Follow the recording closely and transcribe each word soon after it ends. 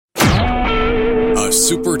A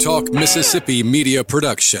Super Talk Mississippi media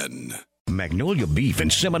production. Magnolia Beef and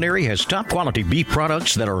Seminary has top quality beef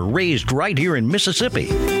products that are raised right here in Mississippi.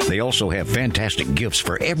 They also have fantastic gifts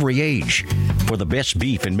for every age. For the best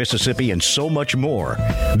beef in Mississippi and so much more,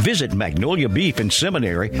 visit Magnolia Beef and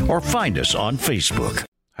Seminary or find us on Facebook.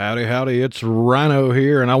 Howdy, howdy, it's Rhino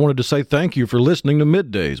here, and I wanted to say thank you for listening to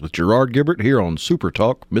Middays with Gerard Gibbert here on Super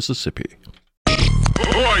Talk Mississippi.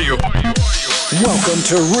 Who are you? Welcome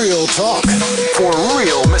to Real Talk for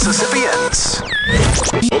real Mississippians.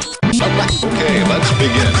 Okay, let's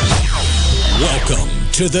begin. Welcome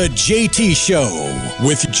to the JT Show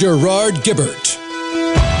with Gerard Gibbert.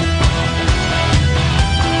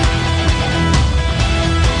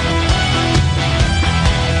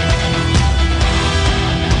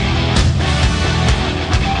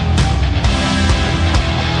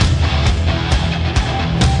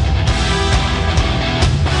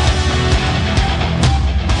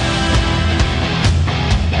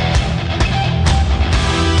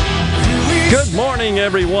 Good morning,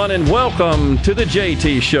 everyone, and welcome to the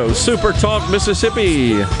JT Show, Super Talk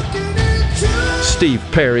Mississippi. Steve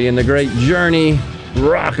Perry and the Great Journey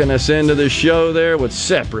rocking us into the show there with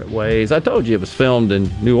Separate Ways. I told you it was filmed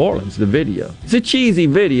in New Orleans, the video. It's a cheesy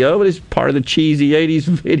video, but it's part of the cheesy 80s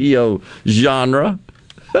video genre.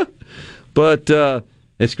 But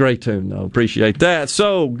it's a great tune, though. Appreciate that.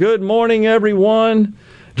 So, good morning, everyone.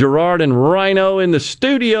 Gerard and Rhino in the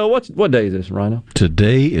studio. What day is this, Rhino?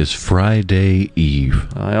 Today is Friday Eve.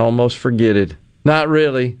 I almost forget it. Not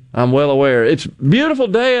really. I'm well aware. It's a beautiful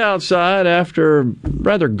day outside after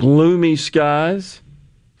rather gloomy skies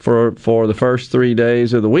for the first 3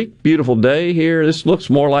 days of the week. Beautiful day here. This looks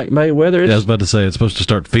more like May weather. I was about to say, it's supposed to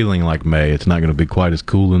start feeling like May. It's not going to be quite as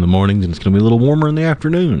cool in the mornings, and it's going to be a little warmer in the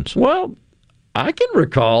afternoons. Well, I can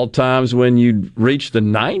recall times when you reached the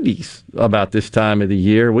 90s about this time of the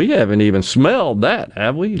year. We haven't even smelled that,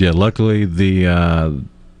 have we? Yeah, luckily the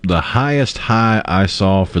highest high I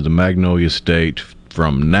saw for the Magnolia State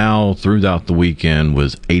from now throughout the weekend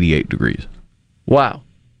was 88 degrees. Wow.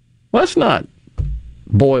 Well, that's not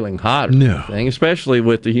boiling hot or anything, especially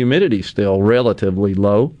with the humidity still relatively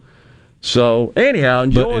low. So, anyhow,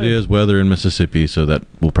 enjoy. But it is weather in Mississippi, so that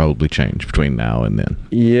will probably change between now and then.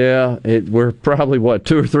 Yeah, we're probably,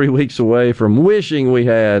 2 or 3 weeks away from wishing we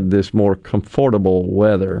had this more comfortable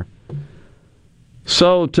weather.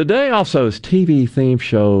 So, today also is TV theme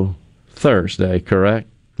show Thursday, correct?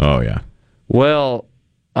 Oh, yeah. Well,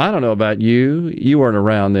 I don't know about you. You weren't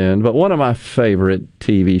around then, but one of my favorite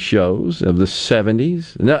TV shows of the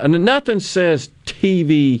 70s, nothing says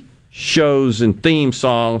TV shows and theme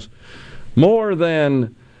songs more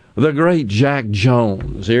than the great Jack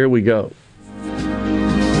Jones. Here we go.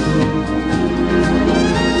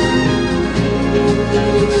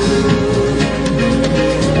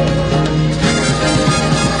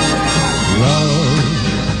 Love,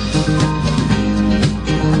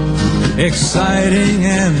 exciting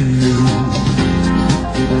and new.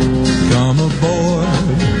 Come aboard.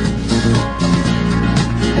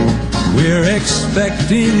 We're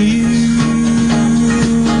expecting you.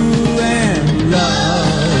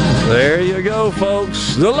 There you go,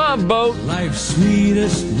 folks. The Love Boat. Life's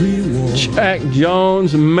sweetest reward. Jack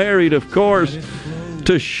Jones, married, of course,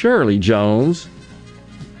 to Shirley Jones,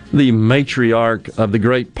 the matriarch of the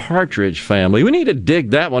great Partridge Family. We need to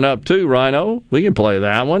dig that one up, too, Rhino. We can play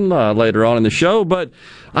that one later on in the show. But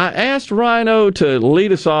I asked Rhino to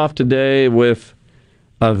lead us off today with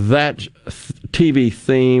that TV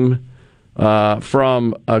theme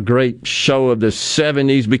from a great show of the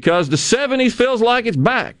 70s, because the 70s feels like it's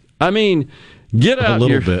back. I mean, get out a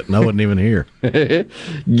little bit, and I wasn't even here.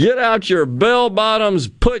 Get out your bell bottoms,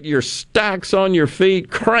 put your stacks on your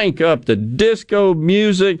feet, crank up the disco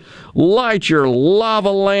music, light your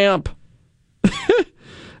lava lamp,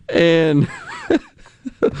 and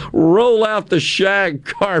roll out the shag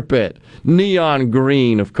carpet, neon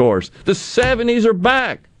green, of course. The 70s are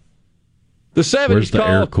back. The 70s. Where's the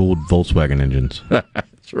air-cooled Volkswagen engines?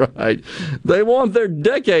 That's right. They want their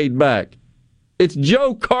decade back. It's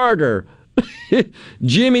Joe Carter.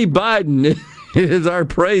 Jimmy Biden is our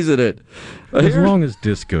president. As long as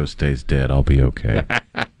disco stays dead, I'll be okay.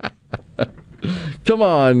 Come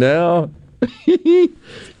on now. You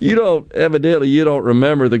don't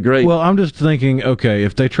remember the great... Well, I'm just thinking, okay,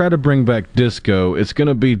 if they try to bring back disco, it's going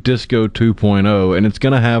to be Disco 2.0, and it's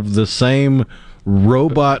going to have the same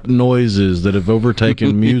robot noises that have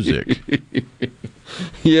overtaken music.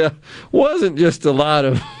 Yeah, wasn't just a lot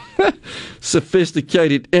of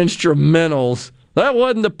sophisticated instrumentals. That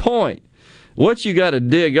wasn't the point. What you got to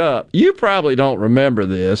dig up, you probably don't remember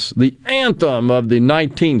this, the anthem of the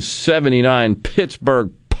 1979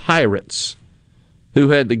 Pittsburgh Pirates. who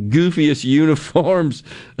had the goofiest uniforms,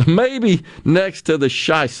 maybe next to the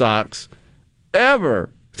Shy Sox, ever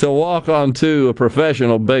to walk onto a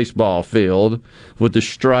professional baseball field with the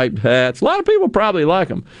striped hats. A lot of people probably like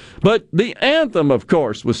them. But the anthem, of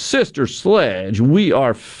course, was Sister Sledge, We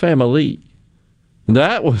Are Family.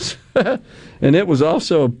 That was, and it was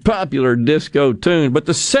also a popular disco tune. But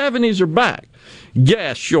the 70s are back.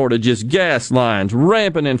 Gas shortages, gas lines,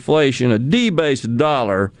 rampant inflation, a debased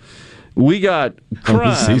dollar. We got crime.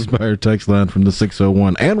 The ceasefire text line from the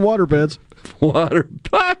 601 and waterbeds.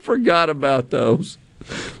 I forgot about those.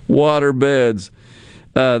 Waterbeds.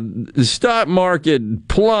 The stock market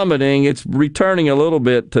plummeting. It's returning a little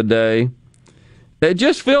bit today. It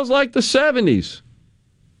just feels like the 70s.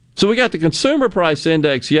 So we got the consumer price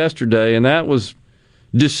index yesterday, and that was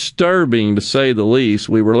disturbing to say the least.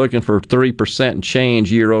 We were looking for 3% and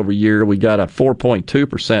change year over year. We got a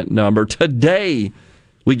 4.2% number. Today,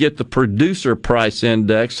 we get the producer price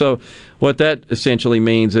index. So what that essentially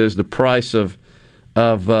means is the price of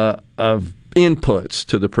inputs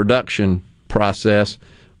to the production process.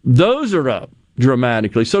 Those are up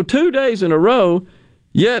dramatically. So 2 days in a row,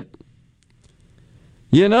 yet,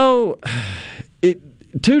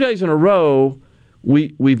 2 days in a row,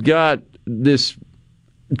 we've got this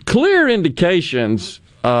clear indications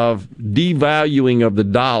of devaluing of the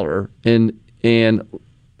dollar and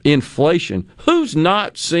inflation. Who's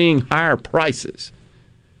not seeing higher prices?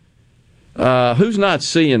 Who's not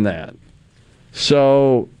seeing that?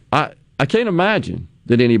 So I can't imagine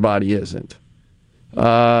that anybody isn't.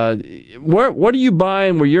 What are you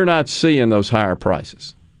buying where you're not seeing those higher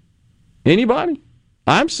prices? Anybody?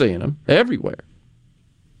 I'm seeing them everywhere.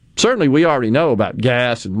 Certainly we already know about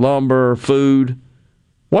gas and lumber, food.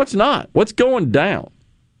 What's not? What's going down?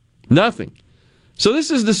 Nothing. So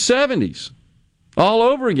this is the 70s all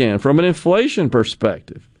over again from an inflation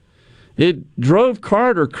perspective. It drove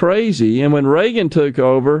Carter crazy, and when Reagan took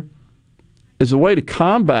over, as a way to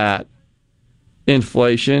combat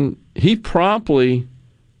inflation, he promptly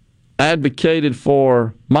advocated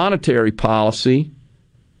for monetary policy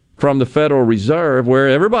from the Federal Reserve, where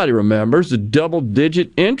everybody remembers the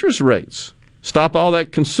double-digit interest rates. Stop all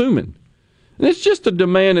that consuming. And it's just a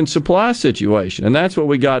demand and supply situation, and that's what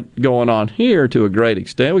we got going on here to a great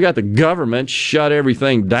extent. We got the government shut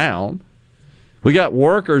everything down. We got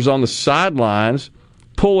workers on the sidelines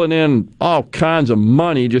pulling in all kinds of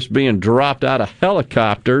money just being dropped out of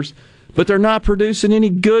helicopters, but they're not producing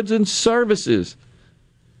any goods and services.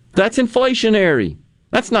 That's inflationary.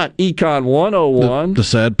 That's not Econ 101. The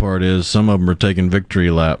sad part is some of them are taking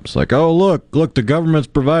victory laps. Like, oh, look, the government's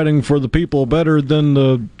providing for the people better than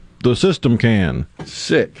the system can.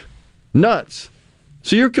 Sick. Nuts.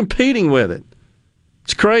 So you're competing with it.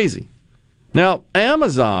 It's crazy. Now,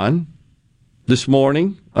 Amazon this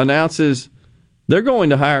morning announces they're going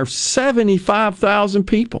to hire 75,000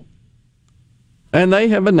 people. And they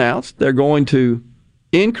have announced they're going to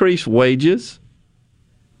increase wages.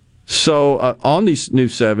 So on these new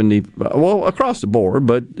 70, well, across the board,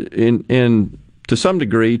 but in to some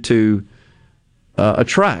degree to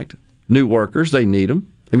attract new workers, they need them.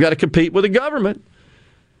 They've got to compete with the government.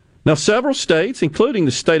 Now, several states, including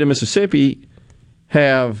the state of Mississippi,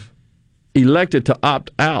 have elected to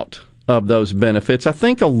opt out of those benefits. I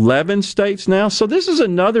think 11 states now. So this is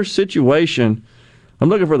another situation. I'm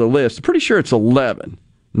looking for the list. I'm pretty sure it's 11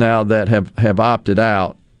 now that have opted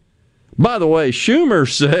out. By the way, Schumer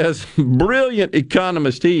says, brilliant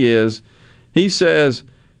economist he is, he says,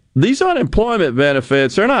 these unemployment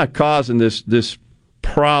benefits, they're not causing this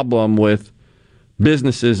problem with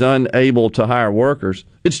businesses unable to hire workers.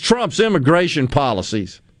 It's Trump's immigration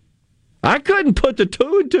policies. I couldn't put the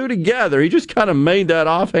two and two together. He just kind of made that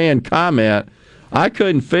offhand comment. I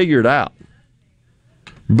couldn't figure it out.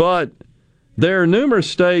 But there are numerous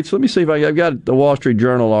states, let me see if I've got the Wall Street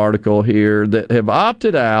Journal article here, that have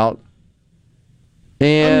opted out.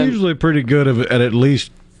 And I'm usually pretty good at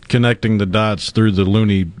least connecting the dots through the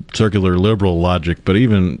loony circular liberal logic, but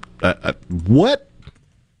even what?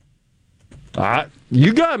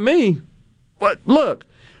 You got me. But look,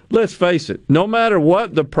 let's face it. No matter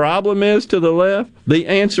what the problem is to the left, the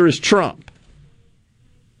answer is Trump.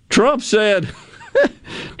 Trump said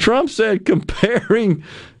comparing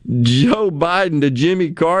Joe Biden to Jimmy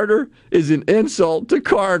Carter is an insult to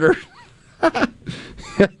Carter.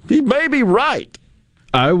 He may be right.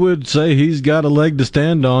 I would say he's got a leg to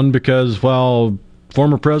stand on, because while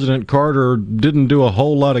former President Carter didn't do a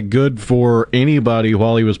whole lot of good for anybody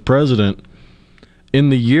while he was president, in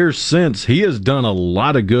the years since, he has done a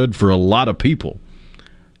lot of good for a lot of people.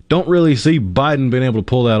 Don't really see Biden being able to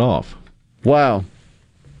pull that off. Wow.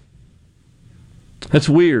 That's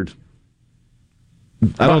weird.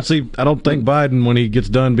 I don't think Biden, when he gets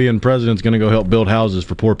done being president, is going to go help build houses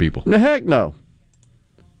for poor people. The heck no.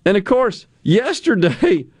 And of course,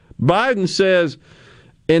 yesterday, Biden says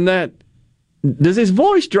in that, does his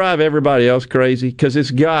voice drive everybody else crazy? Because it's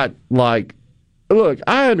got like, look,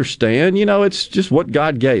 I understand, it's just what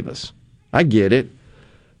God gave us. I get it.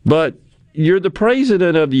 But you're the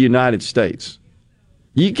president of the United States.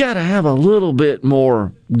 You got to have a little bit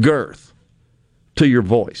more girth to your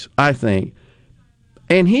voice, I think.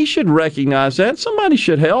 And he should recognize that. Somebody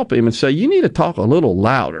should help him and say, you need to talk a little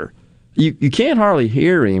louder. You can't hardly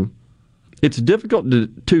hear him. It's difficult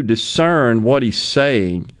to discern what he's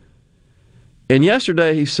saying. And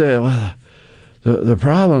yesterday he said, well, the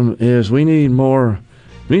problem is we need to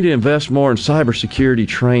invest more in cybersecurity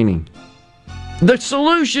training. The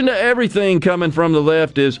solution to everything coming from the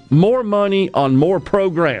left is more money on more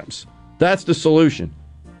programs. That's the solution.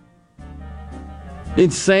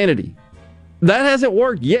 Insanity. That hasn't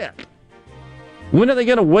worked yet. When are they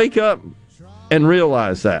going to wake up and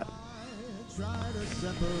realize that?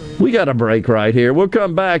 We got a break right here. We'll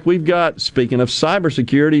come back. We've got, speaking of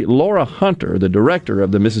cybersecurity, Lora Hunter, the director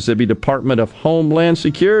of the Mississippi Department of Homeland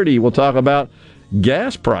Security. We'll talk about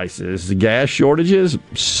gas prices, gas shortages,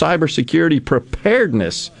 cybersecurity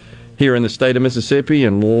preparedness here in the state of Mississippi,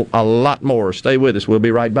 and a lot more. Stay with us. We'll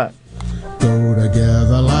be right back. Go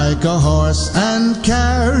together like a horse and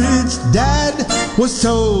carriage, Dad was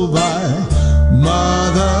told by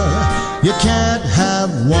Mother. You can't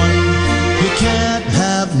have one, you can't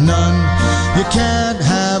have none, you can't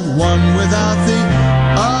have one without the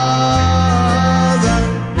other.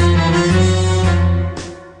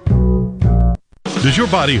 Does your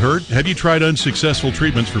body hurt? Have you tried unsuccessful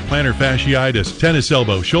treatments for plantar fasciitis, tennis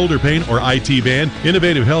elbow, shoulder pain, or IT band?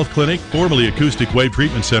 Innovative Health Clinic, formerly Acoustic Wave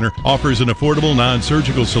Treatment Center, offers an affordable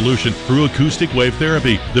non-surgical solution through acoustic wave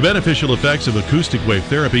therapy. The beneficial effects of acoustic wave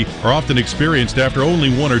therapy are often experienced after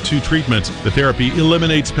only 1 or 2 treatments. The therapy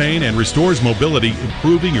eliminates pain and restores mobility,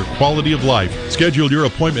 improving your quality of life. Schedule your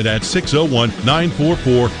appointment at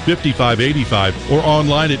 601-944-5585 or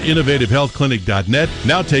online at innovativehealthclinic.net.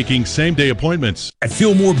 Now taking same-day appointments. At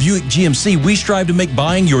Fillmore Buick GMC, we strive to make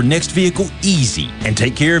buying your next vehicle easy and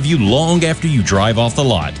take care of you long after you drive off the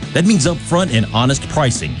lot. That means upfront and honest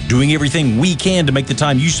pricing, doing everything we can to make the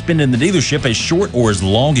time you spend in the dealership as short or as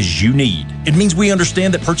long as you need. It means we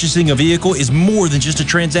understand that purchasing a vehicle is more than just a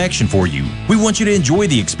transaction for you. We want you to enjoy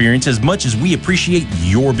the experience as much as we appreciate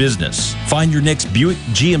your business. Find your next Buick,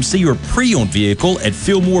 GMC, or pre-owned vehicle at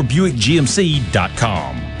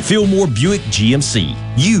FillmoreBuickGMC.com. Fillmore Buick GMC.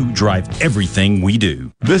 You drive everything we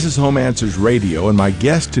do. This is Home Answers Radio, and my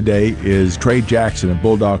guest today is Trey Jackson of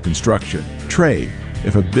Bulldog Construction. Trey,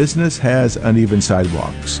 if a business has uneven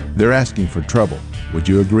sidewalks, they're asking for trouble. Would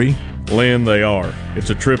you agree? Lynn, they are. It's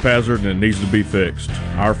a trip hazard and it needs to be fixed.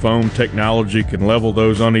 Our foam technology can level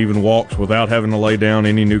those uneven walks without having to lay down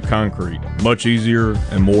any new concrete. Much easier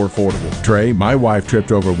and more affordable. Trey, my wife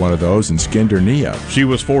tripped over one of those and skinned her knee up. She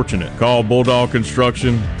was fortunate. Call Bulldog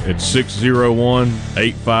Construction at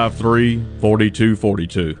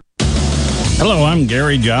 601-853-4242. Hello, I'm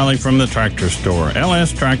Gary Jolly from the Tractor Store.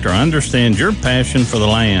 LS Tractor understands your passion for the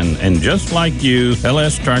land, and just like you,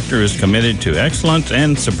 LS Tractor is committed to excellence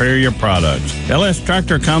and superior products. LS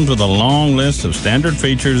Tractor comes with a long list of standard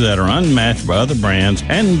features that are unmatched by other brands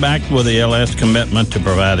and backed with the LS commitment to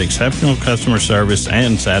provide exceptional customer service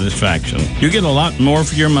and satisfaction. You get a lot more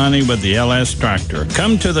for your money with the LS Tractor.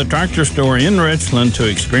 Come to the Tractor Store in Richland to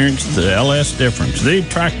experience the LS difference. The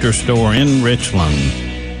Tractor Store in Richland.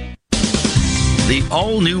 The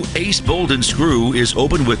all-new Ace Bolt and Screw is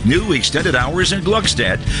open with new extended hours in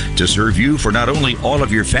Gluckstadt to serve you for not only all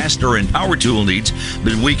of your fastener and power tool needs,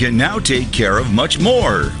 but we can now take care of much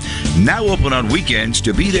more. Now open on weekends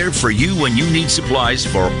to be there for you when you need supplies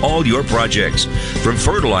for all your projects. From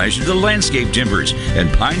fertilizer to landscape timbers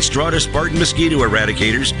and pine straw to Spartan mosquito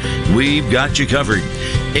eradicators, we've got you covered.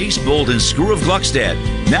 Ace Bolt and Screw of Gluckstadt,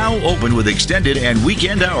 now open with extended and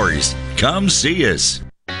weekend hours. Come see us.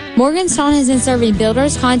 Morganstone has been serving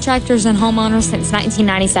builders, contractors, and homeowners since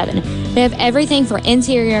 1997. They have everything for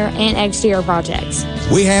interior and exterior projects.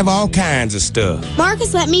 We have all kinds of stuff.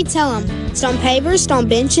 Marcus, let me tell them. Stone pavers, stone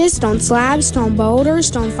benches, stone slabs, stone boulders,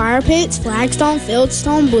 stone fire pits, flagstone,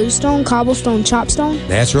 fieldstone, bluestone, cobblestone, chopstone.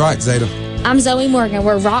 That's right, Zeta. I'm Zoe Morgan.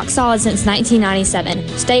 We're rock solid since 1997.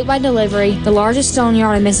 Statewide delivery, the largest stone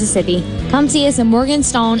yard in Mississippi. Come see us at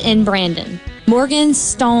Morganstone in Brandon.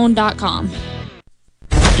 Morganstone.com.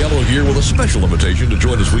 Gallo here with a special invitation to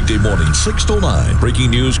join us weekday morning, 6 to 9. Breaking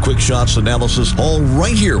news, quick shots, analysis, all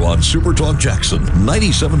right here on Super Talk Jackson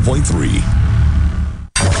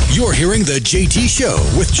 97.3. You're hearing The JT Show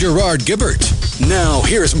with Gerard Gibbert. Now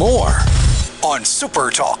here's more on Super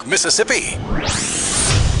Talk Mississippi.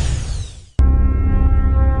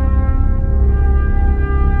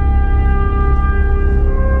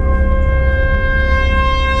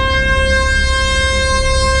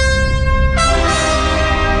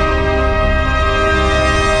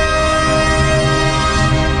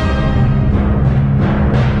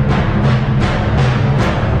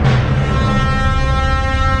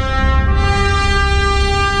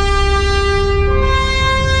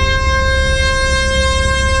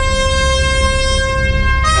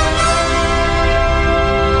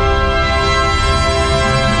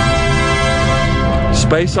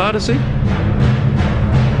 Space Odyssey?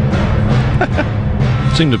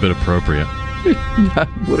 Seemed a bit appropriate. I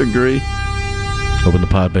would agree. Open the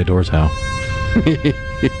pod bay doors, Hal.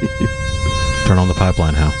 Turn on the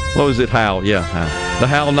pipeline, Hal. What was it, Hal? Yeah, Hal. The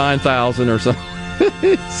Hal 9000 or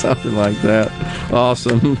something. Something like that.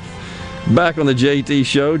 Awesome. Back on the JT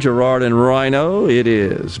Show, Gerard and Rhino. It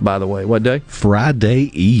is, by the way, what day?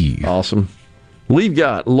 Friday Eve. Awesome. We've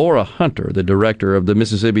got Lora Hunter, the director of the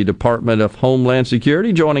Mississippi Department of Homeland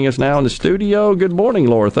Security, joining us now in the studio. Good morning,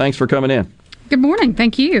 Lora. Thanks for coming in. Good morning.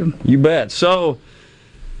 Thank you. You bet. So,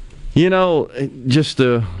 just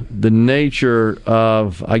the nature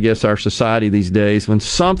of, I guess, our society these days, when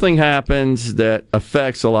something happens that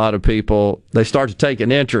affects a lot of people, they start to take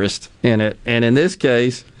an interest in it. And in this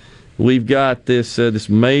case, we've got this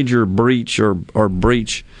major breach or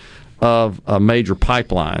breach of a major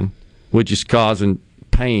pipeline, which is causing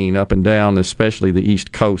pain up and down, especially the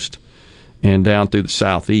East Coast and down through the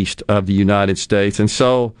southeast of the United States. And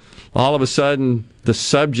so all of a sudden, the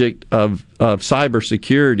subject of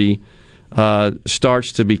cybersecurity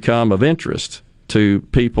starts to become of interest to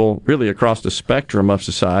people really across the spectrum of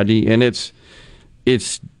society. And it's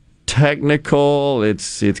technical,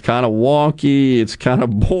 it's kind of wonky, it's kind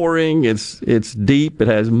of boring, it's deep, it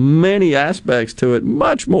has many aspects to it,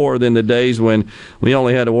 much more than the days when we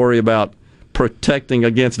only had to worry about protecting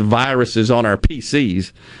against viruses on our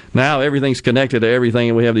PCs. Now everything's connected to everything,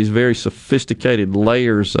 and we have these very sophisticated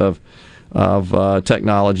layers of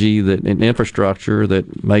technology and infrastructure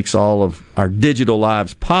that makes all of our digital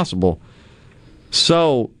lives possible.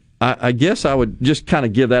 So I guess I would just kind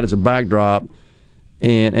of give that as a backdrop.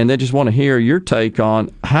 And they just want to hear your take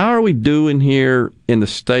on how are we doing here in the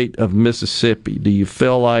state of Mississippi? Do you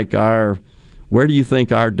feel like where do you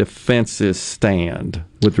think our defenses stand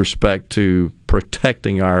with respect to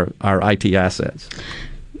protecting our IT assets?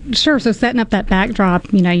 Sure. So setting up that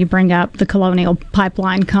backdrop, you bring up the Colonial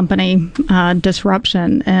Pipeline Company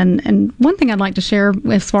disruption. And one thing I'd like to share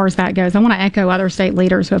as far as that goes, I want to echo other state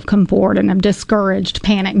leaders who have come forward and have discouraged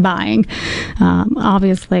panic buying.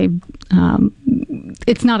 Obviously,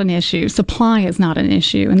 it's not an issue. Supply is not an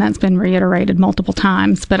issue, and that's been reiterated multiple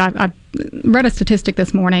times. But I read a statistic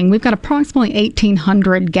this morning. We've got approximately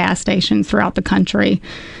 1,800 gas stations throughout the country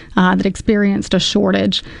that experienced a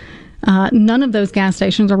shortage. None of those gas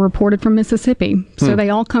stations are reported from Mississippi. So they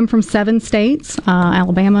all come from 7 states,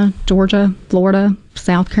 Alabama, Georgia, Florida,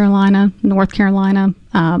 South Carolina, North Carolina,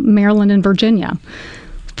 Maryland, and Virginia.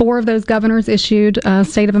 4 of those governors issued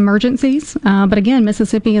state of emergencies. But again,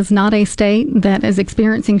 Mississippi is not a state that is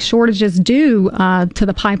experiencing shortages due to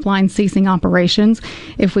the pipeline ceasing operations.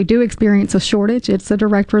 If we do experience a shortage, it's a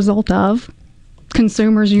direct result of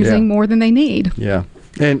consumers using more than they need. Yeah.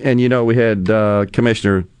 And we had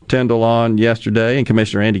Commissioner Tyndall on yesterday and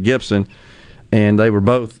Commissioner Andy Gibson, and they were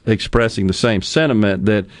both expressing the same sentiment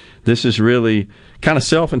that this is really kind of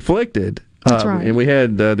self-inflicted. That's right. And we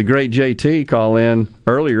had the great JT call in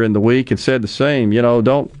earlier in the week and said the same.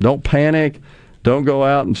 Don't panic, don't go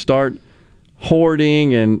out and start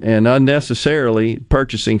hoarding and unnecessarily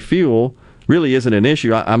purchasing fuel. Really isn't an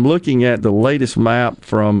issue. I'm looking at the latest map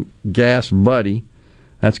from Gas Buddy.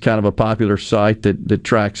 That's kind of a popular site that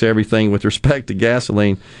tracks everything with respect to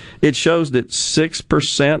gasoline. It shows that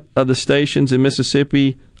 6% of the stations in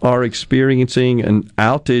Mississippi are experiencing an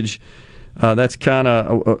outage. That's kind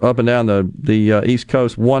of up and down the East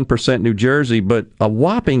Coast, 1% New Jersey, but a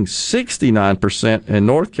whopping 69% in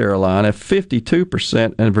North Carolina,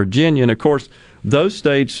 52% in Virginia. And, of course, those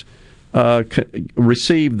states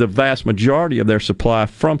receive the vast majority of their supply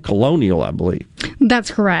from Colonial, I believe.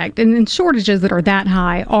 That's correct. And shortages that are that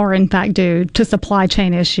high are, in fact, due to supply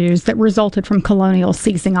chain issues that resulted from Colonial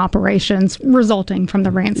ceasing operations resulting from the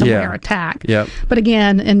ransomware attack. Yep. But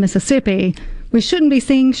again, in Mississippi, we shouldn't be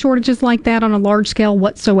seeing shortages like that on a large scale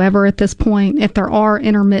whatsoever at this point. If there are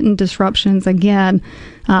intermittent disruptions, again,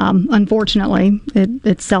 unfortunately,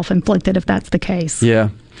 it's self-inflicted if that's the case. Yeah,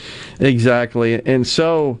 exactly. And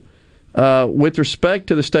so with respect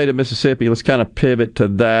to the state of Mississippi, let's kind of pivot to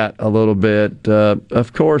that a little bit.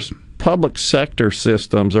 Of course, public sector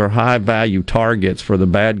systems are high-value targets for the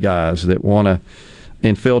bad guys that want to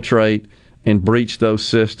infiltrate and breach those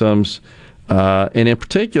systems, and in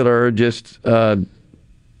particular, just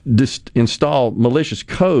install malicious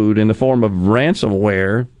code in the form of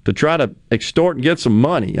ransomware to try to extort and get some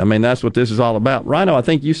money. I mean, that's what this is all about. Rhino, I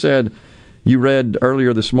think you said you read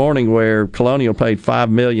earlier this morning where Colonial paid $5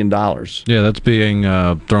 million. Yeah, that's being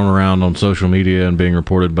thrown around on social media and being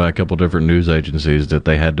reported by a couple different news agencies that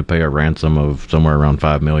they had to pay a ransom of somewhere around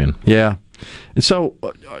 $5 million. Yeah. And so,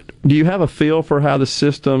 do you have a feel for how the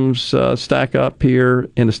systems stack up here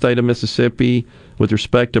in the state of Mississippi with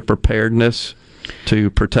respect to preparedness to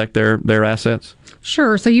protect their assets?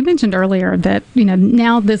 Sure. So you mentioned earlier that,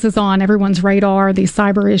 now this is on everyone's radar, these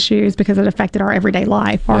cyber issues, because it affected our everyday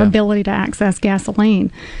life, our ability to access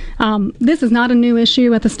gasoline. This is not a new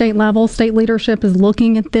issue at the state level. State leadership is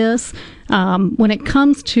looking at this. When it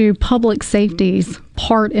comes to public safety's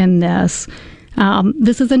part in this,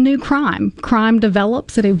 this is a new crime. Crime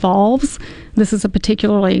develops, it evolves. This is a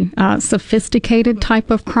particularly sophisticated type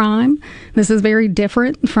of crime. This is very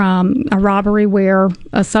different from a robbery where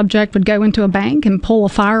a subject would go into a bank and pull a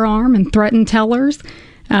firearm and threaten tellers.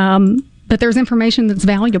 But there's information that's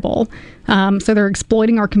valuable. So they're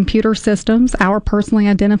exploiting our computer systems. Our personally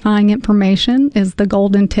identifying information is the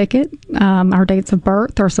golden ticket, our dates of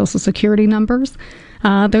birth, our social security numbers.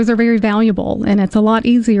 Those are very valuable, and it's a lot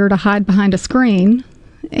easier to hide behind a screen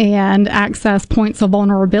and access points of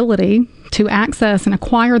vulnerability to access and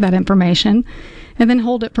acquire that information and then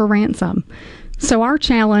hold it for ransom. So our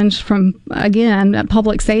challenge from, again,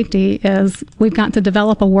 public safety is we've got to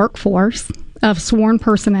develop a workforce of sworn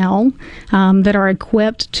personnel that are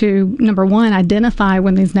equipped to, number one, identify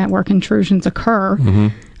when these network intrusions occur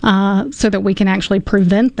so that we can actually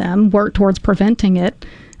prevent them, work towards preventing it,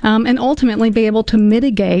 and ultimately be able to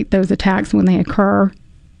mitigate those attacks when they occur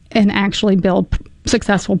and actually build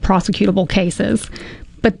successful prosecutable cases.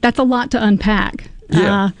 But that's a lot to unpack.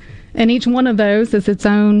 Yeah. And each one of those is its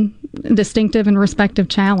own distinctive and respective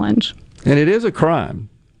challenge. And it is a crime.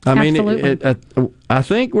 I mean, I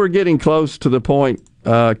think we're getting close to the point,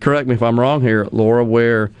 correct me if I'm wrong here, Laura,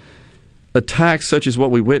 where attacks such as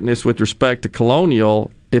what we witnessed with respect to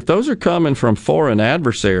Colonial, if those are coming from foreign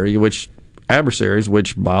adversaries,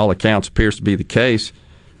 which by all accounts appears to be the case,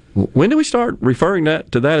 when do we start referring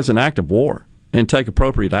to that as an act of war and take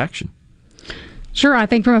appropriate action? Sure. I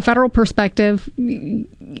think from a federal perspective,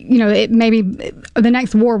 it maybe the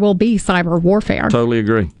next war will be cyber warfare. Totally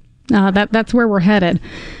agree. That's where we're headed.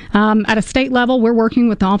 At a state level, we're working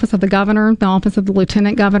with the Office of the Governor, the Office of the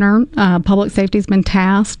Lieutenant Governor. Public Safety has been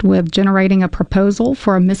tasked with generating a proposal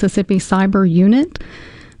for a Mississippi cyber unit.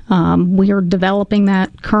 We are developing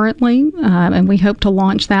that currently, and we hope to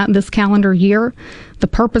launch that this calendar year. The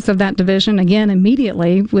purpose of that division, again,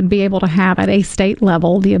 immediately would be able to have at a state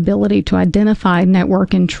level the ability to identify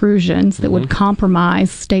network intrusions that would compromise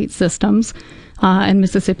state systems and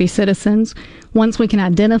Mississippi citizens. Once we can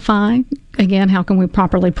identify, again, how can we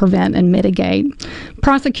properly prevent and mitigate?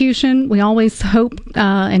 Prosecution, we always hope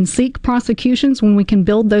and seek prosecutions when we can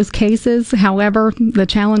build those cases. However, the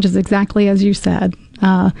challenge is exactly as you said.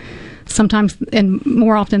 Sometimes, and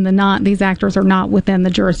more often than not, these actors are not within the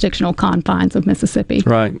jurisdictional confines of Mississippi.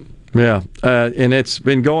 Right. Yeah. And it's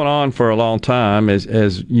been going on for a long time,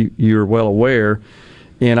 as you're well aware.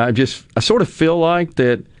 And I sort of feel like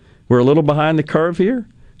that we're a little behind the curve here.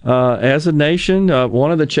 As a nation,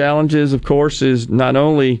 one of the challenges, of course, is not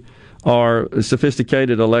only are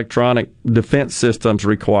sophisticated electronic defense systems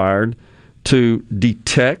required to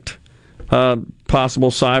detect possible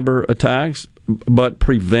cyber attacks, but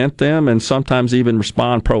prevent them and sometimes even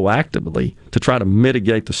respond proactively to try to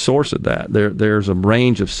mitigate the source of that. There's a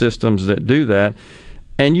range of systems that do that.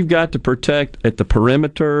 And you've got to protect at the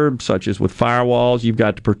perimeter, such as with firewalls. You've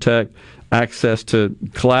got to protect access to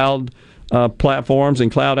cloud platforms and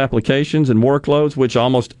cloud applications and workloads, which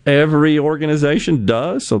almost every organization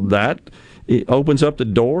does. So that it opens up the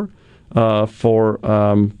door for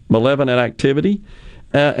malevolent activity.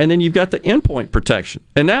 And then you've got the endpoint protection.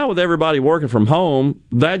 And now with everybody working from home,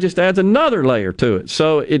 that just adds another layer to it.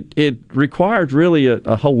 So it requires really a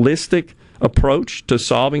holistic approach to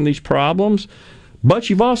solving these problems. But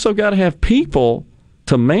you've also got to have people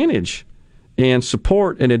to manage and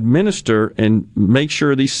support and administer and make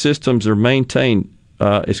sure these systems are maintained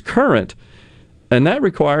as current. And that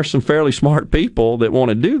requires some fairly smart people that want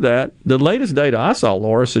to do that. The latest data I saw,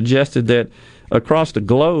 Laura, suggested that across the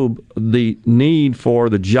globe, the need for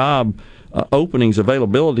the job openings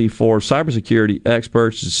availability for cybersecurity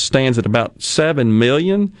experts stands at about 7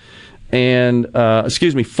 million. and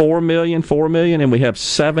 4 million, and we have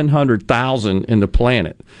 700,000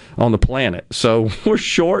 on the planet. So we're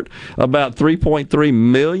short about 3.3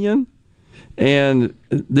 million, and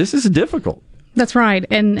this is difficult. That's right.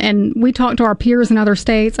 And we talk to our peers in other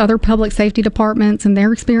states, other public safety departments, and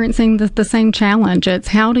they're experiencing the same challenge. It's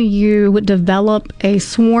how do you develop a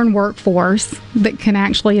sworn workforce that can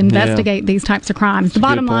actually investigate these types of crimes? The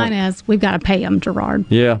bottom line is we've got to pay them, Gerard.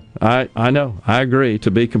 Yeah, I know. I agree, to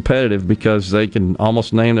be competitive, because they can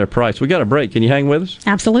almost name their price. We got a break. Can you hang with us?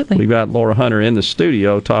 Absolutely. We've got Lora Hunter in the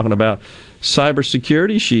studio talking about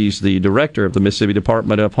cybersecurity. She's the director of the Mississippi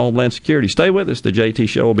Department of Homeland Security. Stay with us. The JT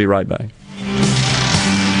Show will be right back.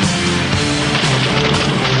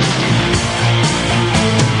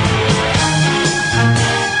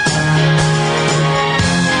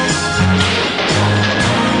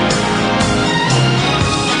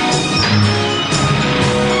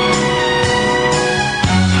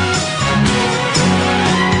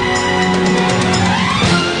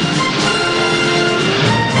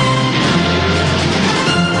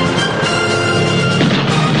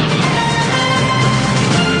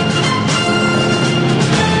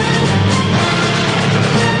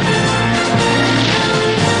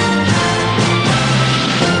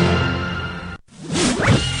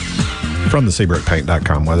 From the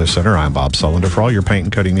SeabrookPaint.com Weather Center, I'm Bob Sullender. For all your paint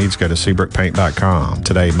and coating needs, go to SeabrookPaint.com.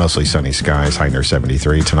 Today, mostly sunny skies, high near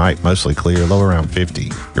 73. Tonight, mostly clear, low around 50.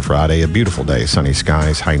 Your Friday, a beautiful day, sunny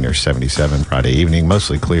skies, high near 77. Friday evening,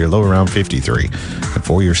 mostly clear, low around 53. And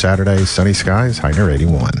for your Saturday, sunny skies, high near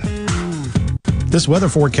 81. This weather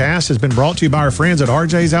forecast has been brought to you by our friends at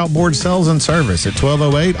RJ's Outboard Sales and Service at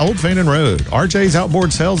 1208 Old Fannin Road. RJ's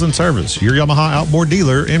Outboard Sales and Service, your Yamaha outboard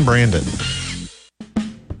dealer in Brandon.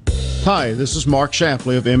 Hi, this is Mark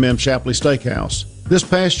Shapley of M.M. Shapley Steakhouse. This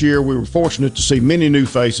past year, we were fortunate to see many new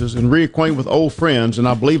faces and reacquaint with old friends, and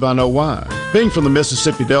I believe I know why. Being from the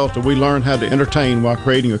Mississippi Delta, we learned how to entertain while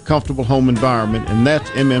creating a comfortable home environment, and that's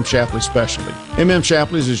M.M. Shapley's specialty. M.M.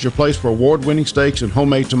 Shapley's is your place for award-winning steaks and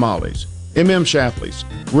homemade tamales. M.M. Shapley's,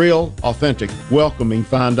 real, authentic, welcoming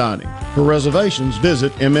fine dining. For reservations,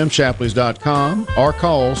 visit mmshapleys.com or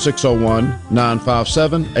call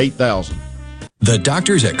 601-957-8000. The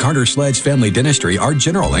doctors at Carter Sledge Family Dentistry are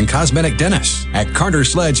general and cosmetic dentists. At Carter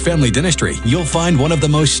Sledge Family Dentistry, you'll find one of the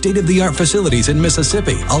most state-of-the-art facilities in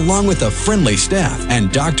Mississippi, along with a friendly staff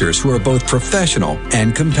and doctors who are both professional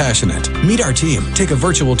and compassionate. Meet our team, take a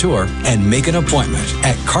virtual tour, and make an appointment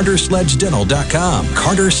at CarterSledgeDental.com.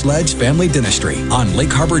 Carter Sledge Family Dentistry on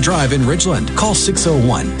Lake Harbor Drive in Ridgeland. Call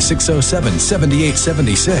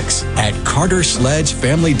 601-607-7876. At Carter Sledge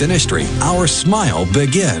Family Dentistry, our smile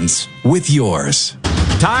begins with yours.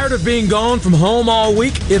 Tired of being gone from home all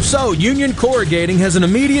week? If so, Union Corrugating has an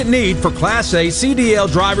immediate need for Class A CDL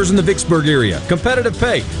drivers in the Vicksburg area. Competitive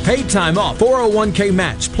pay, paid time off, 401k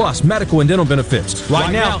match, plus medical and dental benefits.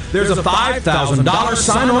 Right now, there's a $5,000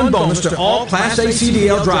 sign-on bonus to all Class A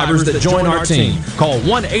CDL drivers that join our team. Call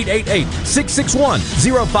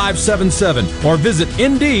 1-888-661-0577 or visit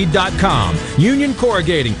Indeed.com. Union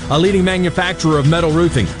Corrugating, a leading manufacturer of metal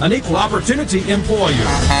roofing, an equal opportunity employer.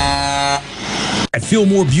 At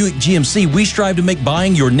Fillmore Buick GMC, we strive to make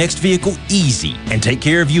buying your next vehicle easy and take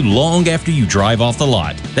care of you long after you drive off the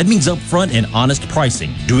lot. That means upfront and honest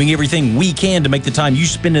pricing, doing everything we can to make the time you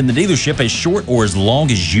spend in the dealership as short or as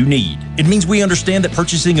long as you need. It means we understand that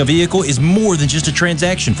purchasing a vehicle is more than just a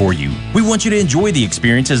transaction for you. We want you to enjoy the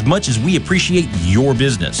experience as much as we appreciate your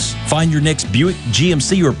business. Find your next Buick,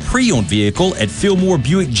 GMC, or pre-owned vehicle at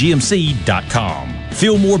FillmoreBuickGMC.com.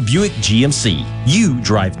 Fillmore Buick GMC. You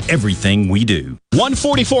drive everything we do.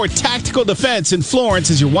 144 Tactical Defense in Florence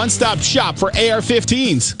is your one-stop shop for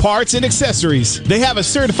AR-15s, parts, and accessories. They have a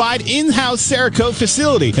certified in-house Cerakote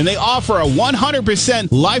facility, and they offer a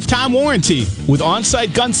 100% lifetime warranty with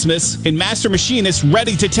on-site gunsmiths and master machinists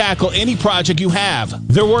ready to tackle any project you have.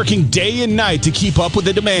 They're working day and night to keep up with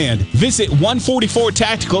the demand. Visit 144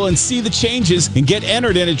 Tactical and see the changes and get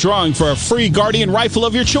entered in a drawing for a free Guardian rifle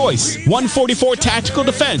of your choice. 144 Tactical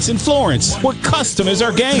Defense in Florence, where custom is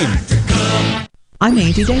our game. I'm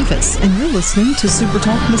Andy Davis, and you're listening to Super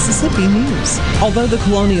Talk Mississippi News. Although the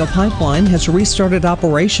Colonial Pipeline has restarted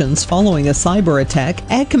operations following a cyber attack,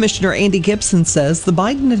 Ag Commissioner Andy Gibson says the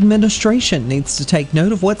Biden administration needs to take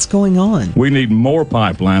note of what's going on. We need more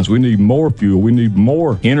pipelines. We need more fuel. We need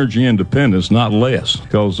more energy independence, not less,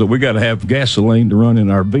 because we got to have gasoline to run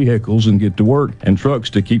in our vehicles and get to work, and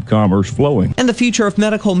trucks to keep commerce flowing. And the future of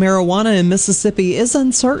medical marijuana in Mississippi is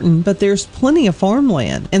uncertain, but there's plenty of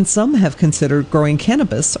farmland, and some have considered growing growing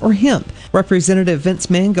cannabis or hemp. Representative Vince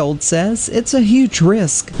Mangold says it's a huge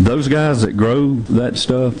risk. Those guys that grow that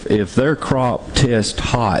stuff, if their crop tests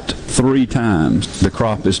hot 3 times, the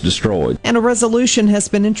crop is destroyed. And a resolution has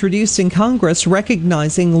been introduced in Congress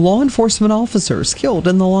recognizing law enforcement officers killed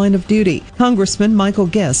in the line of duty. Congressman Michael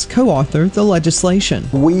Guest co-authored the legislation.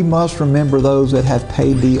 We must remember those that have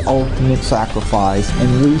paid the ultimate sacrifice,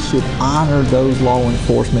 and we should honor those law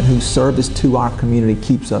enforcement whose service to our community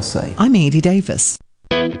keeps us safe. I'm Andy Davis.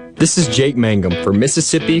 This is Jake Mangum for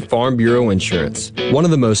Mississippi Farm Bureau Insurance. One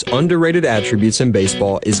of the most underrated attributes in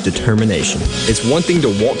baseball is determination. It's one thing to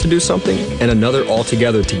want to do something and another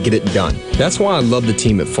altogether to get it done. That's why I love the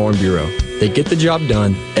team at Farm Bureau. They get the job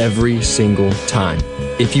done every single time.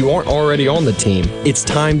 If you aren't already on the team, it's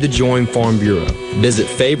time to join Farm Bureau. Visit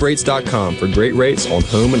favrates.com for great rates on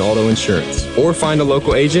home and auto insurance, or find a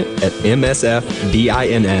local agent at msfbins.com.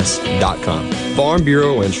 Farm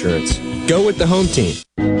Bureau Insurance. Go with the home team.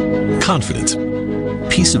 Confidence,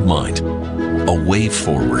 peace of mind, a way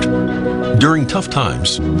forward. During tough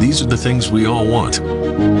times, these are the things we all want.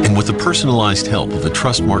 And with the personalized help of a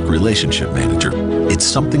Trustmark relationship manager, it's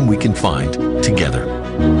something we can find together.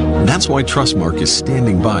 That's why Trustmark is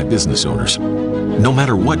standing by business owners. No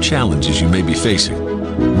matter what challenges you may be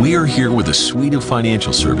facing, we are here with a suite of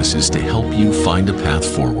financial services to help you find a path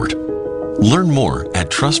forward. Learn more at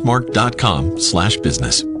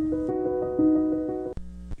trustmark.com/business.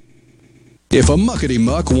 If a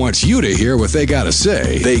muckety-muck wants you to hear what they gotta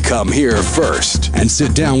say, they come here first and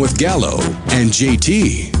sit down with Gallo and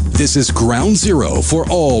JT. This is ground zero for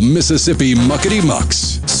all Mississippi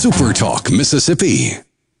muckety-mucks. Super Talk Mississippi.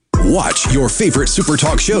 Watch your favorite Super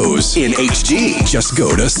Talk shows in HD. Just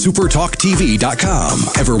go to supertalktv.com.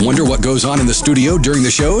 Ever wonder what goes on in the studio during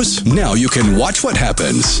the shows? Now you can watch what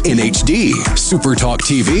happens in HD. Super Talk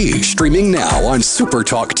TV, streaming now on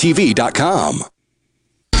supertalktv.com.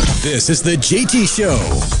 This is the JT Show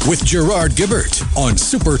with Gerard Gibbert on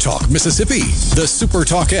Super Talk Mississippi, the Super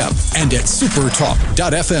Talk app, and at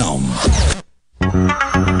supertalk.fm.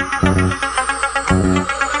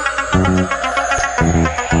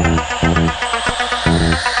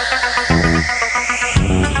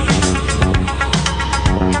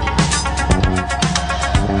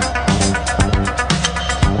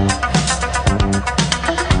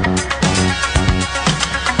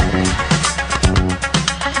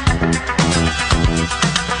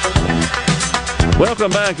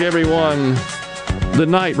 Welcome back, everyone. The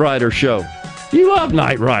Knight Rider Show. You love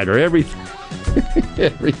Knight Rider every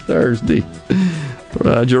Thursday.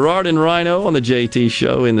 Gerard and Rhino on the JT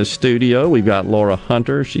Show in the studio. We've got Lora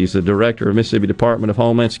Hunter. She's the Director of Mississippi Department of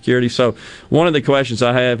Homeland Security. So one of the questions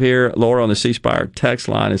I have here, Laura, on the C Spire text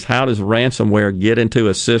line is, how does ransomware get into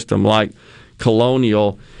a system like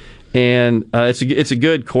Colonial? And it's a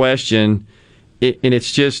good question. And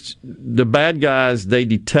it's just the bad guys, they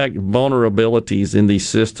detect vulnerabilities in these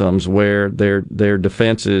systems where their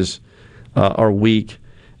defenses are weak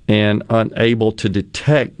and unable to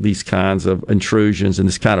detect these kinds of intrusions and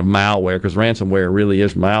this kind of malware, because ransomware really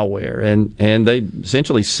is malware. And they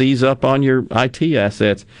essentially seize up on your IT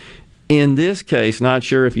assets. In this case, not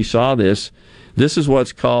sure if you saw this, this is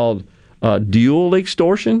what's called dual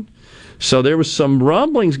extortion. So there was some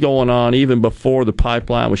rumblings going on even before the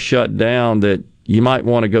pipeline was shut down that you might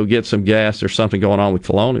want to go get some gas. There's something going on with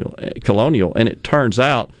Colonial. And it turns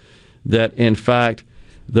out that, in fact,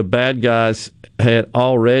 the bad guys had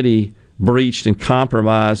already breached and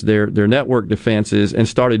compromised their network defenses and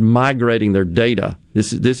started migrating their data.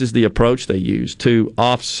 This is the approach they use to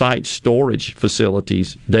off-site storage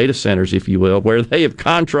facilities, data centers, if you will, where they have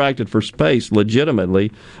contracted for space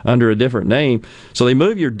legitimately under a different name. So they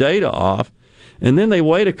move your data off, and then they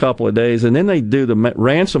wait a couple of days, and then they do the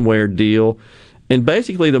ransomware deal. And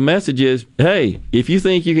basically the message is, hey, if you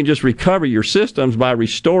think you can just recover your systems by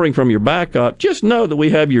restoring from your backup, just know that we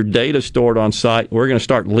have your data stored on site. We're going to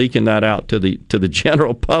start leaking that out to the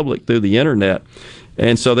general public through the internet.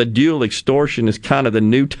 And so the dual extortion is kind of the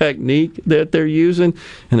new technique that they're using.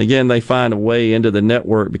 And again, they find a way into the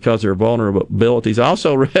network because there are vulnerabilities. I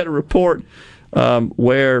also read a report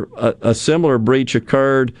where a similar breach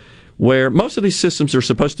occurred, where most of these systems are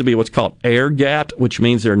supposed to be what's called air-gapped, which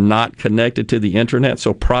means they're not connected to the internet,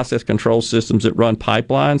 so process control systems that run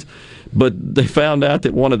pipelines. But they found out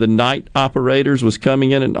that one of the night operators was coming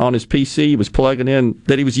in and on his PC, was plugging in,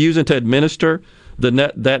 that he was using to administer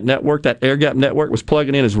that network, that air-gapped network, was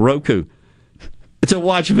plugging in his Roku to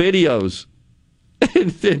watch videos.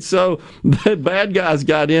 And so the bad guys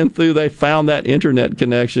got in through, they found that internet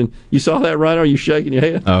connection. You saw that, right? Are you shaking your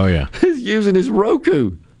head? Oh, yeah. He's using his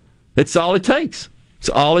Roku. That's all it takes. It's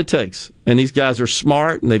all it takes. And these guys are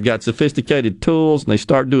smart, and they've got sophisticated tools, and they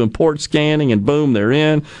start doing port scanning, and boom, they're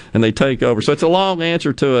in, and they take over. So it's a long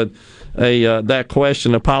answer to that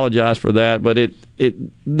question. Apologize for that, but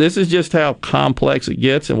this is just how complex it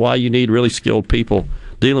gets and why you need really skilled people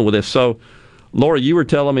dealing with this. So, Laura, you were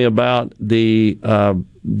telling me about the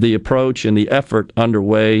approach and the effort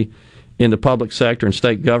underway in the public sector and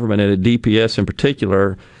state government, and at DPS in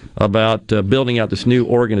particular, about building out this new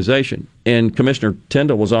organization. And Commissioner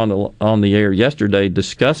Tindall was on the air yesterday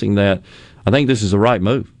discussing that. I think this is the right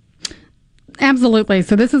move. Absolutely.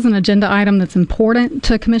 So this is an agenda item that's important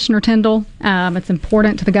to Commissioner Tindall. It's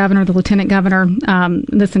important to the governor, the lieutenant governor,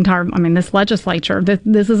 this legislature.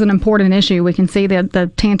 This is an important issue. We can see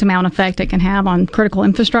the tantamount effect it can have on critical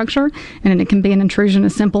infrastructure, and it can be an intrusion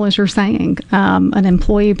as simple as you're saying, an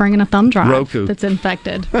employee bringing a thumb drive that's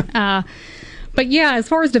infected. But yeah, as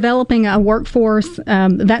far as developing a workforce,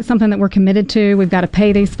 that's something that we're committed to. We've got to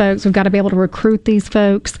pay these folks. We've got to be able to recruit these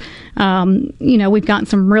folks. We've got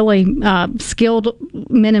some really skilled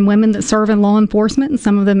men and women that serve in law enforcement, and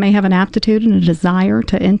some of them may have an aptitude and a desire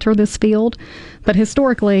to enter this field. But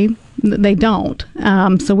historically, they don't.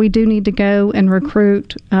 So we do need to go and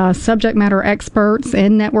recruit subject matter experts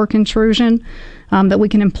in network intrusion that we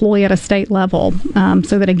can employ at a state level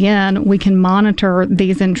so that, again, we can monitor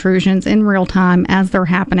these intrusions in real time as they're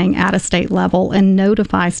happening at a state level and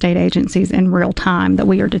notify state agencies in real time that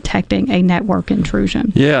we are detecting a network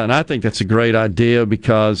intrusion. Yeah, and I think that's a great idea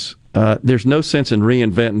because there's no sense in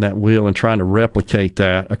reinventing that wheel and trying to replicate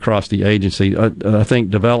that across the agency. I think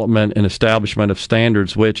development and establishment of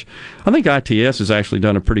standards, which I think ITS has actually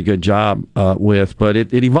done a pretty good job with, but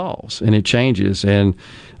it evolves and it changes. And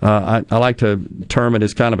I like to term it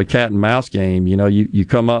as kind of a cat and mouse game. You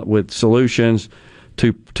come up with solutions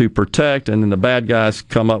to protect, and then the bad guys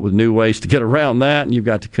come up with new ways to get around that, and you've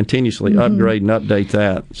got to continuously upgrade and update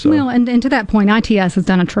that. So. Well, and to that point, ITS has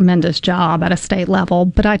done a tremendous job at a state level,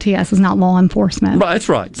 but ITS is not law enforcement. Right, that's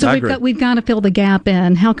right. So we've got to fill the gap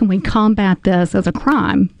in how can we combat this as a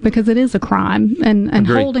crime, because it is a crime, and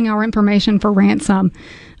holding our information for ransom.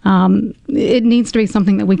 It needs to be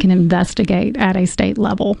something that we can investigate at a state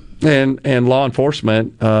level. And law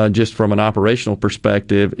enforcement, just from an operational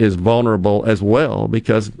perspective, is vulnerable as well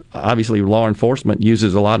because obviously law enforcement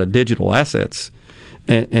uses a lot of digital assets,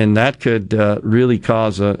 and that could really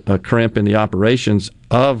cause a crimp in the operations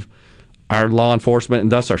of our law enforcement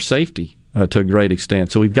and thus our safety to a great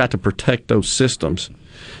extent. So we've got to protect those systems.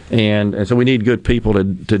 And so we need good people to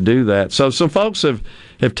do that. So some folks have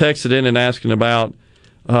texted in and asking about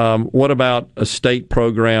what about a state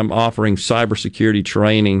program offering cybersecurity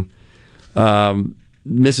training?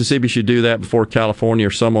 Mississippi should do that before California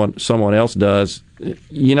or someone else does.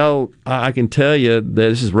 I can tell you that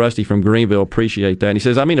this is Rusty from Greenville. Appreciate that. And he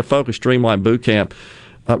says, a focused, streamlined boot camp.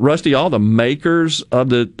 Rusty, all the makers of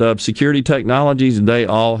the security technologies, they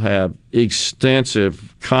all have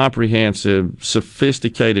extensive, comprehensive,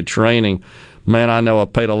 sophisticated training. Man, I know I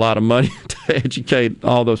paid a lot of money to educate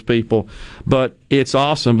all those people, but it's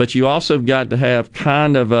awesome. But you also got to have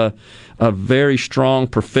kind of a very strong,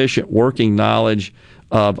 proficient working knowledge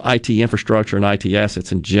of IT infrastructure and IT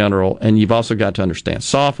assets in general. And you've also got to understand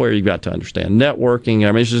software. You've got to understand networking.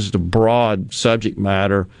 It's just a broad subject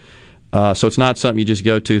matter. So it's not something you just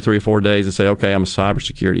go to 3 or 4 days and say, okay, I'm a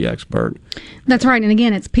cybersecurity expert. That's right. And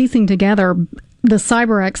again, it's piecing together the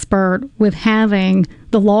cyber expert with having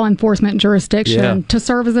the law enforcement jurisdiction to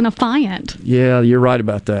serve as an affiant. Yeah, you're right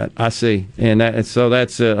about that. I see. And so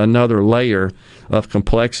that's another layer of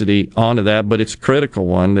complexity onto that, but it's a critical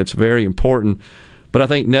one that's very important, but I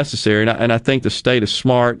think necessary. And I think the state is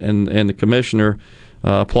smart, and the commissioner,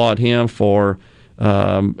 applaud him for,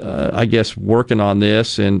 working on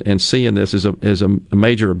this and seeing this as a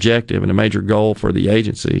major objective and a major goal for the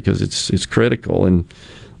agency because it's critical. And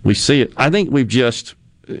we see it. I think we've just,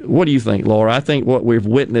 what do you think, Laura? I think what we've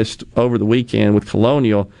witnessed over the weekend with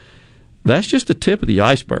Colonial, that's just the tip of the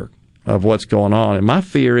iceberg of what's going on. And my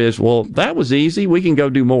fear is, that was easy. We can go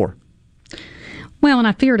do more. Well, and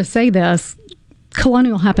I fear to say this,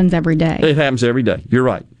 Colonial happens every day. It happens every day. You're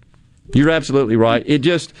right. You're absolutely right.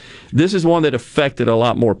 This is one that affected a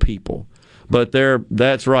lot more people. But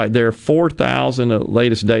that's right. There are 4,000, the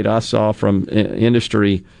latest data I saw from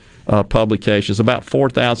industry publications, about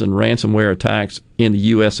 4,000 ransomware attacks in the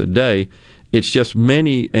U.S. a day. It's just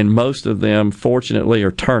many, and most of them, fortunately,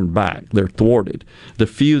 are turned back. They're thwarted. The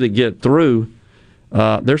few that get through,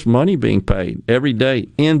 there's money being paid every day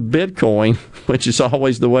in Bitcoin, which is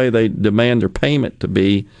always the way they demand their payment to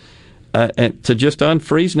be. and to just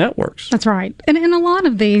unfreeze networks. That's right. And a lot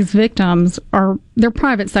of these victims they're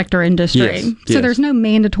private sector industry. Yes, so yes. There's no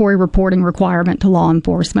mandatory reporting requirement to law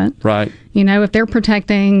enforcement. Right. If they're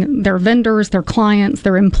protecting their vendors, their clients,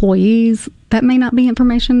 their employees, that may not be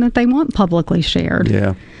information that they want publicly shared.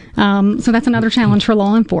 Yeah. So that's another challenge for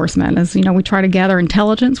law enforcement is, we try to gather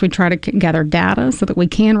intelligence, we try to gather data so that we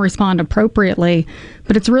can respond appropriately,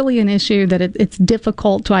 but it's really an issue that it's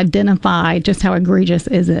difficult to identify just how egregious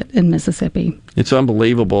is it in Mississippi. It's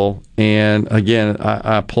unbelievable. And again,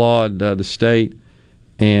 I applaud the state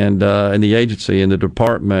and the agency and the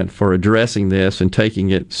department for addressing this and taking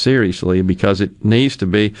it seriously because it needs to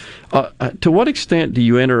be. To what extent do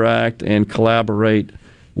you interact and collaborate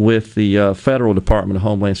with the federal Department of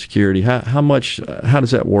Homeland Security? How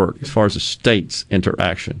does that work as far as the state's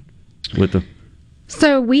interaction with them?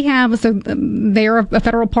 So they're a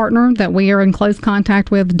federal partner that we are in close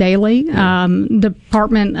contact with daily.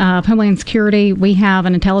 Department of Homeland Security, we have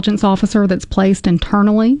an intelligence officer that's placed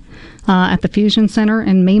internally at the Fusion Center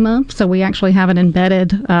in MEMA. So we actually have an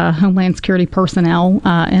embedded Homeland Security personnel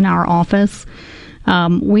in our office.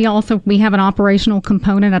 We have an operational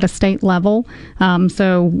component at a state level.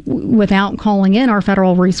 So without calling in our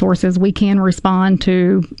federal resources, we can respond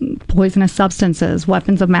to poisonous substances,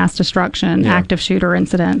 weapons of mass destruction, active shooter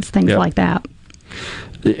incidents, things like that.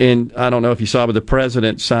 And I don't know if you saw, but the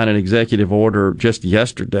president signed an executive order just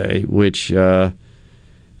yesterday, which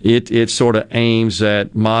it sort of aims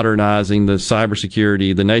at modernizing the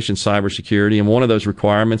cybersecurity, the nation's cybersecurity. And one of those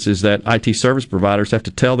requirements is that IT service providers have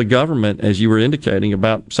to tell the government, as you were indicating,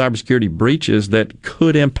 about cybersecurity breaches that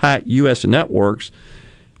could impact U.S. networks.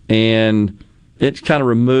 And it kind of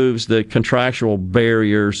removes the contractual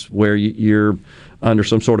barriers where you're under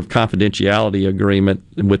some sort of confidentiality agreement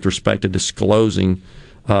with respect to disclosing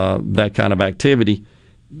that kind of activity.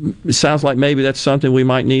 It sounds like maybe that's something we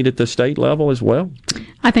might need at the state level as well.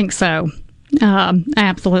 I think so. I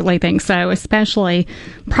absolutely think so, especially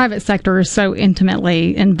private sector is so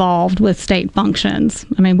intimately involved with state functions.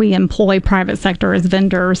 I mean, we employ private sector as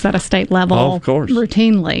vendors at a state level of course.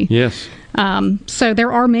 Routinely. Yes. So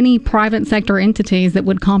there are many private sector entities that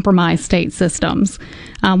would compromise state systems.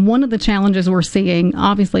 One of the challenges we're seeing,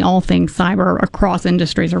 obviously all things cyber across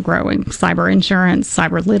industries are growing. Cyber insurance,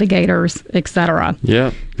 cyber litigators, et cetera.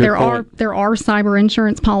 Yeah, there are cyber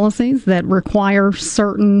insurance policies that require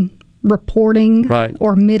certain reporting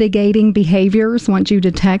or mitigating behaviors once you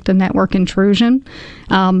detect a network intrusion.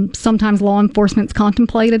 Sometimes law enforcement's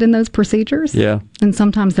contemplated in those procedures. Yeah. And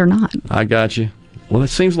sometimes they're not. I got you. Well, it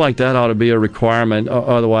seems like that ought to be a requirement.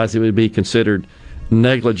 Otherwise, it would be considered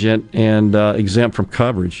negligent and exempt from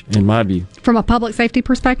coverage, in my view. From a public safety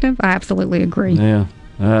perspective, I absolutely agree. Yeah,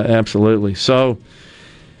 absolutely. So,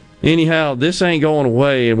 anyhow, this ain't going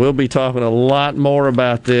away, and we'll be talking a lot more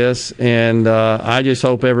about this. And I just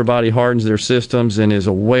hope everybody hardens their systems and is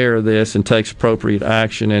aware of this and takes appropriate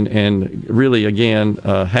action. And really, again,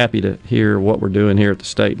 happy to hear what we're doing here at the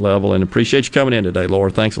state level. And appreciate you coming in today, Laura.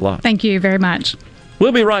 Thanks a lot. Thank you very much.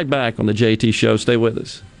 We'll be right back on the JT Show. Stay with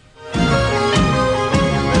us.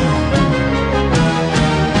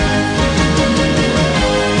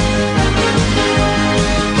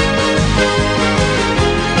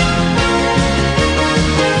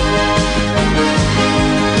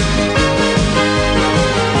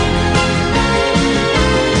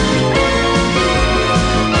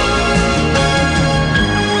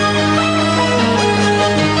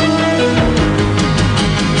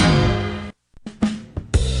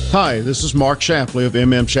 Hi, this is Mark Shapley of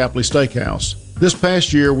Shapley Steakhouse. This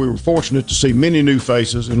past year, we were fortunate to see many new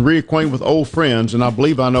faces and reacquaint with old friends, and I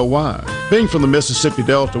believe I know why. Being from the Mississippi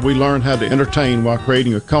Delta, we learned how to entertain while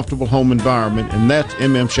creating a comfortable home environment, and that's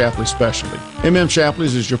Shapley's specialty.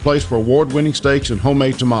 Shapley's is your place for award-winning steaks and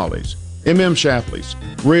homemade tamales. Shapley's,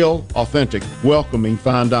 real, authentic, welcoming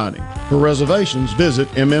fine dining. For reservations, visit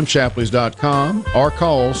mmshapleys.com or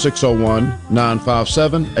call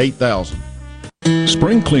 601-957-8000.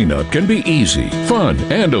 Spring cleanup can be easy, fun,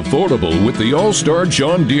 and affordable with the All-Star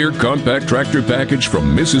John Deere Compact Tractor Package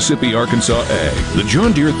from Mississippi, Arkansas Ag. The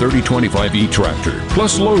John Deere 3025E tractor,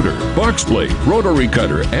 plus loader, box blade, rotary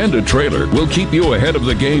cutter, and a trailer will keep you ahead of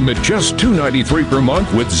the game at just $293 per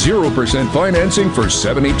month with 0% financing for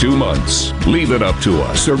 72 months. Leave it up to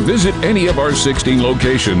us or visit any of our 16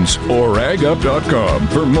 locations or agup.com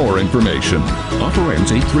for more information. Offer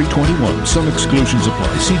ends 8/3/21. Some exclusions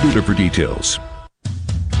apply. See dealer for details.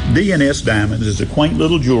 DNS Diamonds is a quaint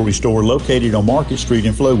little jewelry store located on Market Street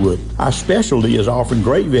in Flowood. Our specialty is offering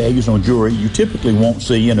great values on jewelry you typically won't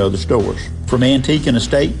see in other stores. From antique and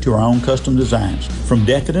estate to our own custom designs, from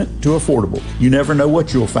decadent to affordable, you never know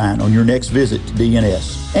what you'll find on your next visit to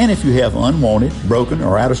DNS. And if you have unwanted, broken,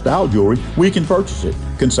 or out-of-style jewelry, we can purchase it,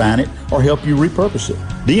 consign it, or help you repurpose it.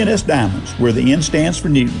 DNS Diamonds, where the N stands for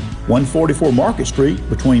Newton, 144 Market Street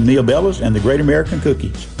between Mia Bella's and the Great American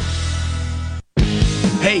Cookies.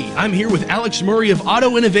 Hey, I'm here with Alex Murray of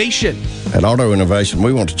Auto Innovation. At Auto Innovation,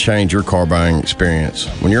 we want to change your car buying experience.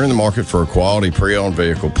 When you're in the market for a quality pre-owned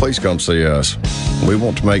vehicle, please come see us. We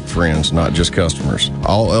want to make friends, not just customers.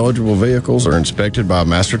 All eligible vehicles are inspected by a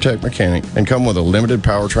Master Tech mechanic and come with a limited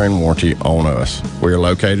powertrain warranty on us. We are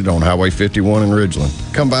located on Highway 51 in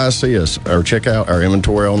Ridgeland. Come by and see us or check out our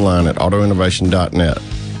inventory online at autoinnovation.net.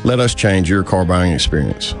 Let us change your car buying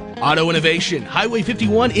experience. Auto Innovation, Highway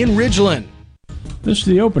 51 in Ridgeland. This is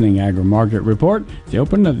the opening agri-market report. The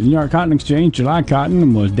open of the New York Cotton Exchange, July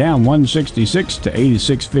cotton was down 166 to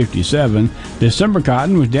 86.57. December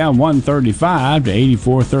cotton was down 135 to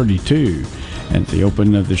 84.32. At the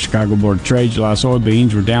open of the Chicago Board of Trade, July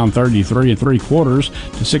soybeans were down 33 3/4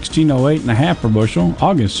 to 16.08 per bushel.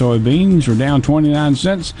 August soybeans were down 29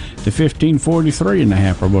 cents to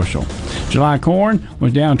 15.43 per bushel. July corn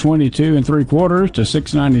was down 22 3/4 to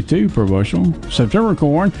 6.92 per bushel. September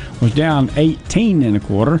corn was down 18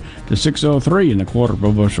 1/4 to 6.03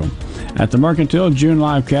 per bushel. At the mercantile, June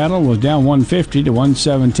live cattle was down 150 to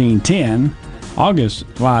 117.10. August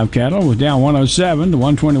live cattle was down 107 to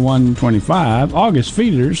 121.25. August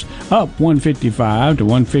feeders up 155 to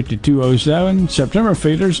 152.07. September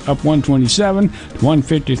feeders up 127 to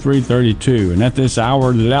 153.32. And at this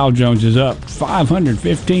hour, the Dow Jones is up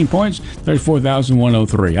 515 points,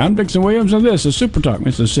 34,103. I'm Dixon Williams, and this is Super Talk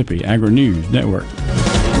Mississippi Agri-News Network.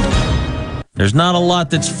 There's not a lot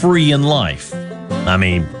that's free in life. I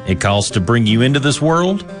mean, it costs to bring you into this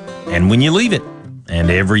world, and when you leave it, and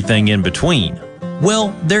everything in between.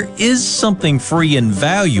 Well, there is something free and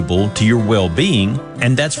valuable to your well-being,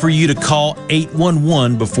 and that's for you to call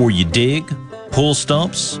 811 before you dig, pull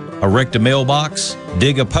stumps, erect a mailbox,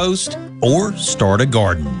 dig a post, or start a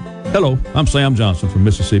garden. Hello, I'm Sam Johnson from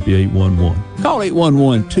Mississippi 811. Call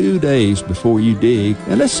 811 2 days before you dig,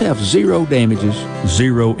 and let's have 0 damages,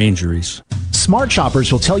 0 injuries. Smart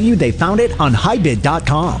shoppers will tell you they found it on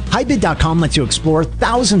HighBid.com. HighBid.com lets you explore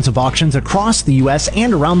thousands of auctions across the U.S.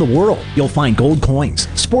 and around the world. You'll find gold coins,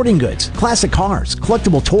 sporting goods, classic cars,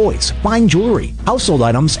 collectible toys, fine jewelry, household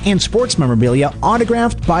items, and sports memorabilia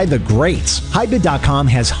autographed by the greats. HighBid.com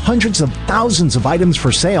has hundreds of thousands of items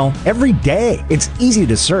for sale every day. It's easy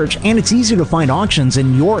to search, and it's easy to find auctions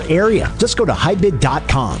in your area. Just go to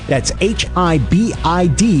HighBid.com. That's HIBID.com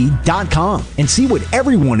and see what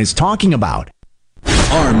everyone is talking about.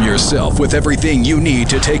 Arm yourself with everything you need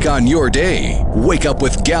to take on your day. Wake up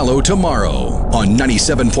with Gallo tomorrow on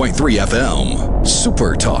 97.3 FM.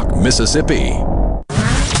 Super Talk, Mississippi.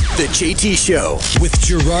 The JT Show with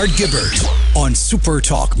Gerard Gibbert on Super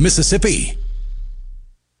Talk, Mississippi.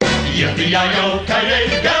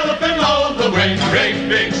 Yippee-yi-yo-ki-yay, galloping all the way, great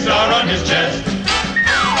big star on his chest.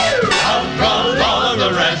 Outruns all of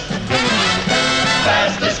the rest,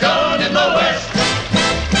 fastest gun in the West.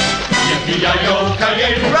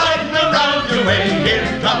 Yippee-yi-yo-ki-yay, riding around your way, here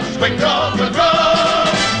comes Quick Draw McGraw,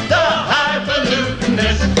 the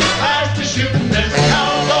highfalutinist, fastest shootingest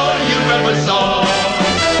cowboy you ever saw.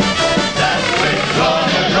 That's Quick Draw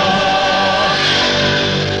McGraw.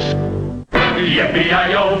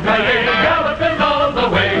 Yippee-yi-yo-ki-yay, galloping all the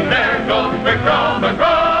way, there goes Quick Draw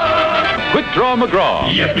McGraw. Quick Draw McGraw.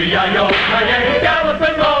 Yippee-yi-yo-ki-yay,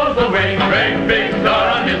 galloping all the way, great big star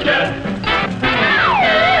on his chest.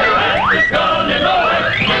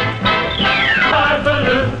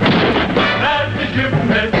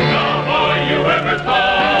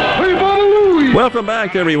 Welcome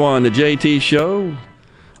back, everyone. The JT Show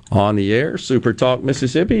on the air. Super Talk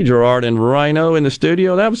Mississippi. Gerard and Rhino in the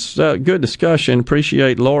studio. That was a good discussion.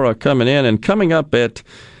 Appreciate Laura coming in. And coming up at,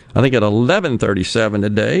 I think at 11:37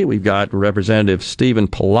 today, we've got Representative Steven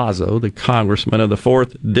Palazzo, the Congressman of the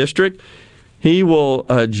 4th District. He will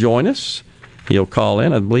join us. He'll call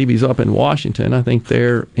in. I believe he's up in Washington. I think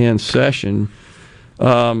they're in session.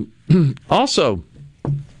 Also,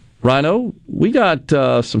 Rhino, we got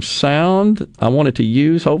some sound I wanted to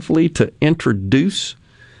use, hopefully, to introduce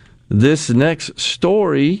this next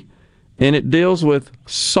story, and it deals with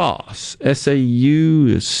SAUCE,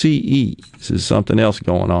 S-A-U-C-E. This is something else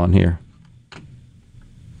going on here.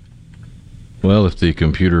 Well, if the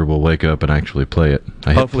computer will wake up and actually play it.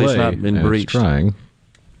 Hopefully it's not been breached. It's trying.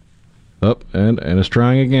 Up and it's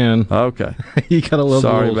trying again. Okay. You got a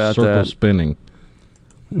little circle spinning.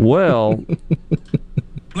 Well,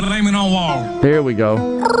 blame it on Wall. Here we go.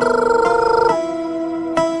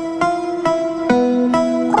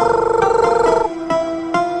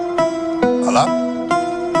 Hello?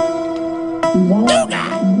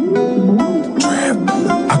 Drip.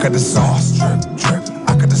 I got the sauce, drip, drip.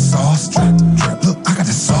 I got the sauce, drip, drip. Look, I got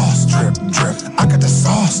the sauce, drip, drip. I got the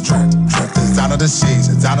sauce, drip, drip. It's out of the sheets,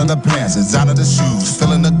 it's out of the pants, it's out of the shoes,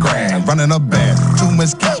 filling the grand, running a band. Too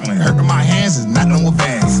much cackling, hurting my hands, it's not no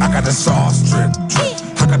advance. I got the sauce, drip, drip.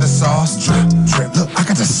 I got the sauce, drip, drip. Look, I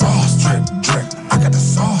got the sauce, drip, drip. I got the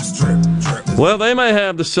sauce, drip, drip. Well, they may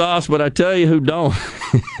have the sauce, but I tell you who don't.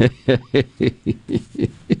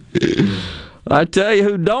 I tell you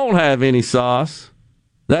who don't have any sauce.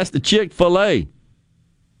 That's the Chick-fil-A.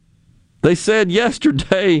 They said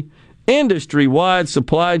yesterday industry-wide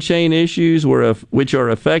supply chain issues which are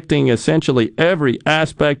affecting essentially every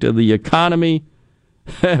aspect of the economy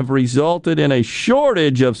have resulted in a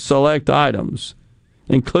shortage of select items,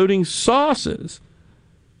 including sauces.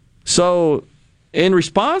 So, in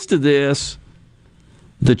response to this,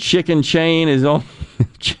 the chicken chain is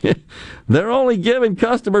they're only giving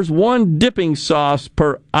customers one dipping sauce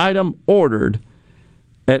per item ordered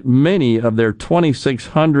at many of their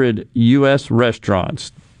 2,600 U.S.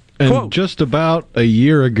 restaurants. And Quote, just about a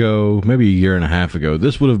year ago, maybe a year and a half ago,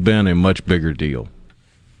 this would have been a much bigger deal.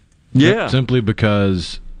 Yeah. Simply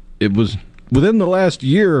because it was within the last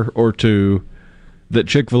year or two that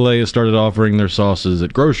Chick-fil-A has started offering their sauces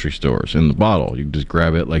at grocery stores in the bottle. You can just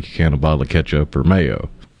grab it like you can a bottle of ketchup or mayo.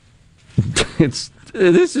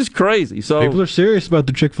 This is crazy. So people are serious about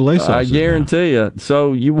the Chick-fil-A sauces. I guarantee you.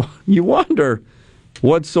 So you wonder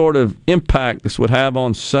what sort of impact this would have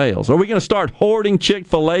on sales. Are we going to start hoarding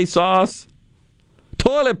Chick-fil-A sauce?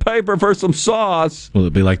 Toilet paper for some sauce. Will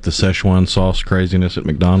it be like the Szechuan sauce craziness at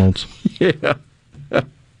McDonald's? Yeah.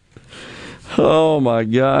 Oh, my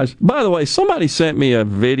gosh. By the way, somebody sent me a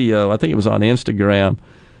video. I think it was on Instagram.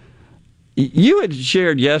 You had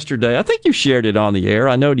shared yesterday, I think you shared it on the air.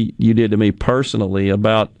 I know you did to me personally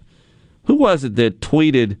about, who was it that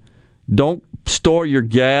tweeted, don't store your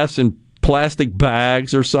gas in plastic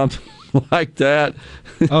bags or something like that?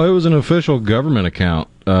 Oh, it was an official government account.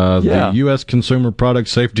 The U.S. Consumer Product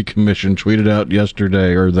Safety Commission tweeted out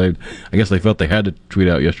yesterday, or I guess they felt they had to tweet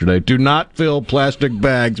out yesterday, do not fill plastic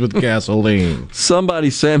bags with gasoline.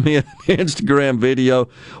 Somebody sent me an Instagram video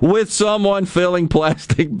with someone filling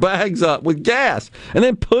plastic bags up with gas and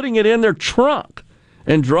then putting it in their trunk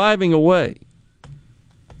and driving away.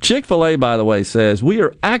 Chick-fil-A, by the way, says, we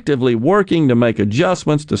are actively working to make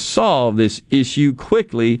adjustments to solve this issue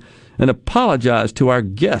quickly and apologize to our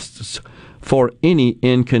guests for any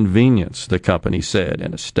inconvenience, the company said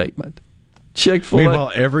in a statement. Chick-fil-A.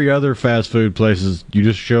 Meanwhile, every other fast food places, you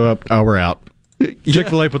just show up, we're out.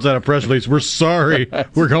 Chick-fil-A puts out a press release, we're sorry,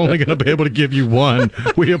 we're only going to be able to give you one.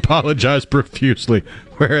 We apologize profusely.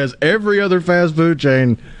 Whereas every other fast food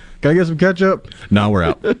chain, can I get some ketchup? No, we're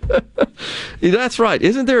out. That's right.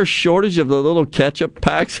 Isn't there a shortage of the little ketchup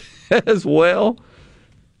packs as well?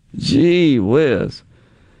 Gee whiz.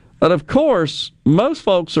 But of course, most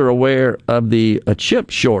folks are aware of the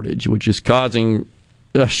chip shortage, which is causing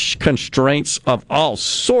constraints of all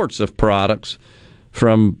sorts of products,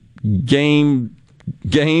 from gaming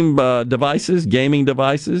devices,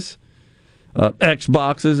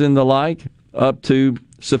 Xboxes and the like, up to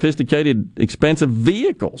sophisticated, expensive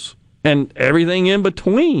vehicles and everything in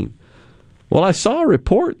between. Well, I saw a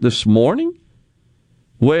report this morning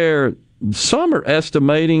where some are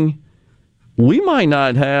estimating we might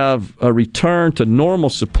not have a return to normal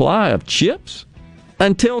supply of chips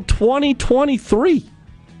until 2023.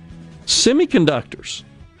 Semiconductors.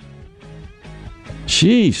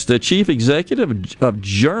 Jeez, the chief executive of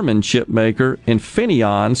German chip maker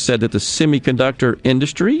Infineon said that the semiconductor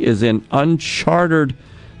industry is in uncharted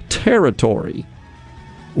territory.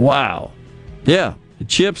 Wow. Yeah,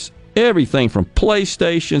 chips, everything from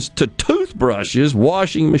PlayStations to toothbrushes,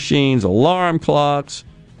 washing machines, alarm clocks.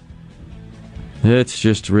 It's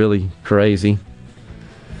just really crazy.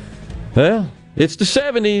 Well, it's the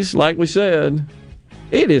 70s, like we said.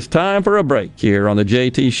 It is time for a break here on the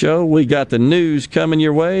JT Show. We got the news coming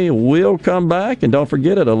your way. We'll come back. And don't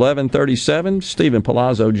forget, at 11:37, Steven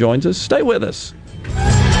Palazzo joins us. Stay with us.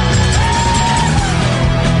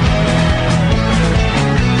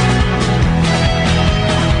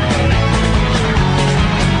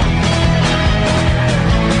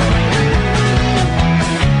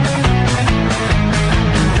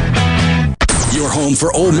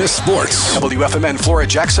 for Ole Miss sports. WFMN Flora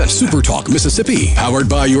Jackson, Super Talk Mississippi, powered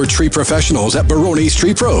by your tree professionals at Barone's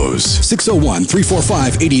Tree Pros.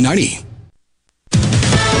 601-345-8090.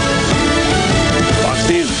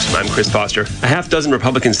 I'm Chris Foster. A half dozen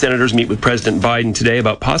Republican senators meet with President Biden today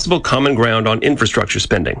about possible common ground on infrastructure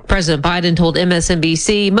spending. President Biden told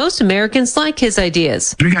MSNBC most Americans like his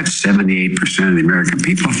ideas. We got 78% of the American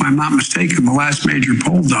people, if I'm not mistaken, the last major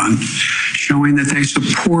poll done, showing that they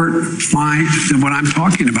support what I'm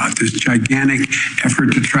talking about, this gigantic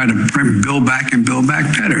effort to try to build back and build back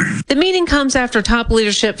better. The meeting comes after top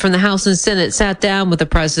leadership from the House and Senate sat down with the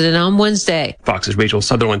president on Wednesday. Fox's Rachel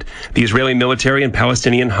Sutherland. The Israeli military and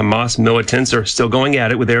Palestinian Hamas militants are still going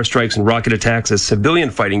at it with airstrikes and rocket attacks as civilian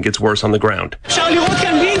fighting gets worse on the ground.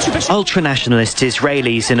 Ultranationalist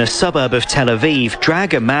Israelis in a suburb of Tel Aviv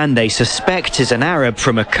drag a man they suspect is an Arab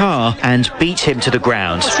from a car and beat him to the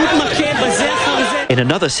ground. In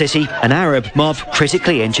another city, an Arab mob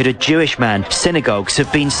critically injured a Jewish man. Synagogues have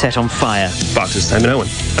been set on fire. Fox's Simon Owen.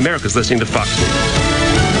 America's listening to Fox News.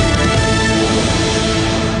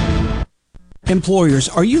 Employers,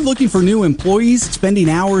 are you looking for new employees, spending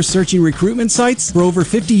hours searching recruitment sites? For over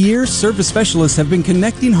 50 years, service specialists have been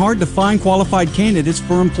connecting hard to find qualified candidates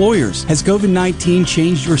for employers. Has COVID-19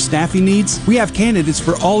 changed your staffing needs? We have candidates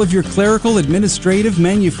for all of your clerical, administrative,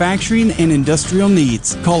 manufacturing, and industrial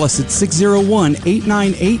needs. Call us at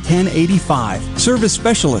 601-898-1085. Service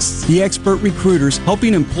Specialists, the expert recruiters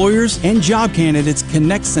helping employers and job candidates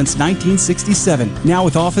connect since 1967. Now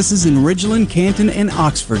with offices in Ridgeland, Canton, and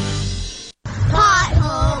Oxford.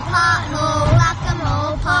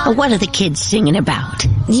 What are the kids singing about?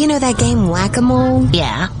 You know that game Whack-A-Mole?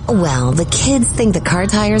 Yeah. Well, the kids think the car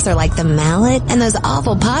tires are like the mallet and those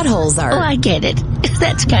awful potholes are... Oh, I get it.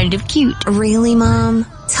 That's kind of cute. Really, Mom?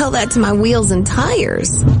 Tell that to my wheels and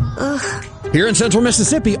tires. Ugh. Here in central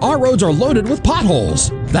Mississippi, our roads are loaded with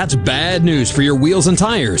potholes. That's bad news for your wheels and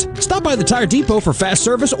tires. Stop by the Tire Depot for fast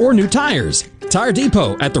service or new tires. Tire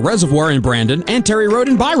Depot at the Reservoir in Brandon and Terry Road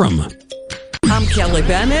in Byram. I'm Kelly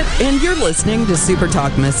Bennett, and you're listening to Super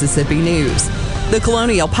Talk Mississippi News. The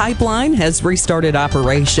Colonial Pipeline has restarted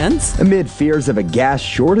operations. Amid fears of a gas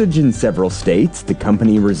shortage in several states, the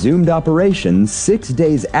company resumed operations 6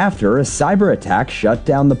 days after a cyber attack shut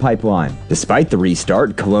down the pipeline. Despite the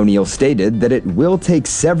restart, Colonial stated that it will take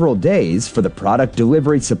several days for the product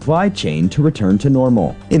delivery supply chain to return to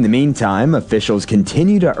normal. In the meantime, officials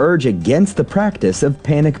continue to urge against the practice of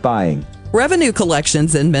panic buying. Revenue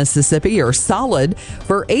collections in Mississippi are solid.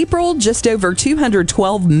 For April, just over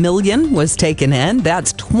 $212 million was taken in.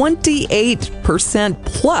 That's 28%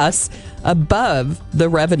 plus above the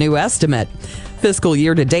revenue estimate. Fiscal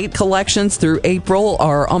year-to-date collections through April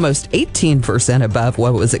are almost 18% above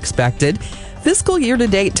what was expected. Fiscal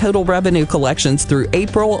year-to-date total revenue collections through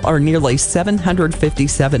April are nearly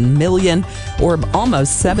 $757 million, or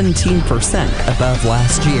almost 17% above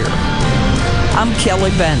last year. I'm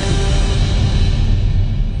Kelly Bennett.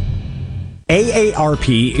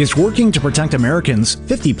 AARP is working to protect Americans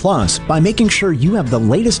 50 plus by making sure you have the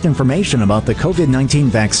latest information about the COVID-19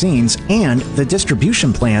 vaccines and the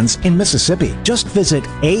distribution plans in Mississippi. Just visit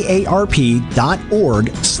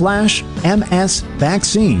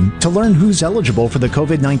aarp.org/MSvaccine to learn who's eligible for the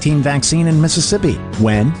COVID-19 vaccine in Mississippi,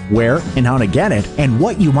 when, where, and how to get it, and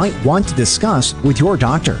what you might want to discuss with your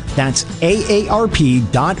doctor. That's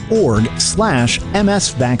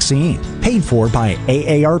aarp.org/MSvaccine. Paid for by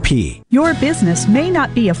AARP. Your business may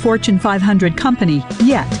not be a Fortune 500 company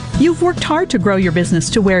yet. You've worked hard to grow your business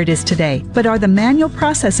to where it is today, but are the manual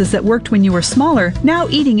processes that worked when you were smaller now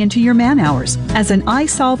eating into your man hours? As an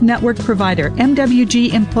iSolve network provider,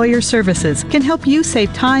 MWG Employer Services can help you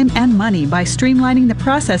save time and money by streamlining the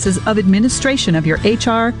processes of administration of your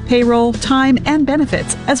HR, payroll, time, and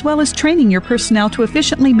benefits, as well as training your personnel to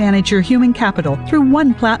efficiently manage your human capital through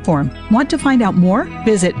one platform. Want to find out more?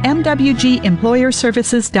 Visit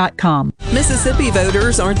MWGEmployerServices.com. Mississippi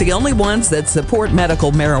voters aren't the only ones that support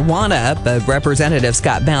medical marijuana, but Representative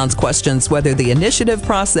Scott Bounds questions whether the initiative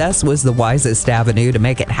process was the wisest avenue to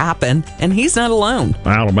make it happen, and he's not alone.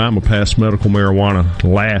 Alabama passed medical marijuana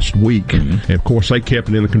last week, and of course they kept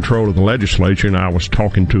it in the control of the legislature, and I was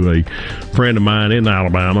talking to a friend of mine in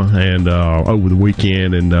Alabama and over the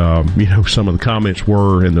weekend, and some of the comments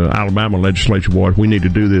were in the Alabama legislature was, we need to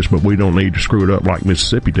do this, but we don't need to screw it up like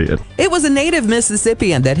Mississippi did. It was a native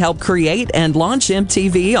Mississippian that helped create create and launch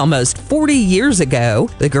MTV almost 40 years ago.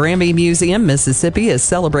 The Grammy Museum, Mississippi, is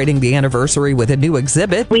celebrating the anniversary with a new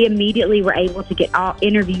exhibit. We immediately were able to get all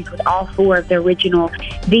interviews with all four of the original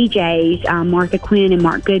VJs, Martha Quinn and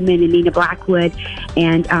Mark Goodman and Nina Blackwood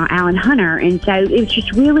and Alan Hunter. And so it was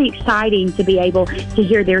just really exciting to be able to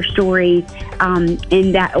hear their stories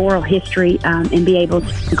in that oral history and be able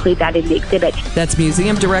to include that in the exhibit. That's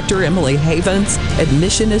Museum Director Emily Havens.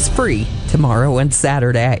 Admission is free tomorrow and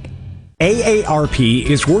Saturday. AARP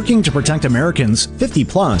is working to protect Americans 50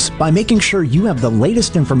 plus by making sure you have the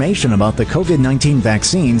latest information about the COVID-19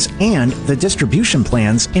 vaccines and the distribution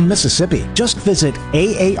plans in Mississippi. Just visit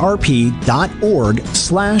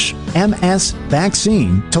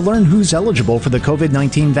aarp.org/MSvaccine to learn who's eligible for the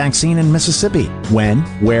COVID-19 vaccine in Mississippi, when,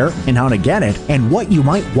 where, and how to get it, and what you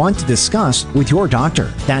might want to discuss with your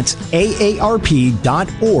doctor. That's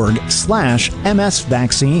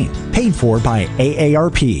aarp.org/MSvaccine. Paid for by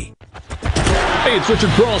AARP. Hey, it's Richard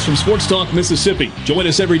Cross from Sports Talk Mississippi. Join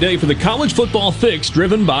us every day for the College Football Fix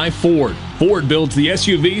driven by Ford. Ford builds the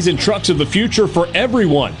SUVs and trucks of the future for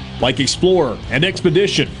everyone, like Explorer and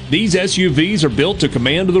Expedition. These SUVs are built to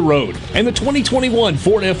command the road. And the 2021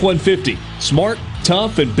 Ford F-150, smart,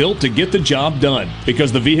 tough, and built to get the job done.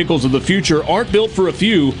 Because the vehicles of the future aren't built for a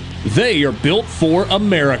few, they are built for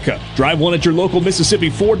America. Drive one at your local Mississippi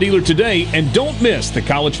Ford dealer today, and don't miss the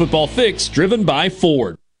College Football Fix driven by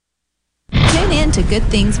Ford. Tune in to Good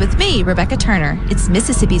Things with me, Rebecca Turner. It's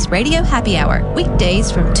Mississippi's Radio Happy Hour, weekdays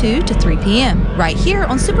from 2 to 3 p.m., right here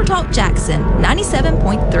on Super Talk Jackson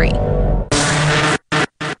 97.3.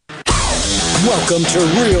 Welcome to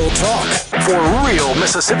Real Talk for real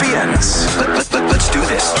Mississippians. Let's do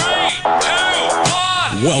this. 3, 2,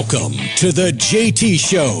 1. Welcome to the JT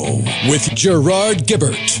Show with Gerard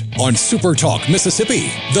Gibbert on Super Talk Mississippi,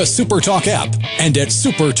 the Super Talk app, and at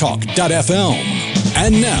supertalk.fm.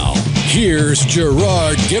 And now, here's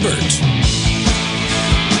Gerard Gibbert.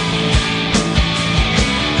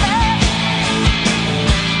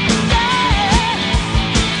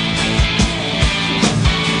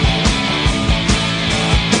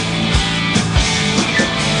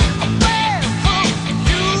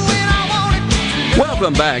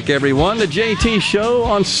 Welcome back, everyone. The JT Show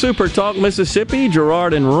on Super Talk Mississippi.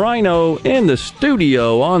 Gerard and Rhino in the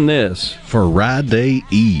studio on this Friday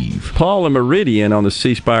Eve. Paul and Meridian on the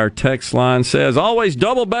C Spire text line says, always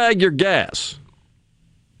double bag your gas.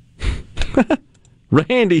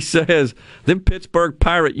 Randy says, them Pittsburgh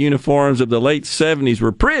Pirate uniforms of the late 70s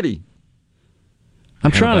were pretty. I'm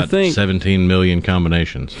trying to think. 17 million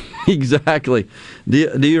combinations. Exactly.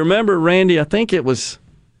 Do you remember, Randy? I think it was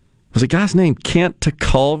a guy's name Kent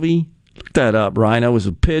Tekulve? Look that up, Rhino. It was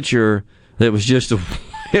a pitcher that was just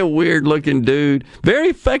a weird-looking dude. Very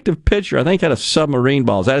effective pitcher. I think had a submarine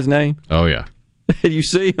ball. Is that his name? Oh, yeah. Did you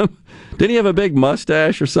see him? Didn't he have a big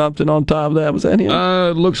mustache or something on top of that? Was that him?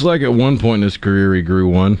 It looks like at one point in his career he grew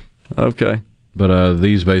one. Okay. But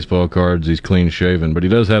these baseball cards, he's clean-shaven. But he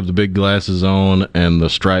does have the big glasses on and the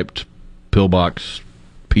striped pillbox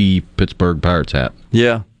P Pittsburgh Pirates hat.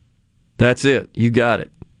 Yeah. That's it. You got it.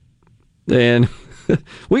 And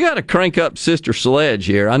we got to crank up Sister Sledge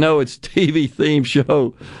here. I know it's TV theme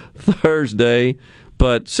show Thursday,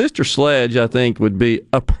 but Sister Sledge, I think, would be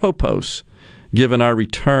apropos given our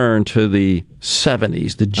return to the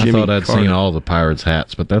 70s, the Jimmy I thought I'd Carter. seen all the Pirates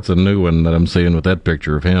hats, but that's a new one that I'm seeing with that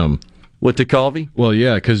picture of him. With Tekulve? Well,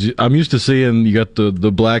 yeah, because I'm used to seeing you got the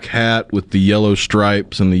black hat with the yellow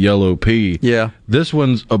stripes and the yellow P. Yeah. This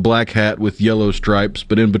one's a black hat with yellow stripes,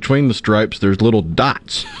 but in between the stripes, there's little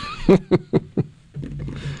dots.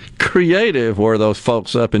 Creative were those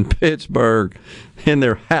folks up in Pittsburgh in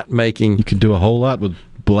their hat making. You could do a whole lot with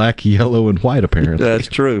black, yellow, and white, apparently. That's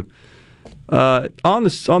true. On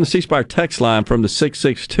the C Spire text line from the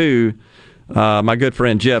 662, my good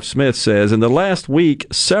friend Jeff Smith says, in the last week,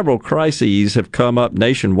 several crises have come up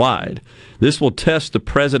nationwide. This will test the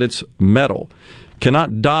president's mettle.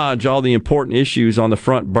 Cannot dodge all the important issues on the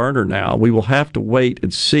front burner now. We will have to wait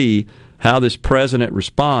and see how this president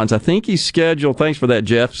responds. I think he's scheduled, thanks for that,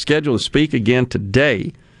 Jeff, scheduled to speak again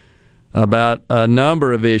today about a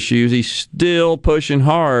number of issues. He's still pushing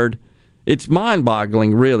hard. It's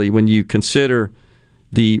mind-boggling, really, when you consider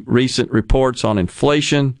the recent reports on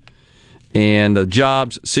inflation and the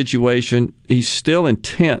jobs situation. He's still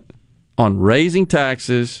intent on raising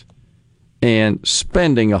taxes and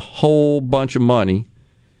spending a whole bunch of money.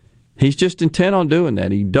 He's just intent on doing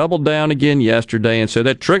that. He doubled down again yesterday and said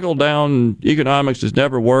that trickle-down economics has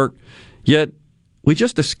never worked. Yet, we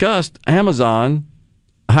just discussed Amazon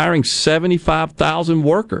hiring 75,000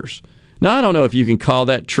 workers. Now, I don't know if you can call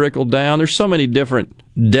that trickle-down. There's so many different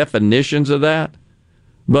definitions of that.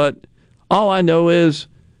 But All I know is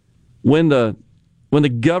when the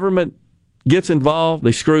government gets involved,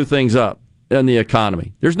 they screw things up in the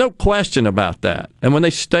economy. There's no question about that. And when they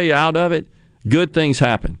stay out of it, good things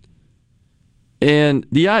happen. And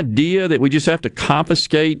the idea that we just have to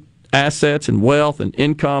confiscate assets and wealth and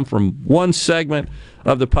income from one segment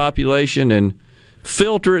of the population and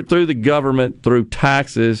filter it through the government, through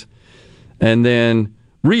taxes, and then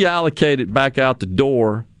reallocate it back out the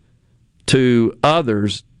door to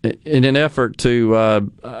others in an effort to,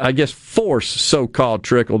 force so-called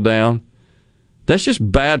trickle down, that's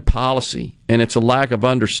just bad policy, and it's a lack of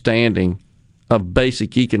understanding of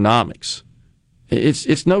basic economics.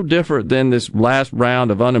 It's no different than this last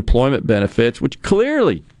round of unemployment benefits, which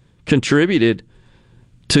clearly contributed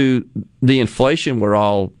to the inflation we're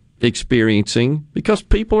all experiencing because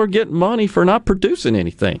people are getting money for not producing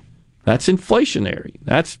anything. That's inflationary.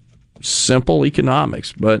 That's simple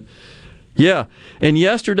economics. But, yeah. And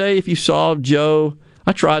yesterday, if you saw Joe,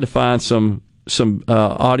 I tried to find some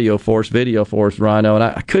audio for us, video for us, Rhino, and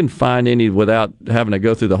I couldn't find any without having to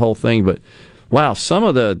go through the whole thing. But, wow, some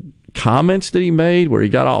of the comments that he made where he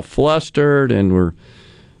got all flustered and were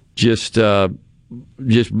just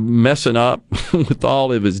messing up with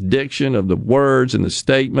all of his diction of the words and the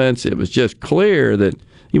statements. It was just clear that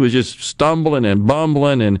he was just stumbling and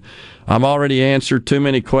bumbling, and I'm already answered too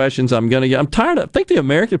many questions. I'm tired of. I think the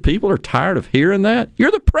American people are tired of hearing that.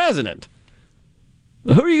 You're the president.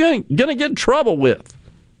 Who are you going to get in trouble with?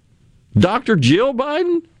 Dr. Jill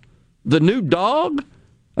Biden? The new dog?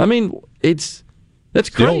 I mean, that's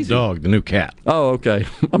crazy. The old dog, the new cat. Oh, okay.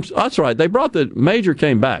 That's right. They brought the Major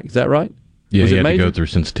came back. Is that right? Yeah, he had to go through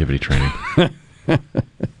sensitivity training.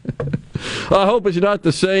 I hope it's not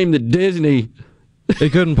the same that Disney.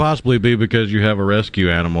 It couldn't possibly be because you have a rescue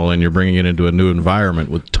animal and you're bringing it into a new environment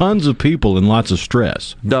with tons of people and lots of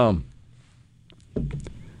stress. Dumb.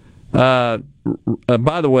 By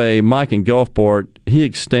the way, Mike in Gulfport, he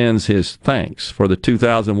extends his thanks for the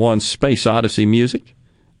 2001 Space Odyssey music.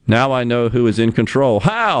 Now I know who is in control.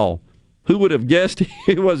 How? Who would have guessed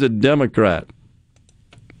he was a Democrat?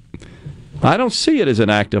 I don't see it as an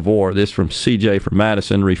act of war. This from CJ from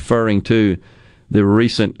Madison, referring to the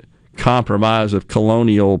recent compromise of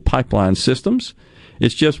colonial pipeline systems.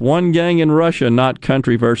 It's just one gang in Russia, not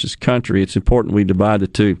country versus country. It's important we divide the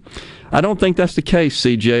two. I don't think that's the case,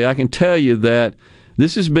 CJ. I can tell you that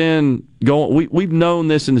this has been going. We've known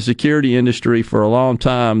this in the security industry for a long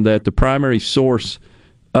time, that the primary source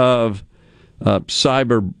of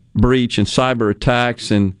cyber breach and cyber attacks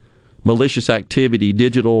and malicious activity,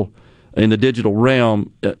 in the digital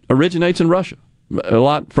realm, originates in Russia. A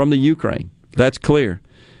lot from the Ukraine. That's clear.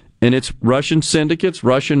 And it's Russian syndicates,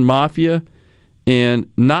 Russian mafia,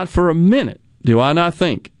 and not for a minute do I not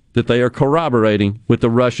think that they are corroborating with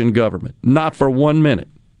the Russian government. Not for 1 minute.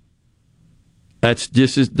 That's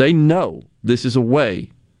just as they know this is a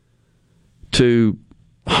way to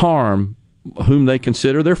harm whom they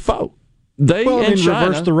consider their foe. China,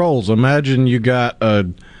 reverse the roles. Imagine you got a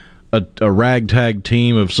ragtag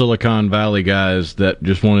team of Silicon Valley guys that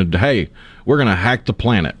just wanted to, hey, we're going to hack the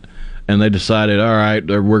planet. And they decided, all right,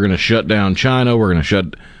 we're going to shut down China, we're going to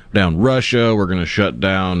shut down Russia, we're going to shut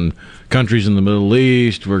down countries in the Middle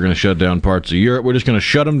East, we're going to shut down parts of Europe, we're just going to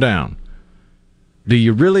shut them down. Do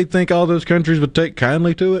you really think all those countries would take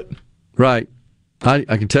kindly to it? Right. I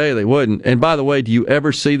can tell you they wouldn't. And by the way, do you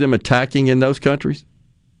ever see them attacking in those countries?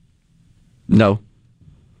 No.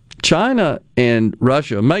 China and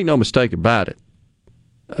Russia, make no mistake about it,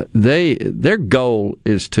 their goal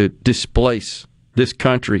is to displace this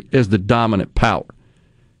country as the dominant power.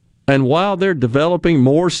 And while they're developing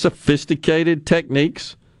more sophisticated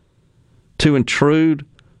techniques to intrude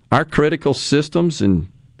our critical systems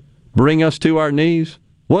and bring us to our knees,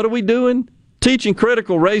 what are we doing? Teaching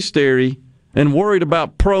critical race theory and worried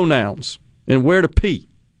about pronouns and where to pee.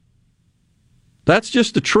 That's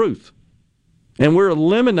just the truth. And we're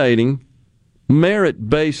eliminating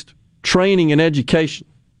merit-based training and education.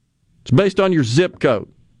 It's based on your zip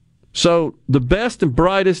code. So the best and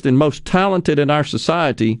brightest and most talented in our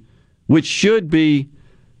society, which should be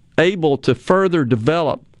able to further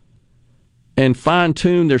develop and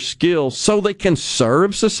fine-tune their skills so they can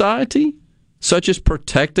serve society, such as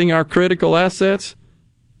protecting our critical assets,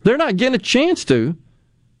 they're not getting a chance to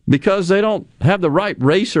because they don't have the right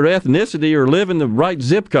race or ethnicity or live in the right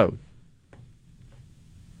zip code.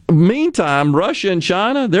 Meantime, Russia and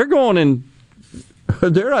China, they're going and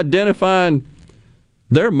they're identifying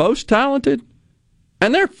their most talented,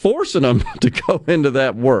 and they're forcing them to go into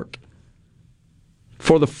that work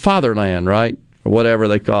for the fatherland, right? Or whatever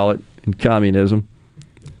they call it in communism.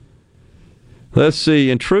 Let's see.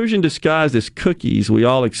 Intrusion disguised as cookies we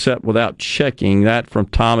all accept without checking. That from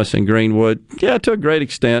Thomas in Greenwood. Yeah, to a great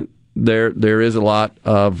extent. There is a lot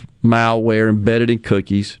of malware embedded in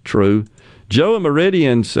cookies. True. Joe in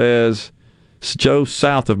Meridian says, Joe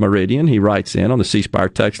south of Meridian, he writes in on the C Spire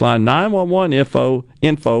text line, 911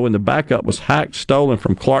 info, and the backup was hacked, stolen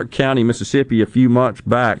from Clark County, Mississippi a few months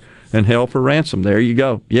back and held for ransom. There you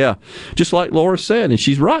go. Yeah, just like Laura said, and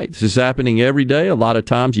she's right. This is happening every day. A lot of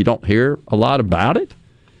times you don't hear a lot about it.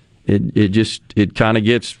 It kind of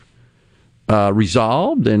gets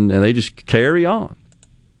resolved, and they just carry on.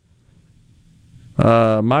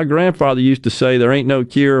 My grandfather used to say there ain't no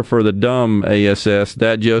cure for the dumb ASS.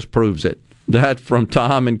 That just proves it. That from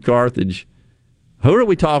Tom in Carthage. Who are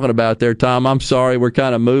we talking about there, Tom? I'm sorry. We're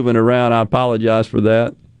kind of moving around. I apologize for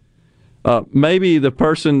that. Maybe the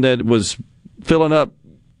person that was filling up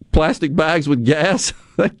plastic bags with gas.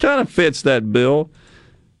 That kind of fits that bill.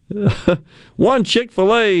 One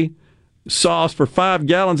Chick-fil-A sauce for 5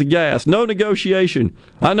 gallons of gas. No negotiation.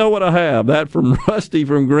 I know what I have. That from Rusty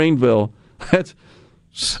from Greenville.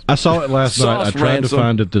 I saw it last night. I tried to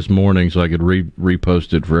find it this morning so I could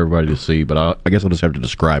repost it for everybody to see, but I guess I'll just have to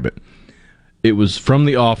describe it. It was from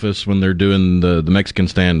The Office when they're doing the Mexican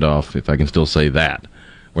standoff, if I can still say that,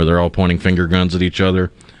 where they're all pointing finger guns at each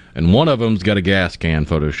other. And one of them's got a gas can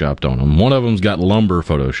photoshopped on him. One of them's got lumber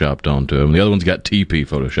photoshopped onto him. The other one's got TP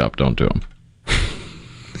photoshopped onto him.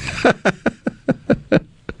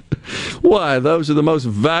 Why? Those are the most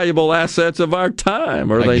valuable assets of our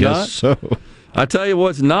time, are they not? I guess so. I tell you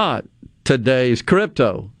what's not today's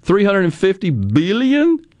crypto. $350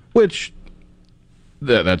 billion? Which,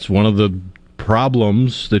 that's one of the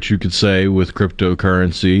problems that you could say with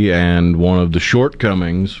cryptocurrency and one of the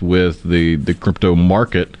shortcomings with the crypto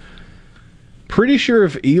market. Pretty sure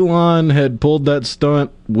if Elon had pulled that stunt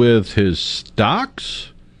with his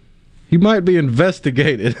stocks, he might be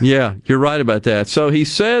investigated. Yeah, you're right about that. So he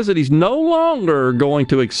says that he's no longer going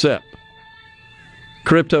to accept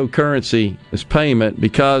cryptocurrency as payment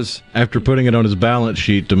because after putting it on his balance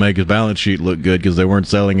sheet to make his balance sheet look good because they weren't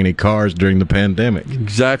selling any cars during the pandemic.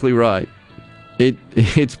 Exactly right.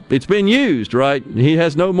 It's been used, right? He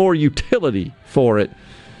has no more utility for it.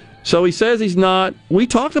 So he says he's not. We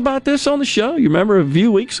talked about this on the show, you remember, a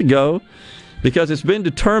few weeks ago, because it's been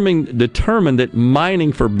determined that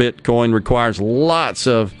mining for Bitcoin requires lots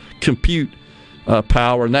of compute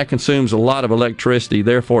power, and that consumes a lot of electricity.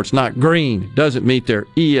 Therefore, it's not green. Doesn't meet their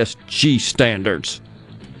ESG standards.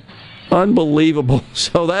 Unbelievable.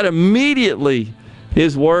 So that immediately,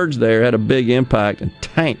 his words there had a big impact and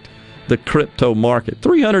tanked the crypto market.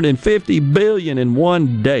 $350 billion in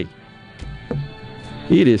one day.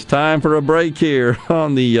 It is time for a break here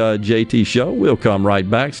on the JT Show. We'll come right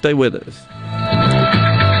back. Stay with us.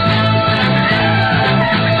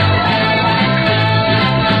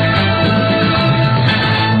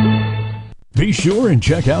 Be sure and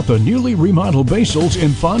check out the newly remodeled Basil's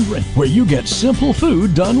in Fondren, where you get simple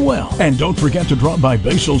food done well. And don't forget to drop by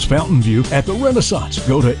Basil's Fountain View at the Renaissance.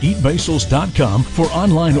 Go to eatbasils.com for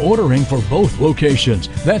online ordering for both locations.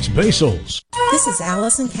 That's Basil's. This is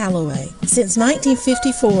Allison Calloway. Since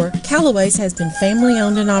 1954, Calloway's has been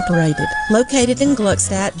family-owned and operated. Located in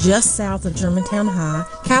Gluckstadt, just south of Germantown High,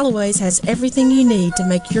 Calloway's has everything you need to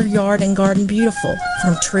make your yard and garden beautiful,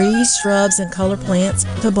 from trees, shrubs, and color plants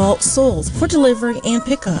to bulk soils for delivery and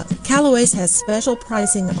pickup. Calloway's has special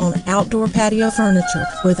pricing on outdoor patio furniture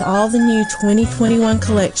with all the new 2021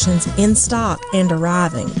 collections in stock and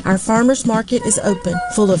arriving. Our farmers market is open,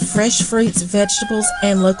 full of fresh fruits, vegetables,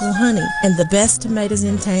 and local honey, and the best tomatoes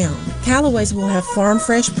in town. Calloway's will have farm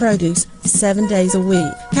fresh produce 7 days a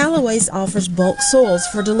week. Calloway's offers bulk soils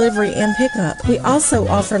for delivery and pickup. We also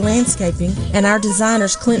offer landscaping, and our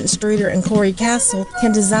designers Clinton Streeter and Corey Castle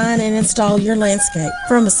can design and install your landscape.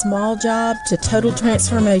 From a small job to total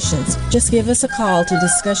transformations, just give us a call to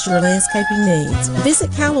discuss your landscaping needs.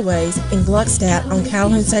 Visit Calloway's in Gluckstadt on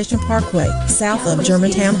Calhoun Station Parkway, south of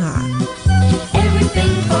Germantown High. Everything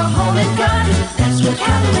for home and garden, that's what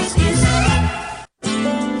Calloway's is.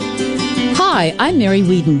 Hi, I'm Mary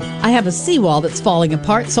Whedon. I have a seawall that's falling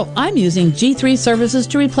apart, so I'm using G3 Services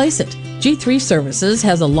to replace it. G3 Services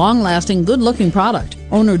has a long-lasting, good-looking product.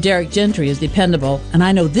 Owner Derek Gentry is dependable, and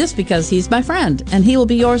I know this because he's my friend, and he will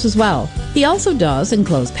be yours as well. He also does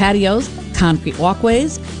enclosed patios, concrete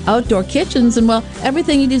walkways, outdoor kitchens, and, well,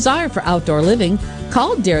 everything you desire for outdoor living.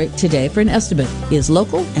 Call Derek today for an estimate. He is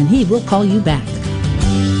local, and he will call you back.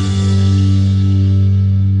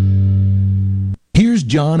 Here's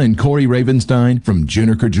John and Corey Ravenstein from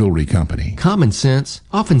Juniker Jewelry Company. Common sense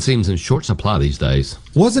often seems in short supply these days.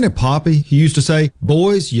 Wasn't it Poppy who used to say,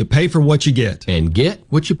 boys, you pay for what you get? And get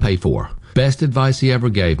what you pay for. Best advice he ever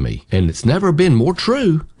gave me, and it's never been more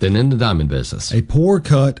true than in the diamond business. A poor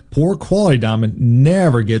cut, poor quality diamond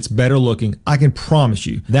never gets better looking, I can promise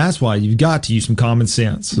you. That's why you've got to use some common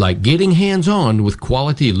sense. Like getting hands-on with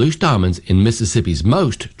quality loose diamonds in Mississippi's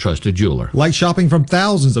most trusted jeweler. Like shopping from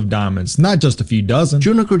thousands of diamonds, not just a few dozen.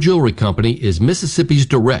 Juniker Jewelry Company is Mississippi's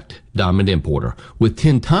direct diamond importer, with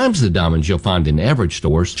 10 times the diamonds you'll find in average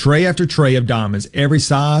stores. Tray after tray of diamonds, every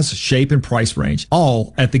size, shape, and price range,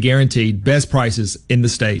 all at the guaranteed best prices in the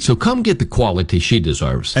state. So come get the quality she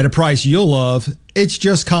deserves. At a price you'll love. It's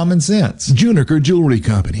just common sense. Juniker Jewelry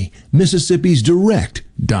Company, Mississippi's direct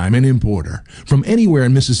diamond importer. From anywhere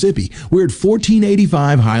in Mississippi, we're at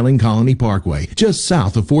 1485 Highland Colony Parkway, just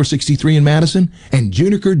south of 463 in Madison, and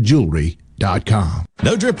junikerjewelry.com.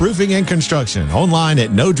 No Drip Roofing and Construction. Online at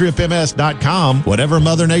NoDripMS.com. Whatever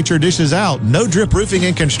Mother Nature dishes out, No Drip Roofing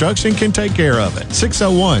and Construction can take care of it.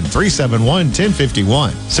 601-371-1051.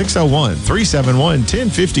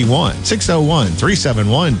 601-371-1051.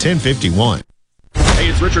 601-371-1051. Hey,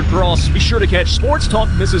 it's Richard Cross. Be sure to catch Sports Talk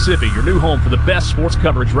Mississippi, your new home for the best sports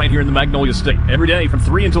coverage right here in the Magnolia State. Every day from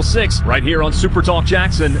 3 until 6, right here on Super Talk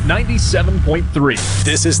Jackson 97.3.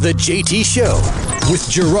 This is the JT Show with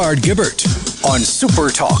Gerard Gibbert on Super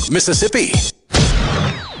Talk Mississippi.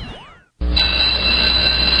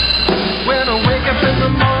 When I wake up in the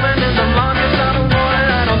morning and the longest out of water,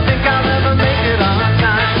 I don't think I'll ever make it on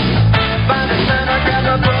time. By the time I grab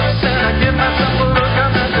the bus and I give myself a look,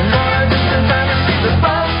 I'm at the corner just in time to see the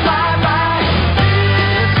bus fly by.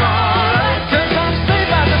 It's alright, 'cause I'm safe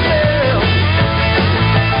by the bell.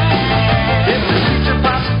 If the teacher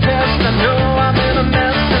pops a test, I know I'm in a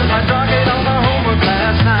mess, and my dog ate all my homework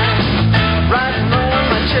last night. Riding low in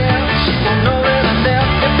my chair, she won't know that I'm there.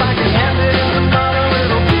 If I can hand it in the bottle,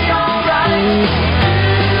 it'll be alright.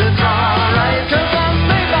 It's alright, 'cause I'm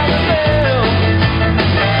safe by the bell.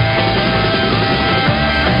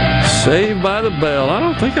 Saved by the Bell. I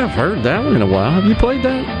don't think I've heard that one in a while. Have you played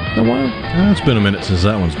that in a while? It's been a minute since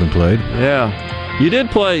that one's been played. Yeah. You did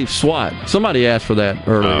play SWAT. Somebody asked for that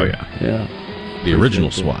earlier. Oh, yeah. Yeah. The original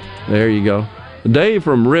SWAT. There you go. Dave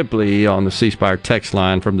from Ripley on the C Spire text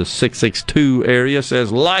line from the 662 area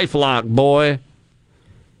says, LifeLock, boy.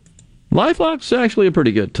 LifeLock's actually a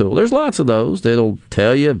pretty good tool. There's lots of those that'll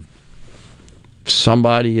tell you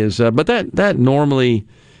somebody is, but that normally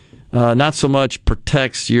not so much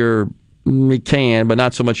protects your, it can, but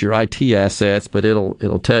not so much your IT assets, but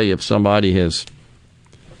it'll tell you if somebody has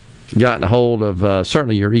gotten a hold of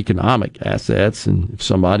certainly your economic assets, and if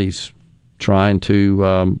somebody's trying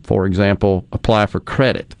to, for example, apply for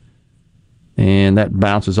credit, and that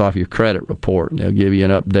bounces off your credit report, and they'll give you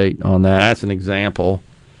an update on that. That's an example.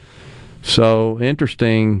 So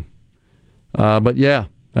interesting, but yeah,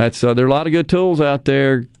 that's there are a lot of good tools out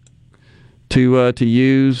there to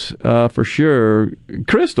use for sure.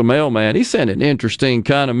 Crystal Mailman, he sent an interesting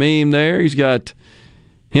kind of meme there. He's got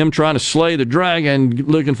him trying to slay the dragon,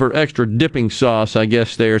 looking for extra dipping sauce, I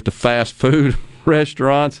guess, there at the fast food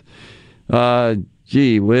restaurants.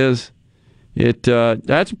 Gee whiz,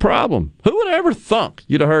 that's a problem. Who would ever thunk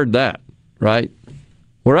you'd have heard that, right?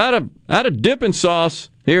 We're out of dipping sauce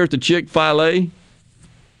here at the Chick-fil-A.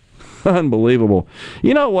 Unbelievable.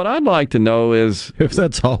 You know, what I'd like to know is, if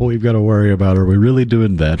that's all we've got to worry about, are we really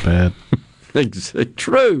doing that bad?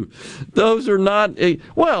 True. Those are not,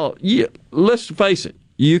 well, let's face it.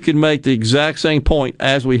 You can make the exact same point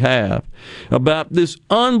as we have about this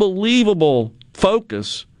unbelievable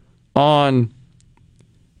focus on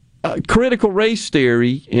critical race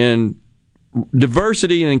theory and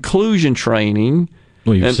diversity and inclusion training.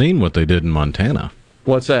 Well, you've seen what they did in Montana.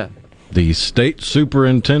 What's that? The state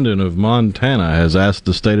superintendent of Montana has asked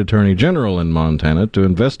the state attorney general in Montana to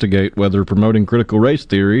investigate whether promoting critical race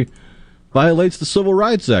theory violates the Civil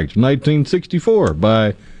Rights Act of 1964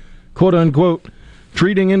 by, quote-unquote,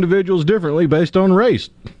 treating individuals differently based on race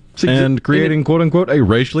and creating, quote-unquote, a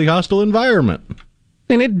racially hostile environment.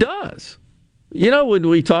 And it does. You know, when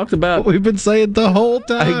we talked about... what we've been saying the whole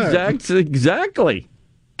time. Exactly.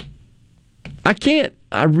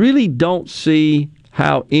 I really don't see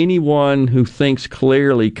how anyone who thinks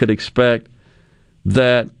clearly could expect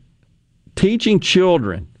that teaching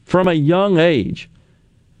children from a young age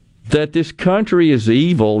that this country is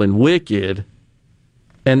evil and wicked,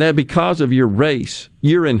 and that because of your race,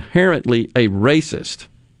 you're inherently a racist,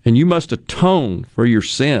 and you must atone for your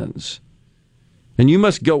sins, and you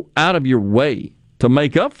must go out of your way to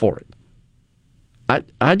make up for it. I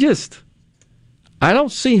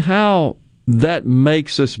don't see how that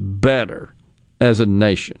makes us better as a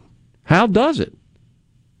nation. How does it?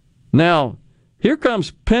 Now, here comes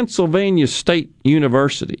Pennsylvania State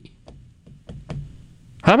University.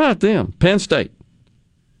 How about them? Penn State.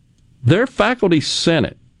 Their faculty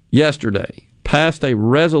senate yesterday passed a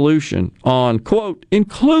resolution on, quote,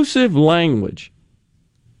 inclusive language.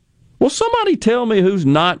 Will somebody tell me who's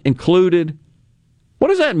not included? What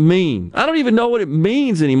does that mean? I don't even know what it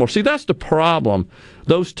means anymore. See, that's the problem.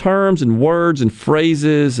 Those terms and words and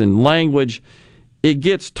phrases and language, it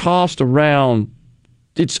gets tossed around.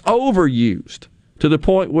 It's overused to the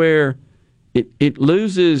point where it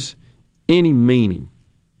loses any meaning.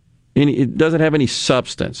 It doesn't have any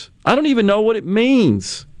substance. I don't even know what it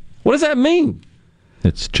means. What does that mean?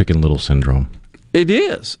 It's Chicken Little syndrome. It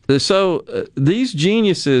is. So these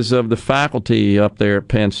geniuses of the faculty up there at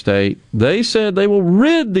Penn State, they said they will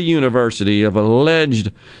rid the university of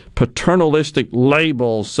alleged paternalistic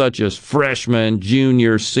labels such as freshman,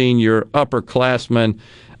 junior, senior, upperclassman,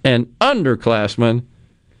 and underclassman.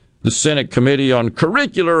 The Senate Committee on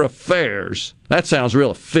Curricular Affairs, that sounds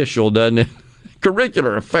real official, doesn't it?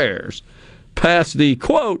 Curricular Affairs, passed the,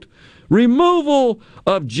 quote, removal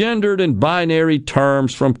of gendered and binary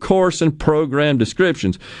terms from course and program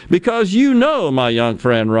descriptions. Because you know, my young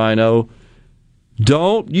friend Rhino,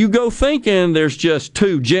 don't you go thinking there's just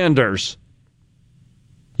two genders.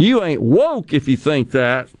 You ain't woke if you think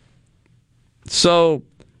that. So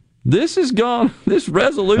this is gone. This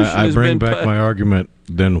resolution has been... I bring back my argument.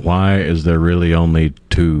 Then why is there really only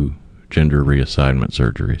two gender reassignment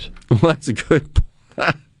surgeries? Well, that's a good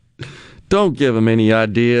point. Don't give them any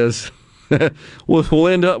ideas. We'll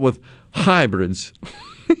end up with hybrids.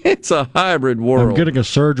 It's a hybrid world. I'm getting a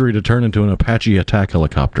surgery to turn into an Apache attack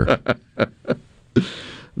helicopter.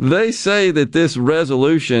 They say that this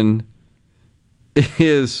resolution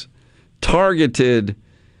is targeted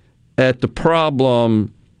at the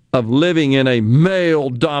problem of living in a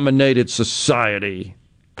male-dominated society.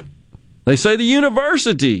 They say the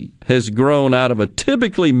university has grown out of a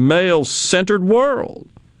typically male-centered world.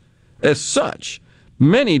 As such,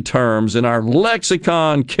 many terms in our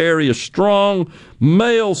lexicon carry a strong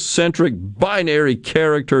male-centric binary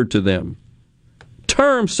character to them.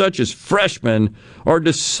 Terms such as freshman are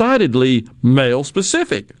decidedly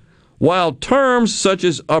male-specific, while terms such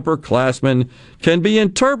as upperclassmen can be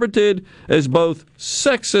interpreted as both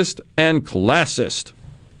sexist and classist.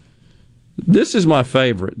 This is my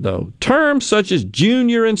favorite, though. Terms such as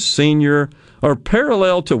junior and senior are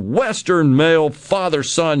parallel to Western male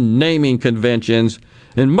father-son naming conventions,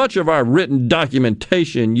 and much of our written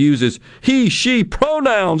documentation uses he, she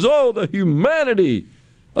pronouns. Oh, the humanity,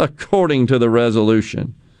 according to the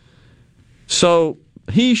resolution. So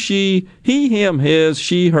he, she, he, him, his,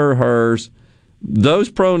 she, her, hers, those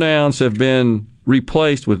pronouns have been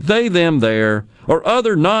replaced with they, them, their, or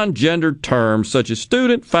other non-gendered terms such as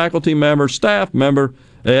student, faculty member, staff member,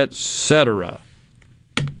 etc.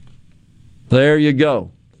 There you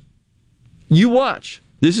go. You watch.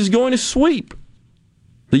 This is going to sweep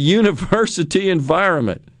the university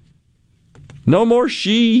environment. No more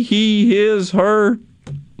she, he, his, her.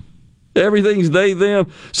 Everything's they,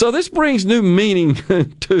 them. So this brings new meaning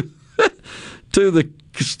to the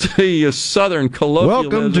Southern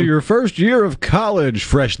colloquialism. Welcome to your first year of college,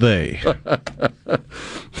 fresh they.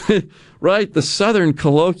 Right, the Southern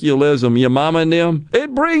colloquialism, your mama and them.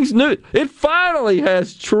 It finally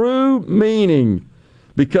has true meaning.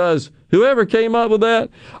 Because whoever came up with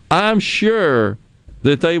that, I'm sure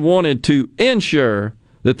that they wanted to ensure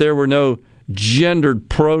that there were no gendered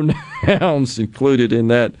pronouns included in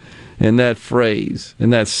that phrase,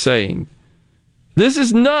 in that saying. This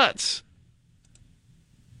is nuts.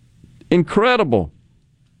 Incredible.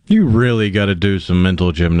 You really got to do some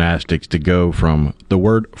mental gymnastics to go from the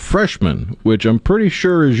word freshman, which I'm pretty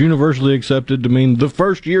sure is universally accepted to mean the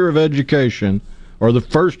first year of education or the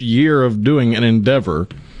first year of doing an endeavor,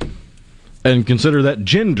 and consider that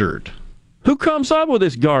gendered. Who comes up with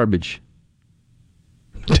this garbage?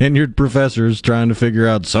 Tenured professors trying to figure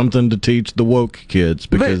out something to teach the woke kids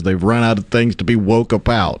because they've run out of things to be woke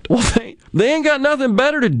about. Well, they ain't got nothing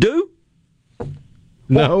better to do.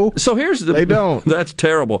 No. So they don't. That's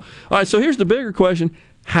terrible. All right, so here's the bigger question.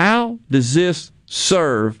 How does this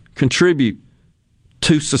contribute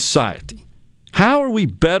to society? How are we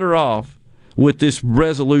better off with this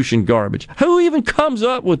resolution garbage? Who even comes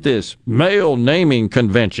up with this? Male naming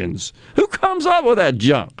conventions. Who comes up with that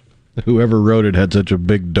junk? Whoever wrote it had such a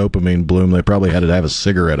big dopamine bloom, they probably had to have a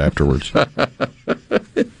cigarette afterwards.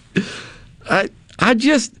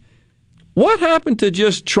 What happened to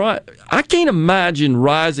just try? I can't imagine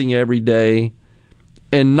rising every day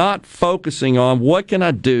and not focusing on what can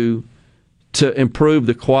I do to improve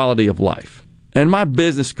the quality of life. And my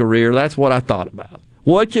business career, that's what I thought about.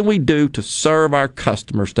 What can we do to serve our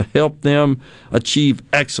customers, to help them achieve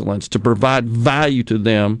excellence, to provide value to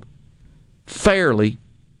them fairly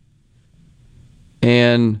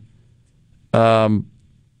and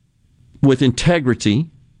with integrity,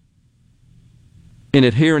 in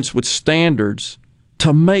adherence with standards,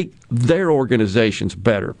 to make their organizations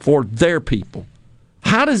better for their people?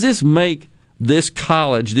 How does this make this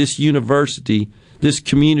college, this university, this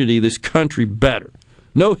community, this country better?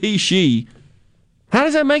 No he, she. How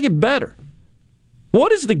does that make it better?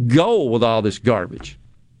 What is the goal with all this garbage?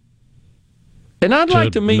 And I'd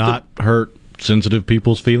like to meet not hurt sensitive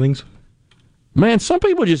people's feelings. Man, some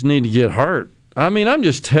people just need to get hurt. I mean, I'm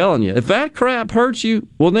just telling you, if that crap hurts you,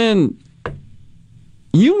 well then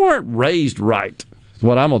you weren't raised right. Is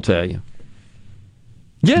what I'm gonna tell you.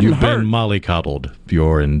 You've been mollycoddled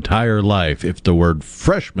your entire life if the word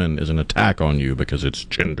freshman is an attack on you because it's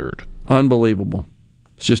gendered. Unbelievable.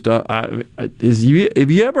 It's just, have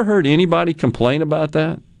you ever heard anybody complain about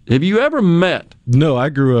that? Have you ever met? No, I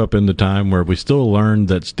grew up in the time where we still learned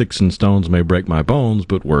that sticks and stones may break my bones,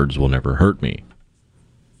 but words will never hurt me.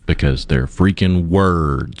 Because they're freaking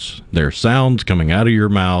words. They're sounds coming out of your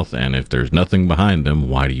mouth, and if there's nothing behind them,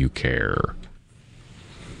 why do you care?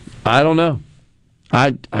 I don't know.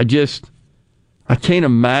 I can't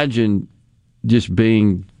imagine just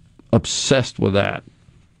being obsessed with that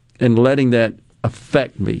and letting that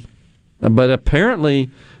affect me. But apparently,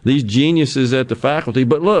 these geniuses at the faculty,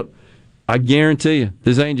 but look, I guarantee you,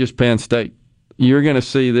 this ain't just Penn State. You're going to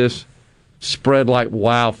see this spread like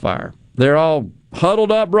wildfire. They're all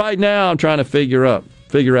huddled up right now trying to figure out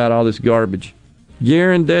all this garbage.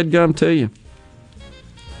 Deadgum to you.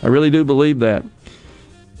 I really do believe that.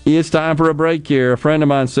 It's time for a break here. A friend of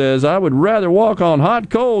mine says, I would rather walk on hot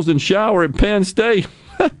coals than shower at Penn State.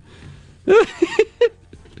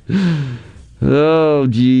 Oh,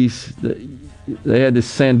 geez. They had this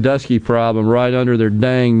Sandusky problem right under their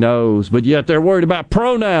dang nose, but yet they're worried about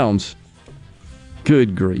pronouns.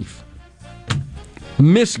 Good grief.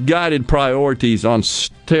 Misguided priorities on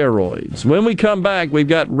steroids. When we come back, we've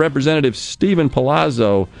got Representative Steven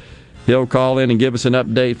Palazzo. He'll call in and give us an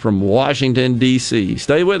update from Washington, D.C.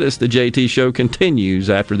 Stay with us. The JT Show continues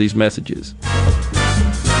after these messages.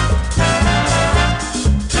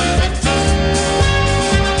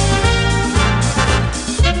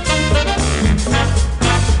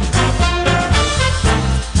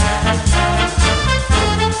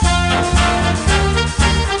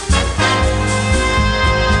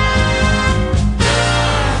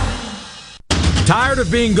 Tired of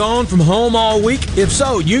being gone from home all week? If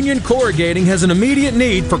so, Union Corrugating has an immediate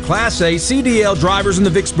need for Class A CDL drivers in the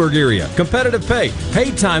Vicksburg area. Competitive pay,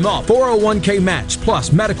 paid time off, 401k match,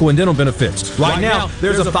 plus medical and dental benefits. Right now,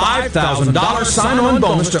 there's a $5,000 sign-on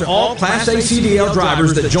bonus to all Class A CDL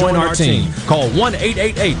drivers that join our team. Call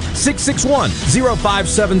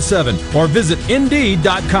 1-888-661-0577 or visit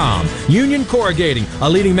Indeed.com. Union Corrugating, a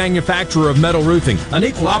leading manufacturer of metal roofing, an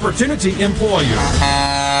equal opportunity employer.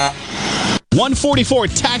 144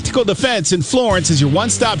 Tactical Defense in Florence is your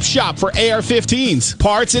one-stop shop for AR-15s,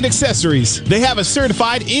 parts, and accessories. They have a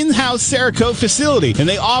certified in-house Cerakote facility, and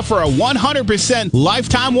they offer a 100%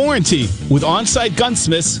 lifetime warranty with on-site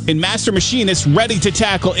gunsmiths and master machinists ready to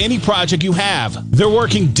tackle any project you have. They're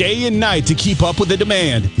working day and night to keep up with the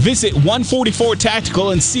demand. Visit 144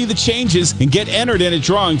 Tactical and see the changes and get entered in a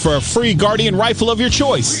drawing for a free Guardian rifle of your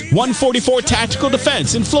choice. 144 Tactical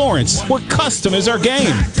Defense in Florence, where custom is our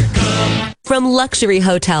game. From luxury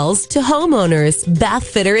hotels to homeowners, Bath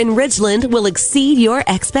Fitter in Ridgeland will exceed your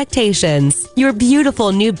expectations. Your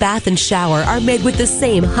beautiful new bath and shower are made with the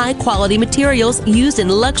same high-quality materials used in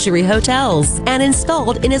luxury hotels and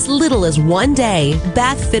installed in as little as 1 day.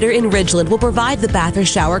 Bath Fitter in Ridgeland will provide the bath or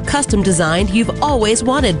shower custom designed you've always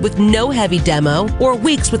wanted with no heavy demo or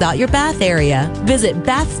weeks without your bath area. Visit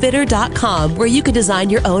bathfitter.com where you can design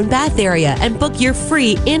your own bath area and book your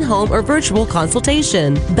free in-home or virtual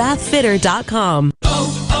consultation. Bathfitter.com.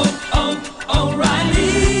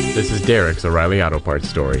 O'Reilly. This is Derek's O'Reilly Auto Parts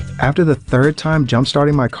story. After the third time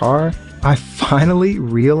jump-starting my car, I finally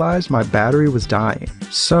realized my battery was dying.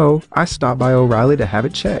 So I stopped by O'Reilly to have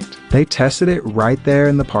it checked. They tested it right there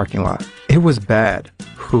in the parking lot. It was bad,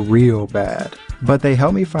 real bad. But they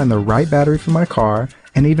helped me find the right battery for my car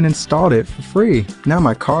and even installed it for free. Now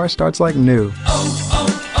my car starts like new.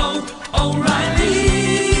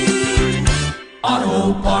 O'Reilly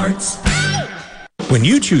Auto Parts. When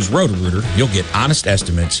you choose Roto-Rooter, you'll get honest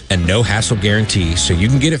estimates and no hassle guarantees so you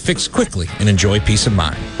can get it fixed quickly and enjoy peace of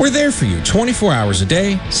mind. We're there for you 24 hours a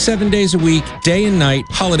day, 7 days a week, day and night,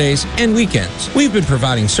 holidays, and weekends. We've been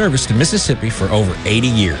providing service to Mississippi for over 80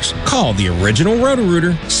 years. Call the original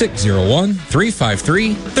Roto-Rooter,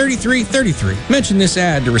 601-353-3333. Mention this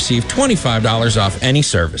ad to receive $25 off any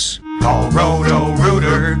service. Call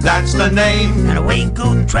Roto-Rooter, that's the name. And away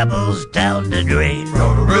go troubles down the drain.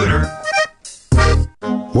 Roto-Rooter.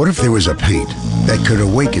 What if there was a paint that could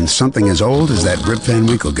awaken something as old as that Rip Van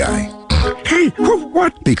Winkle guy? Hey,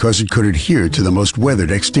 what? Because it could adhere to the most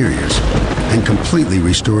weathered exteriors and completely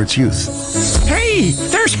restore its youth. Hey,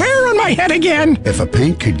 there's hair on my head again. If a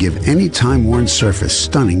paint could give any time-worn surface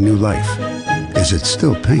stunning new life, is it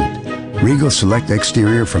still paint? Regal Select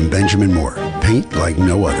Exterior from Benjamin Moore. Paint like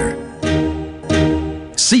no other.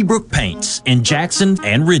 Seabrook Paints in Jackson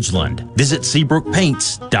and Ridgeland. Visit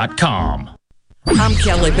SeabrookPaints.com. I'm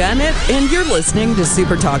Kelly Bennett, and you're listening to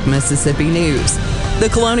Super Talk Mississippi News. The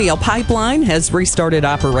Colonial Pipeline has restarted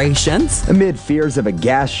operations. Amid fears of a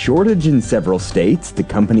gas shortage in several states, the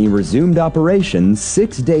company resumed operations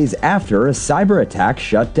 6 days after a cyber attack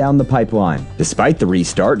shut down the pipeline. Despite the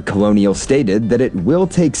restart, Colonial stated that it will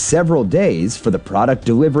take several days for the product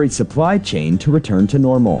delivery supply chain to return to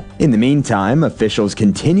normal. In the meantime, officials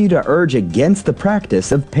continue to urge against the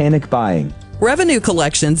practice of panic buying. Revenue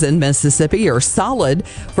collections in Mississippi are solid.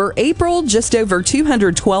 For April, just over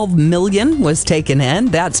 $212 million was taken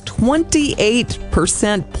in. That's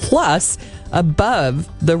 28% plus above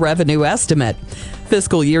the revenue estimate.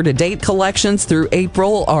 Fiscal year-to-date collections through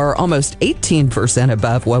April are almost 18%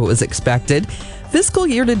 above what was expected. Fiscal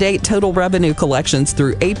year-to-date total revenue collections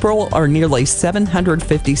through April are nearly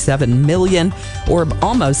 $757 million, or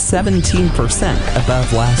almost 17%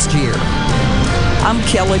 above last year. I'm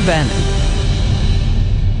Kelly Bennett.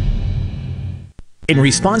 In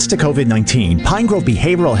response to COVID-19, Pine Grove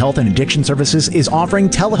Behavioral Health and Addiction Services is offering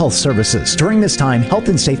telehealth services. During this time, health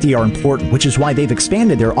and safety are important, which is why they've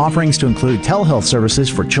expanded their offerings to include telehealth services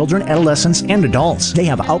for children, adolescents, and adults. They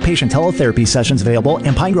have outpatient teletherapy sessions available,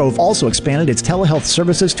 and Pine Grove also expanded its telehealth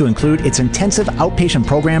services to include its intensive outpatient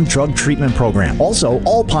program drug treatment program. Also,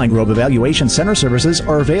 all Pine Grove Evaluation Center services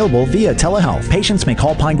are available via telehealth. Patients may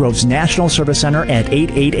call Pine Grove's National Service Center at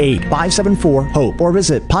 888-574-HOPE or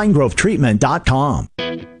visit pinegrovetreatment.com.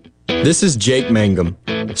 This is Jake Mangum.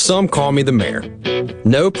 Some call me the mayor.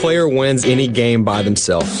 No player wins any game by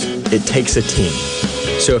themselves. It takes a team.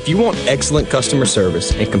 So if you want excellent customer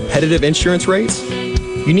service and competitive insurance rates,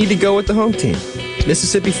 you need to go with the home team,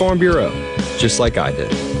 Mississippi Farm Bureau, just like I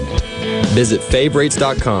did. Visit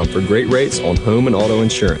favrates.com for great rates on home and auto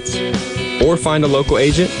insurance. Or find a local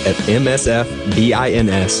agent at msfbins.com.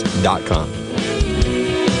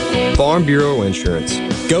 Farm Bureau Insurance.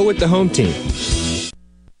 Go with the home team.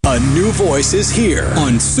 A new voice is here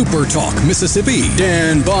on Super Talk Mississippi.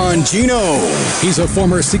 Dan Bongino. He's a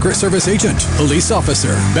former Secret Service agent, police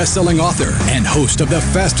officer, best-selling author, and host of the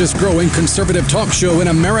fastest-growing conservative talk show in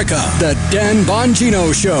America, The Dan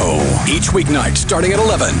Bongino Show. Each weeknight starting at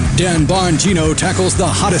 11, Dan Bongino tackles the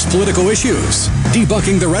hottest political issues,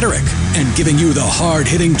 debunking the rhetoric, and giving you the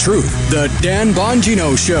hard-hitting truth. The Dan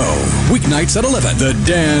Bongino Show. Weeknights at 11. The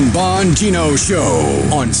Dan Bongino Show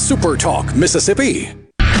on Super Talk Mississippi.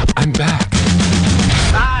 I'm back.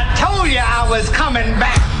 I told you I was coming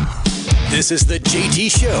back. This is the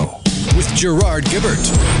JT Show with Gerard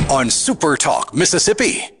Gibbert on Super Talk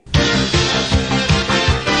Mississippi.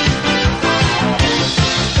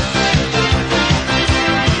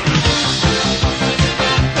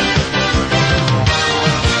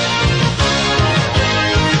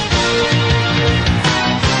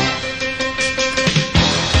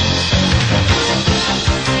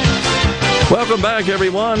 Welcome back,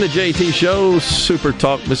 everyone. The JT Show, Super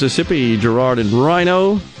Talk Mississippi. Gerard and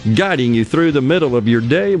Rhino guiding you through the middle of your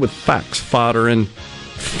day with facts, fodder, and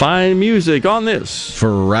fine music on this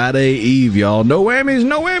Friday Eve, y'all. No whammies,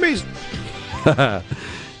 no whammies.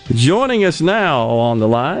 Joining us now on the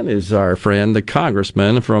line is our friend, the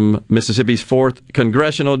Congressman from Mississippi's 4th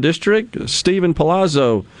Congressional District, Steven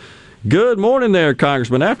Palazzo. Good morning there,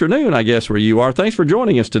 Congressman. Afternoon, I guess, where you are. Thanks for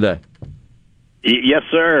joining us today. Yes,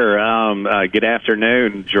 sir. Good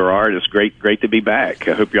afternoon, Gerard. It's great to be back.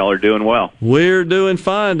 I hope y'all are doing well. We're doing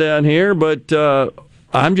fine down here, but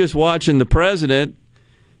I'm just watching the president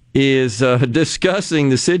is discussing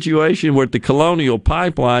the situation with the Colonial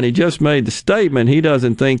Pipeline. He just made the statement he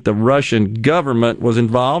doesn't think the Russian government was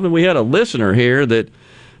involved, and we had a listener here that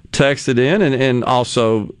texted in and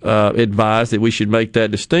also advised that we should make that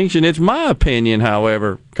distinction. It's my opinion,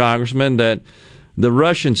 however, Congressman, that the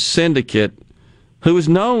Russian syndicate, who is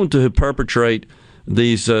known to perpetrate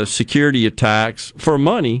these security attacks for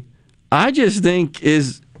money, I just think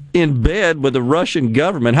is in bed with the Russian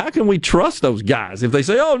government. How can we trust those guys if they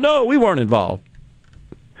say, oh, no, we weren't involved?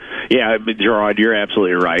 Yeah, but Gerard, you're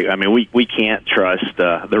absolutely right. I mean, we can't trust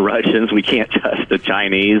the Russians. We can't trust the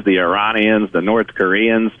Chinese, the Iranians, the North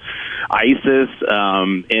Koreans, ISIS.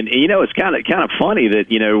 And you know, it's kind of funny that,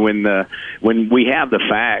 you know, when we have the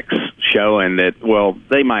facts showing that, well,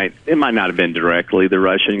 it might not have been directly the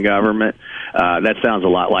Russian government. That sounds a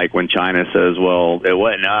lot like when China says, well, it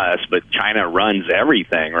wasn't us, but China runs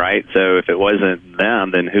everything, right? So if it wasn't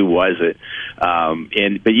them, then who was it?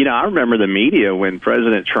 But you know, I remember the media when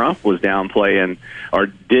President Trump was downplaying or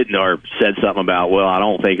said something about, well, I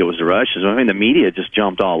don't think it was the Russians. I mean, the media just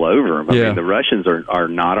jumped all over him. I mean, the Russians are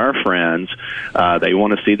not our friends. They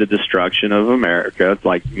want to see the destruction of America,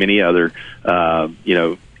 like many other, you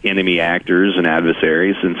know, enemy actors and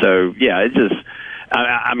adversaries. And so, yeah, it just,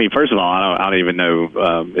 I mean, first of all, I don't even know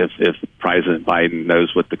if President Biden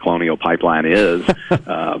knows what the Colonial Pipeline is,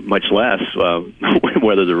 much less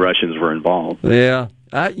whether the Russians were involved. Yeah.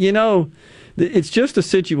 You know, it's just a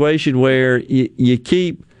situation where you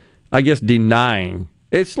keep, I guess, denying.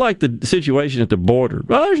 It's like the situation at the border.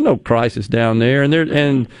 Well, there's no crisis down there,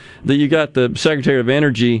 and you got the Secretary of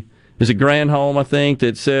Energy, is it Granholm, I think,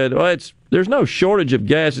 that said, well, there's no shortage of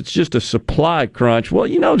gas, it's just a supply crunch. Well,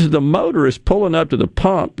 you know, to the motorist pulling up to the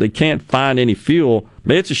pump, they can't find any fuel.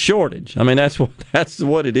 It's a shortage. I mean, that's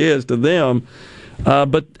what it is to them.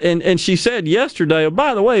 But she said yesterday, oh,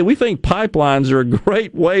 by the way, we think pipelines are a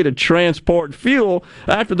great way to transport fuel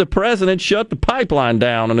after the president shut the pipeline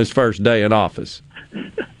down on his first day in office.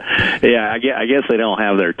 Yeah, I guess they don't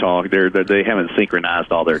have their talk. They haven't synchronized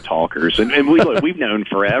all their talkers. And we've known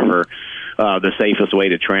forever the safest way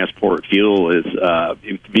to transport fuel is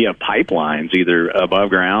via pipelines, either above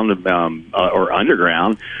ground or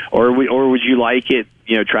underground. Or would you like it,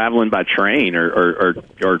 you know, traveling by train or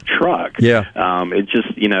truck? Yeah. It's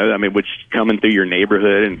just, you know, I mean, which coming through your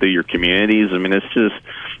neighborhood and through your communities. I mean, it's just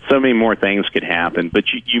so many more things could happen. But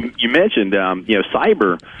you mentioned, you know,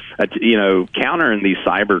 cyber, you know, countering these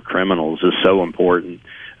cyber criminals is so important.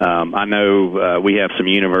 I know we have some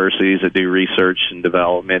universities that do research and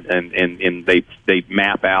development, and they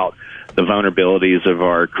map out the vulnerabilities of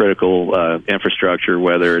our critical infrastructure,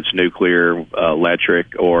 whether it's nuclear,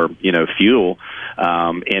 electric, or, you know, fuel.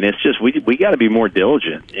 And it's just we got to be more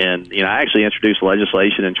diligent. And, you know, I actually introduced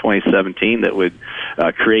legislation in 2017 that would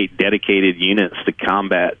create dedicated units to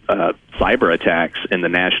combat cyber attacks in the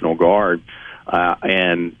National Guard.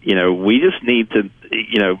 And, you know, we just need to,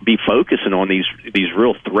 you know, be focusing on these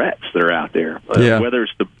real threats that are out there, whether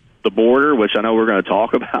it's the border, which I know we're going to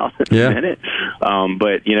talk about in a minute.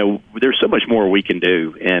 But, you know, there's so much more we can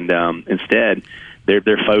do. And instead,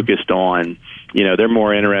 they're focused on, you know, they're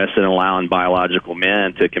more interested in allowing biological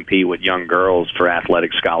men to compete with young girls for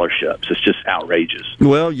athletic scholarships. It's just outrageous.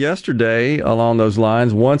 Well, yesterday, along those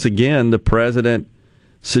lines, once again, the president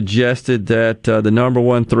suggested that the number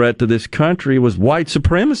one threat to this country was white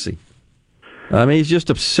supremacy. I mean, he's just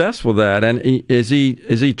obsessed with that. And is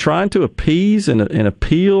he trying to appease and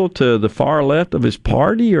appeal to the far left of his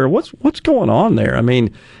party, or what's going on there? I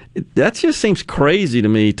mean, that just seems crazy to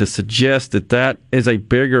me to suggest that is a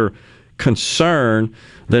bigger concern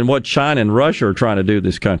than what China and Russia are trying to do to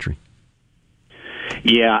this country.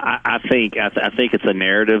 Yeah, I think it's a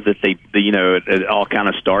narrative that you know, it all kind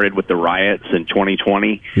of started with the riots in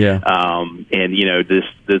 2020. Yeah. And you know, the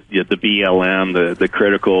BLM, the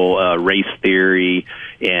critical race theory,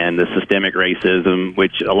 and the systemic racism,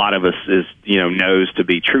 which a lot of us knows to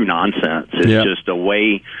be true nonsense. It's just a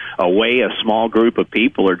way a small group of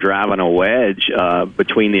people are driving a wedge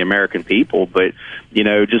between the American people. But you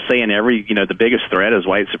know, just saying the biggest threat is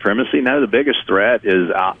white supremacy. No, the biggest threat is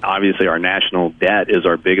obviously our national debt is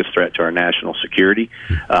our biggest threat to our national security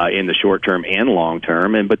in the short term and long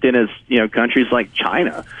term. But then it's, you know, countries like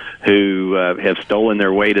China who have stolen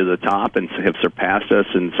their way to the top and have surpassed us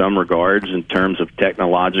in some regards in terms of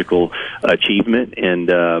technological achievement and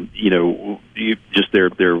just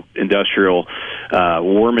their industrial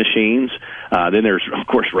war machines. Then there's, of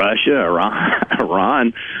course, Russia,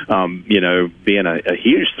 Iran, being a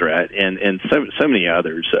huge threat, and so many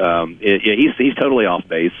others. He's totally off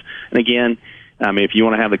base. And again, I mean, if you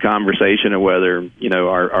want to have the conversation of whether, you know,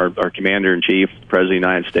 our commander-in-chief, the President of the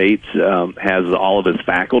United States, has all of his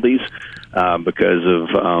faculties because of,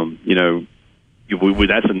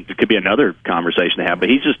 it could be another conversation to have. But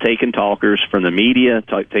he's just taking talkers from the media,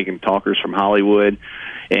 taking talkers from Hollywood,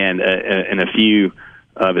 and a few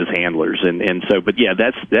of his handlers. And so, but yeah,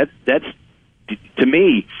 that's to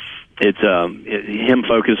me, it's him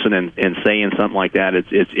focusing and saying something like that.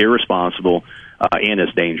 It's irresponsible. and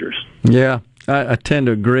it's dangerous. Yeah, I tend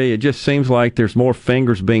to agree. It just seems like there's more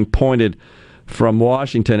fingers being pointed from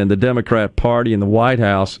Washington and the Democrat Party and the White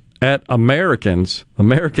House at American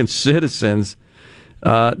citizens,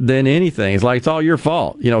 than anything. It's like it's all your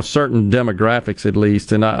fault, certain demographics at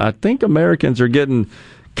least. And I think Americans are getting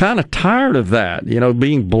kind of tired of that,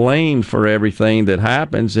 being blamed for everything that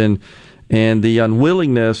happens and the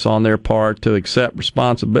unwillingness on their part to accept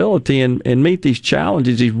responsibility and meet these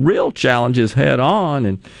challenges, these real challenges head on.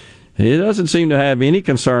 And he doesn't seem to have any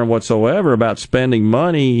concern whatsoever about spending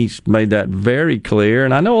money. He's made that very clear.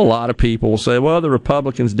 And I know a lot of people will say, well, the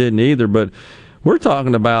Republicans didn't either, but we're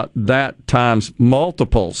talking about that times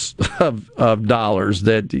multiples of dollars.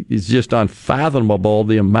 That is just unfathomable,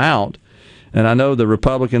 the amount. And I know the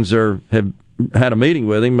Republicans have had a meeting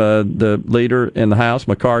with him, the leader in the House,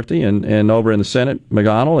 McCarthy, and over in the Senate,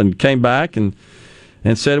 McConnell, and came back and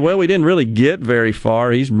said, well, we didn't really get very far.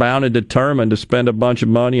 He's bound and determined to spend a bunch of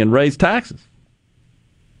money and raise taxes.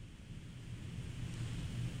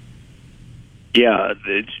 Yeah.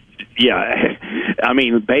 I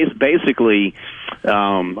mean, basically,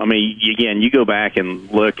 again, you go back and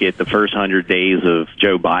look at the first 100 days of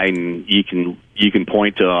Joe Biden, you can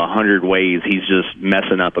point to 100 ways he's just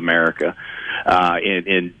messing up America.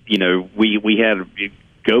 We had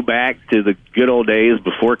go back to the good old days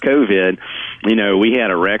before COVID. We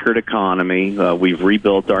had a record economy. We've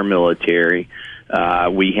rebuilt our military.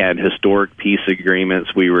 We had historic peace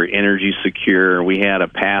agreements. We were energy secure. We had a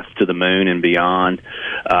path to the moon and beyond.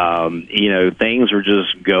 Things were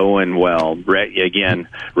just going well. Again,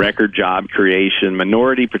 record job creation,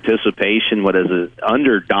 minority participation.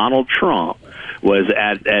 Under Donald Trump was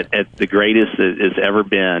at the greatest it's ever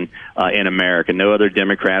been in America. No other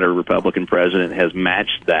Democrat or Republican president has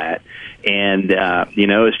matched that. And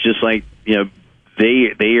it's just like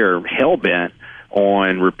they are hell bent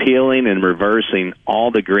on repealing and reversing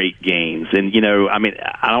all the great gains. And,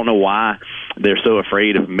 I don't know why they're so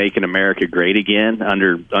afraid of making America great again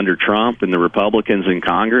under Trump and the Republicans in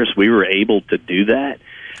Congress. We were able to do that.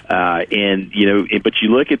 But you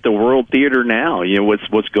look at the world theater now,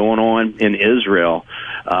 what's going on in Israel,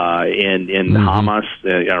 in Hamas,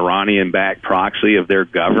 Iranian-backed proxy of their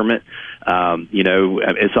government.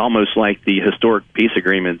 It's almost like the historic peace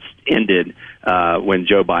agreements ended when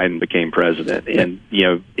Joe Biden became president,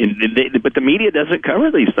 but the media doesn't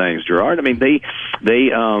cover these things, Gerard. I mean, they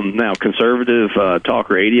now conservative talk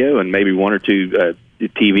radio and maybe one or two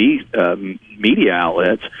TV media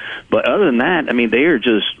outlets, but other than that, I mean, they are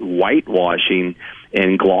just whitewashing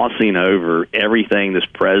and glossing over everything this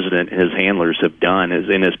president and his handlers have done,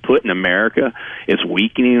 and is putting America, it's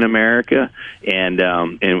weakening America, and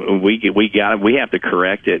we have to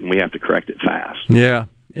correct it, and we have to correct it fast. Yeah,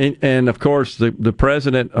 and of course the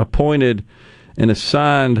president appointed and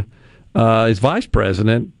assigned his vice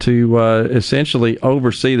president to essentially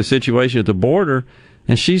oversee the situation at the border,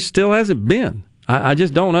 and she still hasn't been. I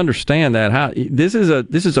just don't understand that. How this is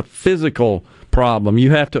a physical problem.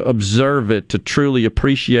 You have to observe it to truly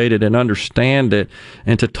appreciate it and understand it,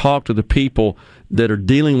 and to talk to the people that are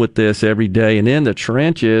dealing with this every day. And in the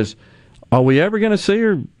trenches, are we ever going to see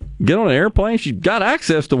her get on an airplane? She's got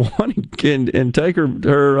access to one and take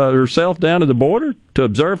herself down to the border to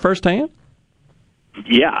observe firsthand.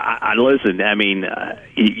 Yeah, I listen. I mean,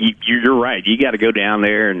 you're right. You got to go down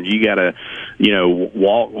there and you got to,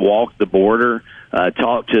 walk the border.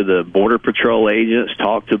 Talk to the Border Patrol agents,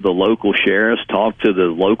 talk to the local sheriffs, talk to the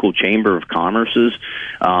local Chamber of Commerce's,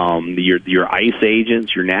 your ICE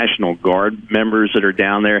agents, your National Guard members that are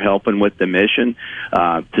down there helping with the mission,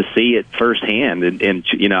 to see it firsthand. And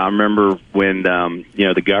I remember when,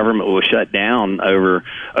 the government was shut down over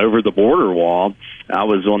the border wall. I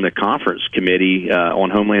was on the conference committee on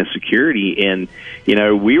Homeland Security, and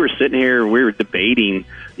we were sitting here, we were debating,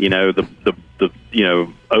 the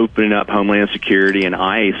opening up Homeland Security and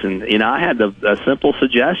ICE, and I had a simple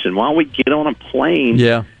suggestion: why don't we get on a plane?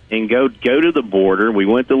 Yeah. And go to the border. We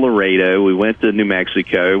went to Laredo, we went to New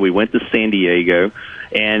Mexico, we went to San Diego,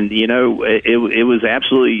 and it was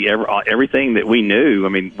absolutely everything that we knew. I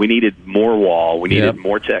mean, we needed more wall, we needed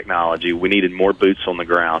more technology, we needed more boots on the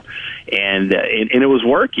ground, and it was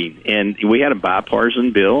working. And we had a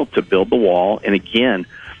bipartisan bill to build the wall, and again,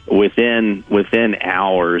 within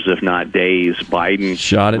hours, if not days, Biden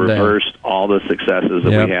reversed all the successes that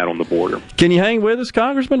we had on the border. Can you hang with us,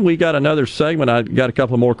 Congressman? We got another segment. I got a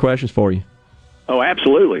couple of more questions for you. Oh,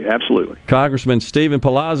 absolutely. Absolutely. Congressman Steven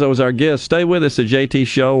Palazzo is our guest. Stay with us. The JT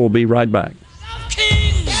Show. We'll be right back.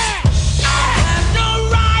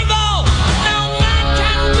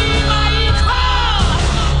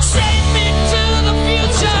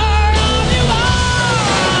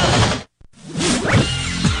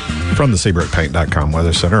 From the SeabrookPaint.com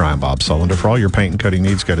Weather Center, I'm Bob Sullender. For all your paint and coating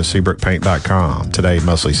needs, go to SeabrookPaint.com. Today,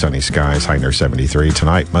 mostly sunny skies, high near 73.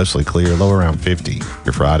 Tonight, mostly clear, low around 50.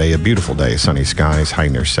 Your Friday, a beautiful day, sunny skies, high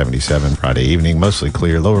near 77. Friday evening, mostly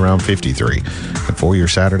clear, low around 53. And for your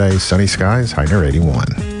Saturday, sunny skies, high near 81.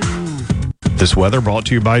 This weather brought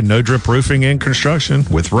to you by No Drip Roofing and Construction.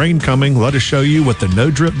 With rain coming, let us show you what the No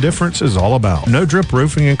Drip difference is all about. No Drip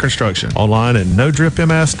Roofing and Construction. Online at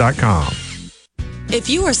NoDripMS.com. If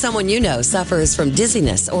you or someone you know suffers from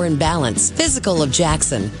dizziness or imbalance, Physical of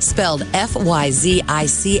Jackson, spelled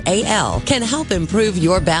F-Y-Z-I-C-A-L, can help improve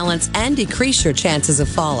your balance and decrease your chances of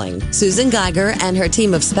falling. Susan Geiger and her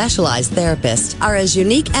team of specialized therapists are as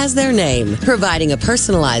unique as their name, providing a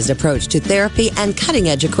personalized approach to therapy and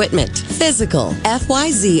cutting-edge equipment. Physical,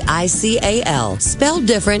 F-Y-Z-I-C-A-L, spelled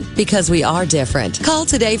different because we are different. Call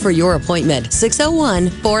today for your appointment,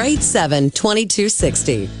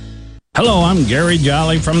 601-487-2260. Hello, I'm Gary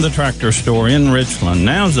Jolly from the Tractor Store in Richland.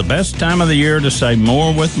 Now's the best time of the year to save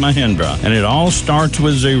more with Mahindra, and it all starts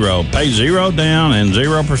with zero. Pay zero down and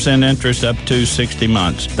 0% interest up to 60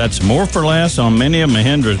 months. That's more for less on many of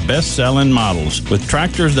Mahindra's best-selling models, with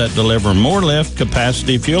tractors that deliver more lift,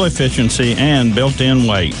 capacity, fuel efficiency, and built-in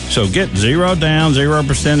weight. So get zero down,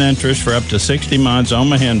 0% interest for up to 60 months on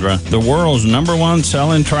Mahindra, the world's #1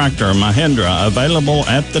 selling tractor, Mahindra, available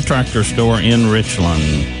at the Tractor Store in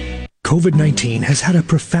Richland. COVID-19 has had a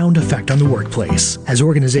profound effect on the workplace. As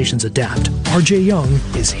organizations adapt, RJ Young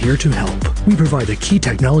is here to help. We provide the key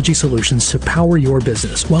technology solutions to power your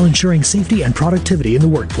business while ensuring safety and productivity in the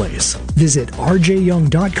workplace. Visit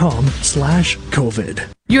rjyoung.com/COVID.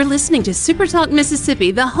 You're listening to Super Talk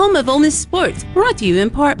Mississippi, the home of Ole Miss sports, brought to you in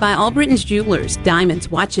part by Albritton's Jewelers, diamonds,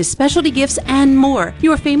 watches, specialty gifts, and more.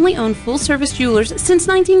 Your family-owned full-service jewelers since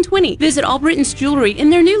 1920. Visit Albritton's Jewelry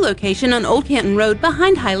in their new location on Old Canton Road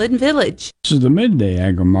behind Highland Village. This is the Midday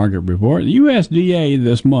Agri-Market Report. The USDA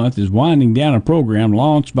this month is winding down a program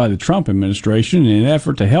launched by the Trump administration in an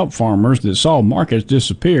effort to help farmers that saw markets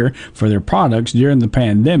disappear for their products during the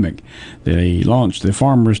pandemic. They launched the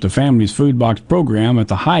Farmers to Families Food Box program at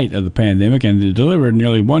the height of the pandemic, and it delivered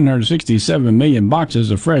nearly 167 million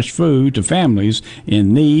boxes of fresh food to families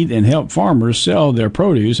in need and helped farmers sell their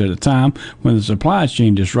produce at a time when the supply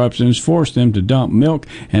chain disruptions forced them to dump milk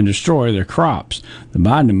and destroy their crops. The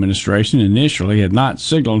Biden administration initially had not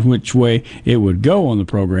signaled which way it would go on the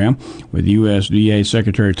program, with USDA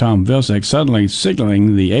Secretary Tom Vilsack suddenly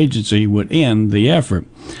signaling the agency would end the effort.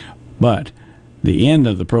 But the end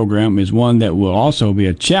of the program is one that will also be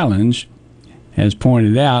a challenge, as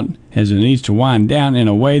pointed out, as it needs to wind down in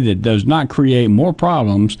a way that does not create more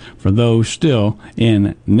problems for those still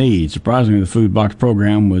in need. Surprisingly, the food box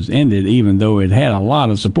program was ended even though it had a lot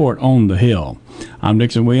of support on the Hill. I'm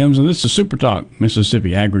Dixon Williams, and this is Super Talk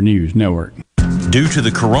Mississippi Agri-News Network. Due to the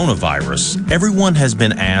coronavirus, everyone has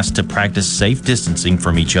been asked to practice safe distancing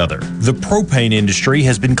from each other. The propane industry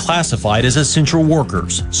has been classified as essential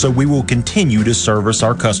workers, so we will continue to service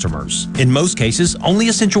our customers. In most cases, only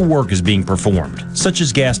essential work is being performed, such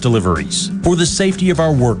as gas deliveries. For the safety of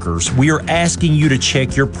our workers, we are asking you to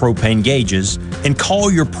check your propane gauges and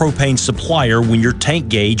call your propane supplier when your tank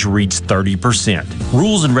gauge reads 30%.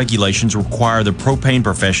 Rules and regulations require the propane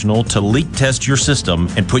professional to leak test your system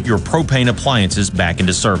and put your propane appliances back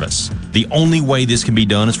into service. The only way this can be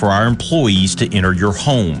done is for our employees to enter your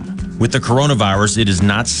home. With the coronavirus, it is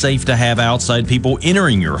not safe to have outside people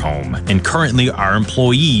entering your home, and currently our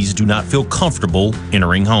employees do not feel comfortable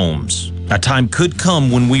entering homes. A time could come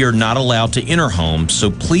when we are not allowed to enter homes, so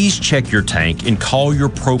please check your tank and call your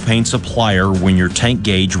propane supplier when your tank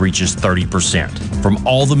gauge reaches 30%. From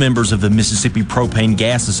all the members of the Mississippi Propane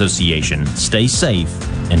Gas Association, stay safe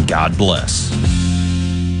and God bless.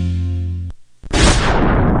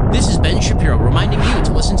 This is Ben Shapiro reminding you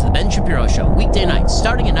to listen to The Ben Shapiro Show weekday nights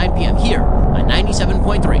starting at 9 p.m. here on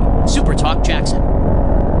 97.3 Super Talk Jackson.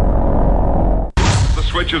 The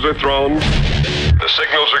switches are thrown. The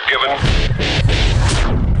signals are given.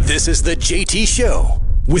 This is the JT Show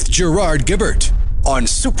with Gerard Gibbert on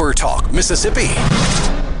Super Talk Mississippi.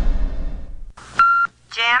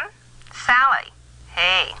 Jim? Sally?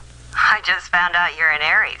 Hey, I just found out you're in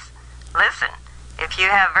Aries. Listen, if you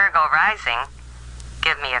have Virgo rising,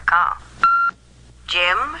 give me a call.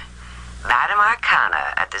 Jim, Madame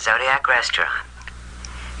Arcana at the Zodiac Restaurant.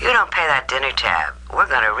 You don't pay that dinner tab, we're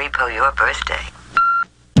going to repo your birthday.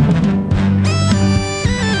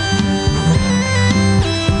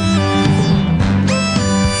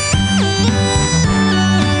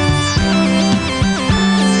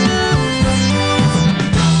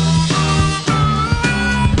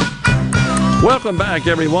 Welcome back,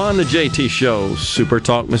 everyone. The JT Show, Super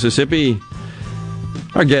Talk Mississippi.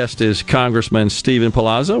 Our guest is Congressman Steven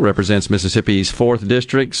Palazzo, represents Mississippi's 4th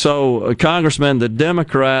District. So, Congressman, the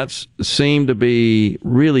Democrats seem to be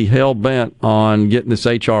really hell-bent on getting this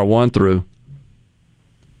H.R. 1 through.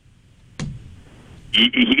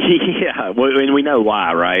 Yeah, well, we know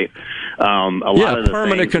why, right? A lot of the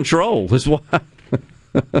permanent control is why.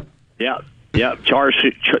 Yeah.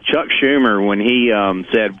 Chuck Schumer, when he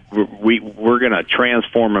said we're going to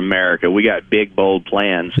transform America, we got big, bold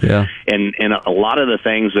plans. Yeah. And a lot of the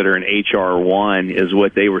things that are in H.R. 1 is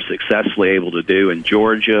what they were successfully able to do in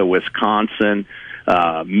Georgia, Wisconsin,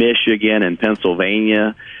 Michigan, and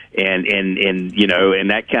Pennsylvania, and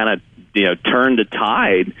that kind of turned the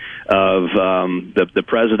tide of the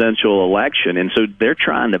presidential election, and so they're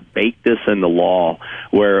trying to bake this into law,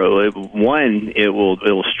 where it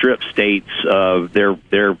will strip states of their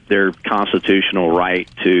constitutional right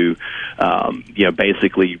to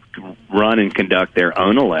basically run and conduct their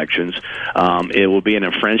own elections. It will be an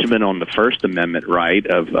infringement on the First Amendment right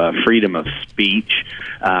of freedom of speech,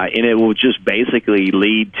 and it will just basically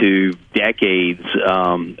lead to decades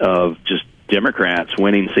of just Democrats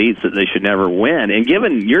winning seats that they should never win, and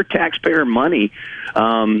giving your taxpayer money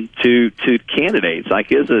to candidates.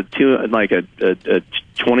 Like, is a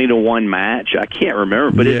 20-to-1 match? I can't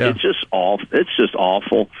remember, but it's just awful. It's just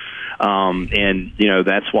awful. And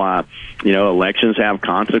that's why elections have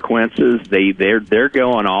consequences. They're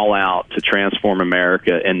going all out to transform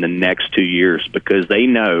America in the next 2 years, because they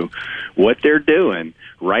know what they're doing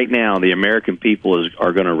right now. The American people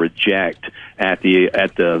are going to reject at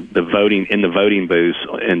the voting in the voting booths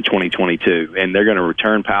in 2022, and they're going to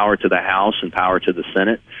return power to the House and power to the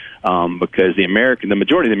Senate, because the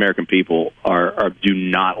majority of the American people do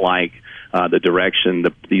not like the direction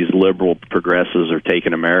these liberal progressives are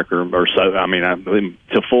taking America,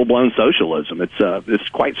 to full-blown socialism. It's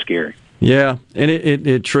quite scary. Yeah, and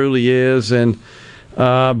it truly is, and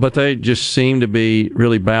but they just seem to be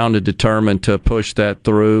really bound and determined to push that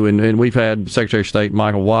through. And we've had Secretary of State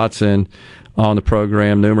Michael Watson on the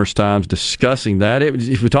program numerous times discussing that. It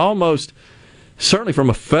was almost, certainly from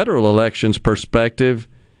a federal elections perspective,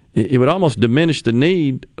 it would almost diminish the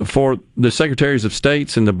need for the secretaries of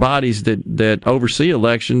states and the bodies that oversee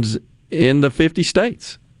elections in the 50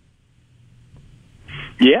 states.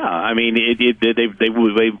 Yeah, I mean, they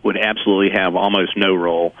would absolutely have almost no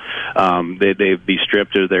role. They'd be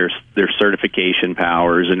stripped of their certification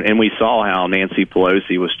powers, and we saw how Nancy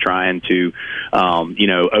Pelosi was trying to,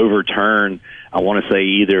 overturn, I want to say,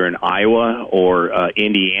 either in Iowa or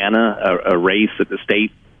Indiana, a race that the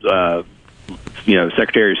state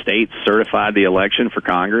Secretary of State certified the election for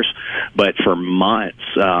Congress, but for months,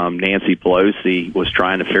 Nancy Pelosi was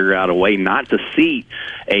trying to figure out a way not to seat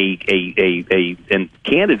a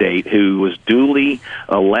candidate who was duly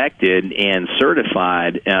elected and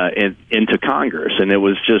certified into Congress, and it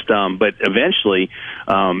was just. But eventually,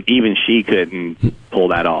 even she couldn't pull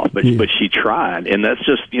that off. But she tried, and that's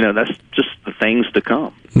just the things to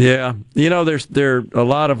come. Yeah, there a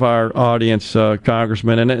lot of our audience,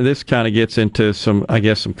 Congressman, and this kind of gets into some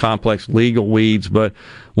complex legal weeds, but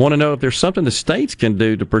want to know if there's something the states can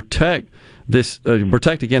do to protect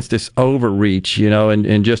against this overreach,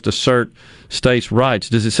 and just assert states' rights.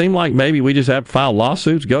 Does it seem like maybe we just have to file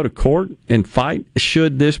lawsuits, go to court, and fight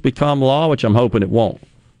should this become law, which I'm hoping it won't?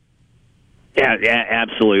 Yeah,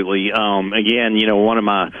 absolutely. Again, one of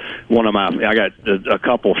my, I got a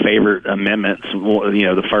couple favorite amendments.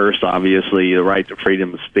 The first, obviously, the right to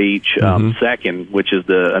freedom of speech. Second, which is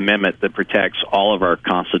the amendment that protects all of our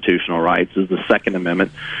constitutional rights, is the Second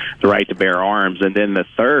Amendment, the right to bear arms. And then the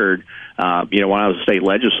third, when I was a state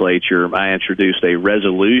legislature, I introduced a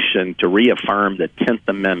resolution to reaffirm the 10th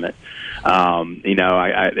Amendment.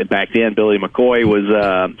 Back then Billy McCoy was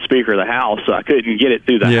Speaker of the House, so I couldn't get it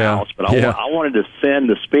through the House. But I wanted to send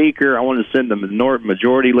the Speaker, I wanted to send the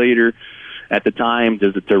Majority Leader at the time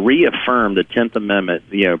to reaffirm the 10th Amendment,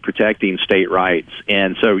 protecting state rights.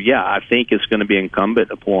 And so, I think it's going to be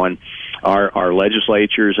incumbent upon our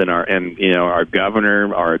legislatures and our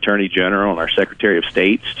governor, our Attorney General, and our Secretary of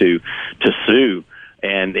States to sue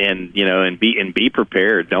and be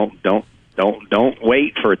prepared. Don't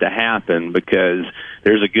wait for it to happen, because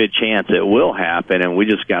there's a good chance it will happen, and we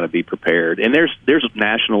just got to be prepared. And there's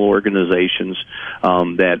national organizations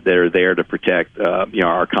that are there to protect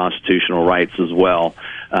our constitutional rights as well.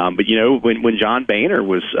 But when John Boehner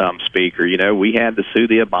was Speaker, we had to sue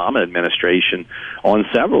the Obama administration on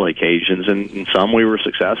several occasions, and some we were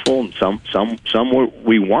successful, and some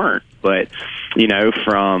we weren't. But we've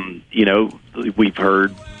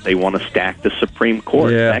heard they want to stack the Supreme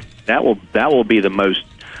Court. Yeah. That will be the most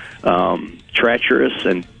treacherous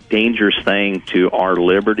and dangerous thing to our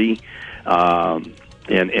liberty.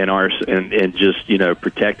 and just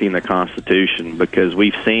protecting the Constitution, because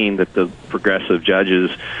we've seen that the progressive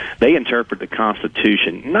judges, they interpret the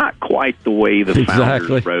Constitution not quite the way the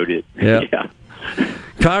founders wrote it. Yeah.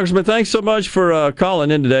 Congressman, thanks so much for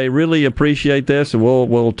calling in today. Really appreciate this, and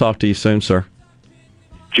we'll talk to you soon, sir.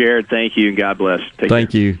 Jared, thank you, and God bless.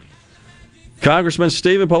 Thank you. Congressman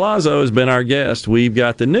Steven Palazzo has been our guest. We've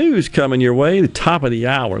got the news coming your way, the top of the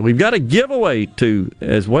hour. We've got a giveaway, too,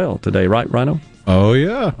 as well today, right, Rhino? Oh,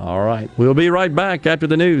 yeah. All right. We'll be right back after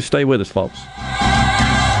the news. Stay with us, folks.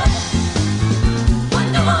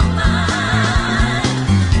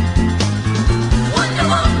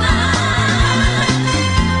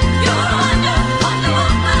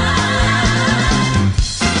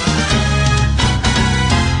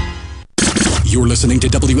 You're listening to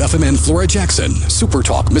WFMN Flora Jackson, Super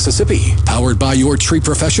Talk, Mississippi, powered by your tree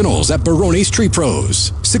professionals at Barone's Tree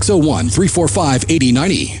Pros,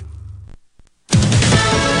 601-345-8090.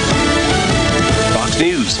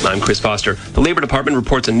 News. I'm Chris Foster. The Labor Department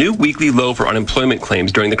reports a new weekly low for unemployment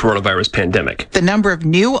claims during the coronavirus pandemic. The number of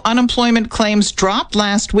new unemployment claims dropped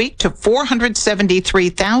last week to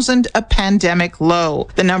 473,000, a pandemic low.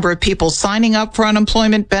 The number of people signing up for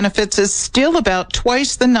unemployment benefits is still about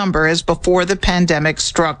twice the number as before the pandemic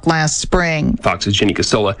struck last spring. Fox's Jenny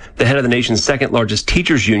Casola, the head of the nation's second largest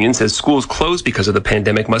teachers union, says schools closed because of the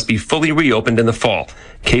pandemic must be fully reopened in the fall.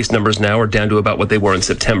 Case numbers now are down to about what they were in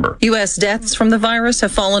September. U.S. deaths from the virus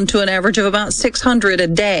have fallen to an average of about 600 a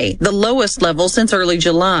day, the lowest level since early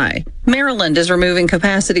July. Maryland is removing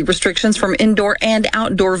capacity restrictions from indoor and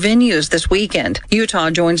outdoor venues this weekend. Utah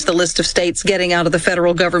joins the list of states getting out of the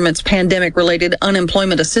federal government's pandemic-related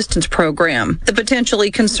unemployment assistance program. The potentially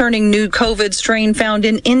concerning new COVID strain found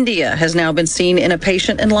in India has now been seen in a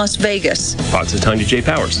patient in Las Vegas. Fox's Tanya J.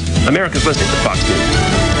 Powers. America's listening to Fox News.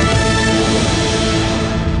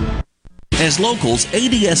 As locals,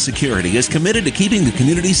 ADS Security is committed to keeping the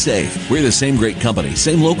community safe. We're the same great company,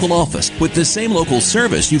 same local office, with the same local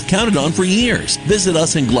service you've counted on for years. Visit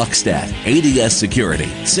us in Gluckstadt. ADS Security,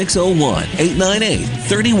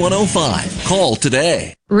 601-898-3105. Call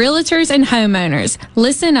today. Realtors and homeowners,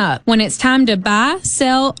 listen up. When it's time to buy,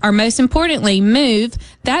 sell, or most importantly, move,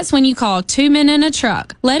 that's when you call 2 Men in a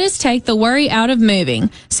Truck. Let us take the worry out of moving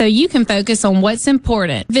so you can focus on what's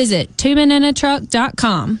important. Visit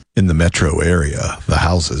 2meninatruck.com. In the metro area, the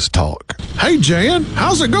houses talk. Hey, Jan,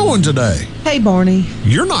 how's it going today? Hey, Barney.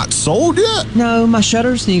 You're not sold yet? No, my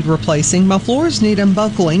shutters need replacing, my floors need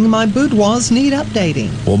unbuckling, my boudoirs need updating.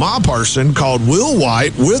 Well, my person called Will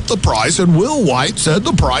White with the price, and Will White said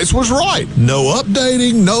the price was right. No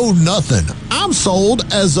updating, no nothing. I'm sold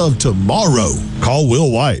as of tomorrow. Call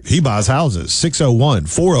Will White. He buys houses.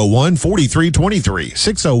 601-401-4323.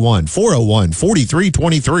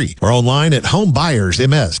 601-401-4323. Or online at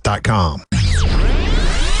homebuyersms.com.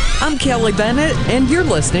 I'm Kelly Bennett, and you're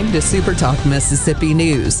listening to Super Talk Mississippi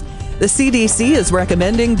News. The CDC is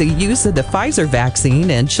recommending the use of the Pfizer vaccine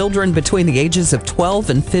in children between the ages of 12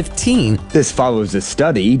 and 15. This follows a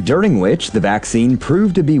study during which the vaccine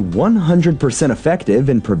proved to be 100% effective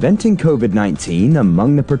in preventing COVID-19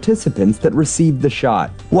 among the participants that received the shot.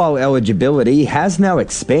 While eligibility has now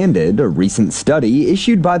expanded, a recent study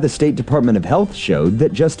issued by the State Department of Health showed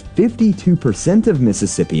that just 52% of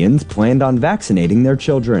Mississippians planned on vaccinating their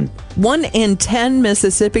children. 1 in 10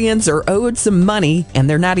 Mississippians are owed some money, and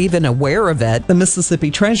they're not even aware of it. The Mississippi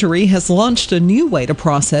Treasury has launched a new way to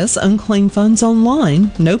process unclaimed funds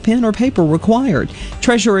online, no pen or paper required.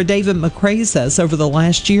 Treasurer David McCrae says over the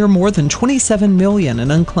last year, more than $27 million in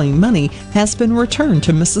unclaimed money has been returned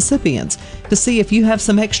to Mississippians. To see if you have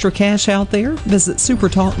some extra cash out there, visit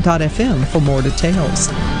supertalk.fm for more details.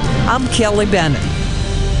 I'm Kelly Bennett.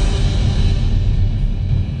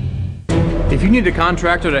 If you need a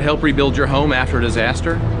contractor to help rebuild your home after a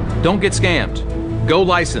disaster, don't get scammed. Go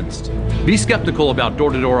licensed. Be skeptical about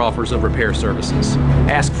door-to-door offers of repair services.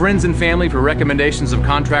 Ask friends and family for recommendations of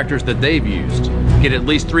contractors that they've used. Get at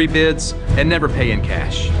least 3 bids and never pay in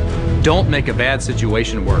cash. Don't make a bad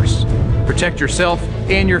situation worse. Protect yourself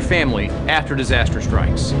and your family after disaster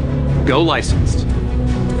strikes. Go licensed.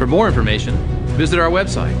 For more information, visit our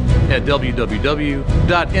website at www.msboc.us.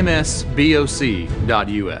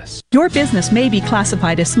 Your business may be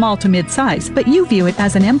classified as small to mid-size, but you view it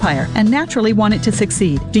as an empire and naturally want it to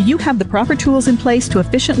succeed. Do you have the proper tools in place to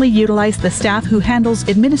efficiently utilize the staff who handles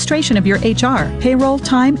administration of your HR, payroll,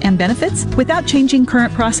 time, and benefits? Without changing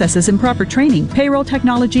current processes and proper training, payroll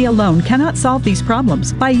technology alone cannot solve these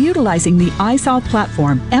problems. By utilizing the iSolve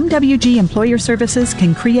platform, MWG Employer Services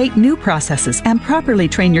can create new processes and properly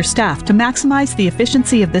train your staff to maximize increase the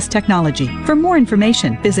efficiency of this technology. For more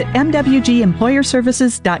information, visit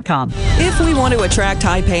mwgemployerservices.com. If we want to attract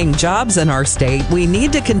high-paying jobs in our state, we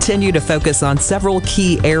need to continue to focus on several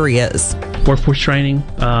key areas. Workforce training,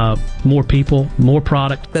 more people, more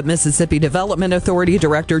product. But Mississippi Development Authority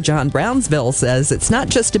Director John Brownsville says it's not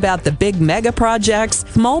just about the big mega projects.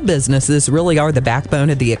 Small businesses really are the backbone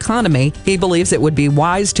of the economy. He believes it would be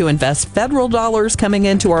wise to invest federal dollars coming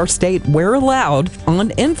into our state where allowed on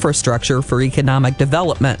infrastructure for economic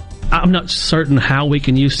development. I'm not certain how we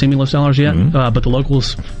can use stimulus dollars yet, but the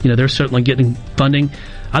locals, they're certainly getting funding.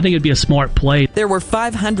 I think it'd be a smart play. There were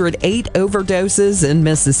 508 overdoses in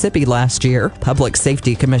Mississippi last year. Public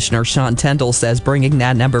Safety Commissioner Sean Tindall says bringing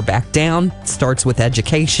that number back down starts with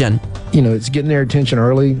education. It's getting their attention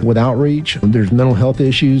early with outreach. There's mental health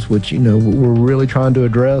issues, which, we're really trying to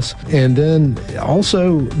address. And then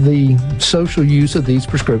also the social use of these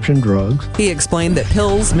prescription drugs. He explained that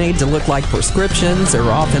pills made to look like prescriptions are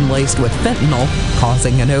often laced with fentanyl,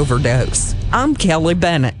 causing an overdose. I'm Kelly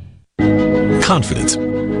Bennett. Confidence,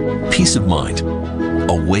 peace of mind,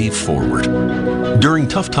 a way forward. During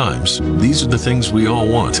tough times, these are the things we all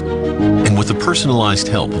want. And with the personalized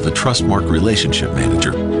help of a Trustmark relationship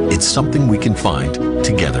manager, it's something we can find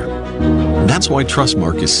together. That's why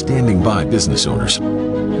Trustmark is standing by business owners.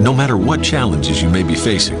 No matter what challenges you may be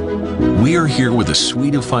facing, we are here with a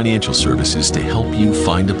suite of financial services to help you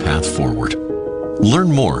find a path forward. Learn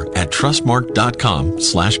more at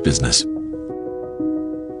trustmark.com/business.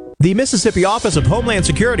 The Mississippi Office of Homeland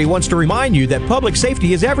Security wants to remind you that public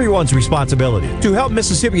safety is everyone's responsibility. To help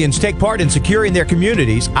Mississippians take part in securing their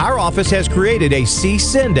communities, our office has created a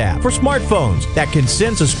CSend app for smartphones that can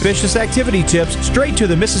send suspicious activity tips straight to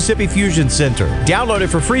the Mississippi Fusion Center. Download it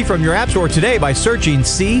for free from your app store today by searching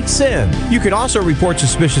CSend. You can also report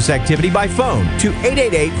suspicious activity by phone to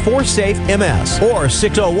 888-4SAFE-MS or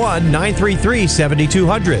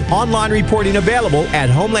 601-933-7200. Online reporting available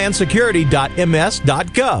at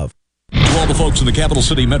homelandsecurity.ms.gov. To all the folks in the Capital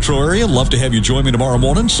City metro area, love to have you join me tomorrow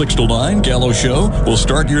morning, 6 till 9, Gallo Show. We'll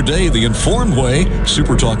start your day the informed way.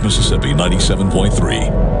 Super Talk Mississippi 97.3.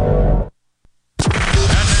 And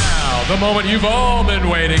now, the moment you've all been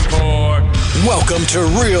waiting for. Welcome to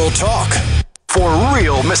Real Talk for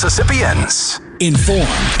real Mississippians.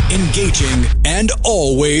 Informed, engaging, and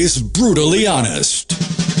always brutally honest.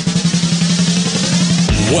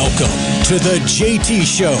 Welcome to the JT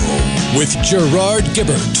Show with Gerard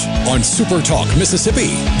Gibbert on Super Talk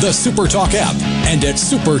Mississippi, the Super Talk app, and at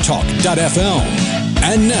supertalk.fm.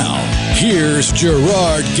 And now, here's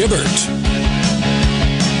Gerard Gibbert.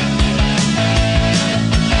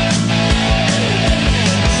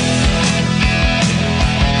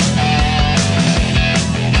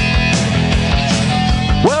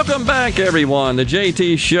 Welcome back, everyone. The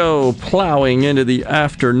JT Show plowing into the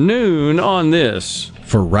afternoon on this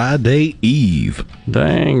Friday Eve.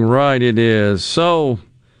 Dang right it is. So,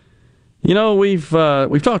 we've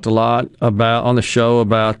talked a lot about on the show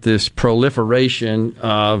about this proliferation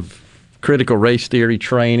of critical race theory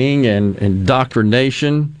training and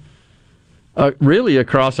indoctrination, really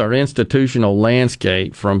across our institutional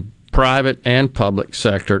landscape, from private and public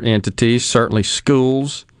sector entities, certainly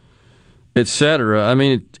schools, etc. I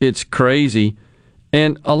mean, it's crazy,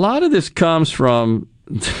 and a lot of this comes from.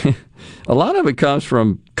 A lot of it comes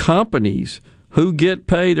from companies who get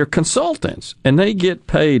paid, they're consultants, and they get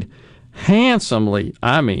paid handsomely,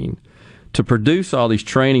 to produce all these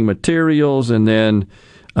training materials and then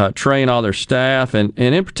train all their staff. And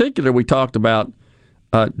in particular, we talked about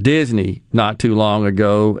Disney not too long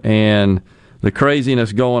ago and the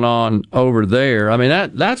craziness going on over there. I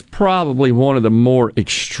mean, that's probably one of the more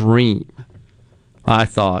extreme, I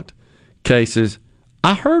thought, cases.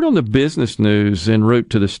 I heard on the business news en route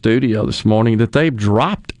to the studio this morning that they've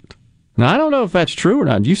dropped it. Now, I don't know if that's true or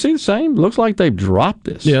not. Do you see the same? Looks like they've dropped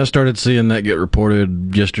this. Yeah, I started seeing that get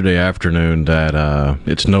reported yesterday afternoon that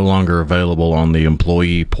it's no longer available on the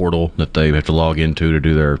employee portal that they have to log into to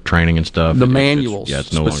do their training and stuff. The manuals,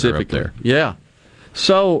 it's no longer up there. Yeah.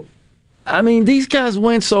 So, I mean, these guys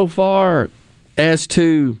went so far as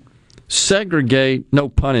to segregate, no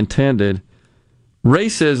pun intended,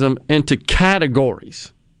 racism into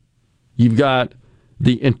categories. You've got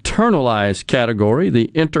the internalized category,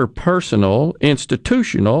 the interpersonal,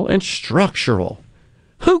 institutional, and structural.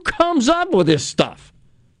 Who comes up with this stuff?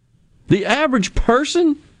 The average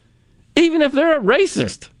person, even if they're a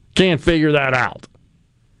racist, can't figure that out.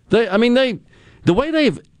 What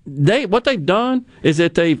they've done is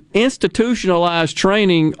that they've institutionalized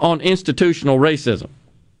training on institutional racism.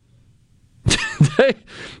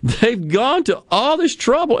 They've gone to all this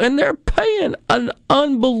trouble, and they're paying an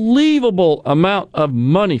unbelievable amount of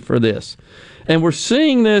money for this. And we're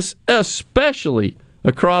seeing this especially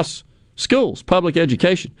across schools, public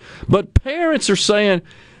education. But parents are saying,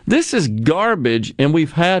 this is garbage and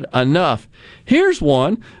we've had enough. Here's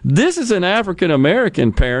one. This is an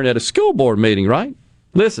African-American parent at a school board meeting, right?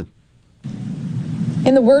 Listen.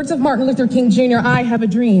 In the words of Martin Luther King Jr., I have a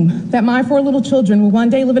dream that my 4 little children will one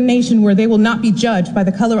day live in a nation where they will not be judged by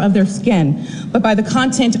the color of their skin, but by the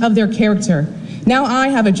content of their character. Now I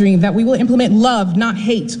have a dream that we will implement love, not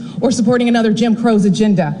hate, or supporting another Jim Crow's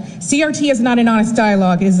agenda. CRT is not an honest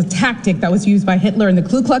dialogue. It is a tactic that was used by Hitler and the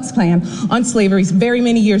Ku Klux Klan on slavery very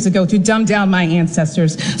many years ago to dumb down my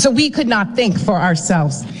ancestors, so we could not think for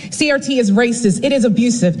ourselves. CRT is racist. It is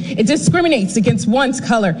abusive. It discriminates against one's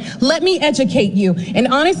color. Let me educate you.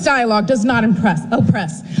 An honest dialogue does not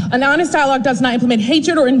oppress. An honest dialogue does not implement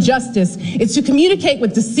hatred or injustice. It's to communicate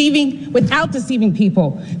without deceiving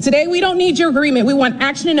people. Today, we don't need your agreement. We want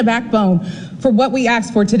action and a backbone for what we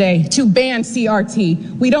asked for today, to ban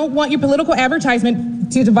CRT. We don't want your political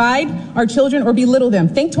advertisement to divide our children or belittle them.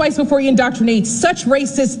 Think twice before you indoctrinate such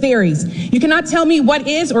racist theories. You cannot tell me what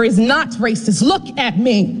is or is not racist. Look at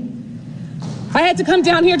me. I had to come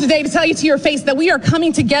down here today to tell you to your face that we are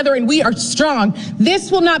coming together and we are strong.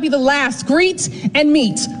 This will not be the last. Greet and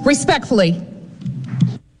meet respectfully.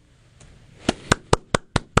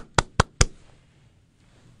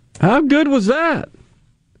 How good was that?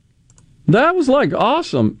 That was like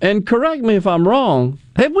awesome. And correct me if I'm wrong.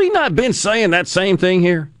 Have we not been saying that same thing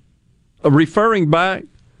here? Referring back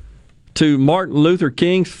to Martin Luther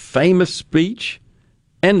King's famous speech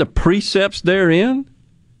and the precepts therein?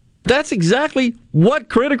 That's exactly what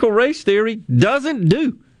critical race theory doesn't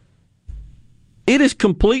do. It is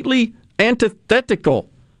completely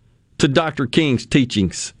antithetical to Dr. King's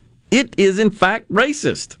teachings. It is, in fact,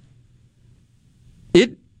 racist.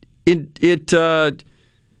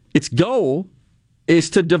 Its goal is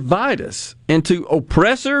to divide us into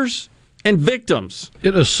oppressors and victims.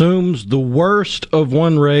 It assumes the worst of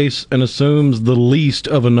one race and assumes the least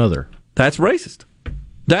of another. That's racist.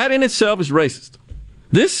 That in itself is racist.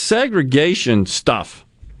 This segregation stuff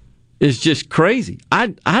is just crazy.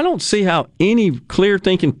 I don't see how any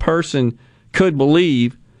clear-thinking person could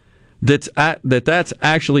believe that's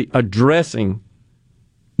actually addressing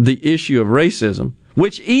the issue of racism,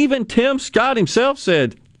 which even Tim Scott himself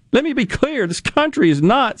said, let me be clear, this country is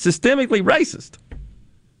not systemically racist.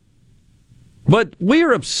 But we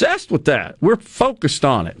are obsessed with that. We're focused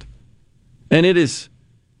on it. And I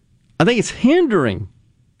think it's hindering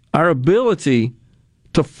our ability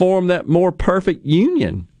to form that more perfect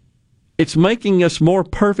union. It's making us more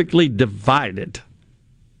perfectly divided.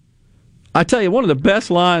 I tell you, one of the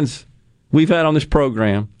best lines we've had on this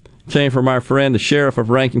program came from our friend, the sheriff of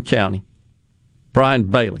Rankin County, Brian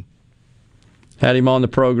Bailey. Had him on the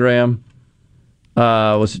program,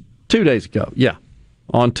 was 2 days ago. Yeah,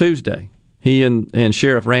 on Tuesday. He and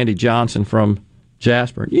Sheriff Randy Johnson from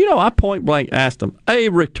Jasper. I point blank asked him a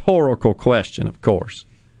rhetorical question, of course.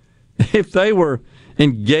 If they were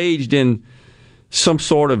engaged in some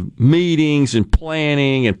sort of meetings and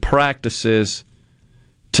planning and practices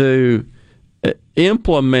to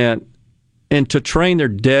implement and to train their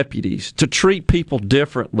deputies to treat people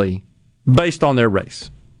differently based on their race.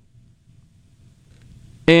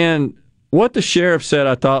 And what the sheriff said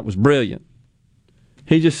I thought was brilliant.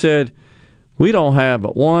 He just said, we don't have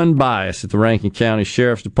but one bias at the Rankin County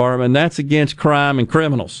Sheriff's Department, and that's against crime and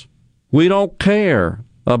criminals. We don't care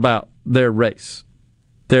about their race,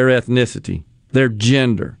 their ethnicity, their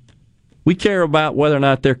gender. We care about whether or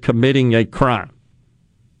not they're committing a crime.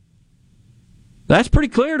 That's pretty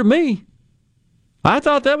clear to me. I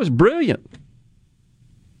thought that was brilliant,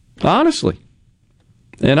 honestly.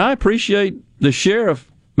 And I appreciate the sheriff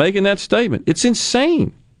making that statement. It's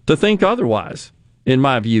insane to think otherwise, in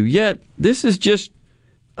my view. Yet, this is just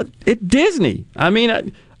Disney. I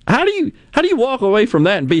mean, how do you walk away from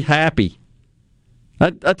that and be happy?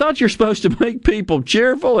 I thought you're supposed to make people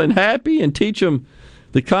cheerful and happy and teach them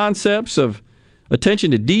the concepts of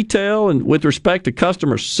attention to detail and with respect to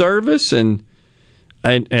customer service and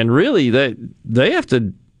really they have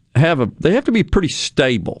to be pretty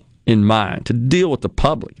stable in mind to deal with the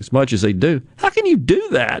public as much as they do. How can you do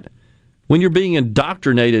that when you're being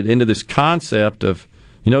indoctrinated into this concept of,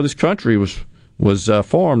 this country was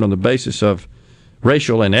formed on the basis of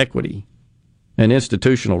racial inequity and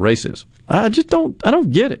institutional racism? I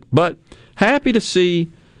don't get it. But happy to see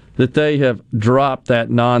that they have dropped that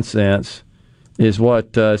nonsense is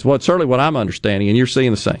certainly what I'm understanding, and you're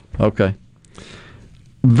seeing the same. Okay.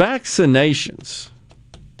 Vaccinations.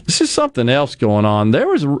 This is something else going on. There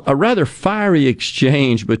was a rather fiery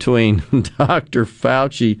exchange between Dr.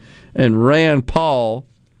 Fauci and Rand Paul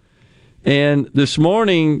And this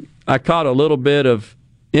morning, I caught a little bit of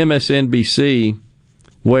MSNBC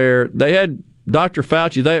where they had Dr.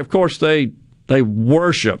 Fauci. They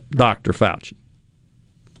worship Dr. Fauci.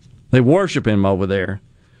 They worship him over there.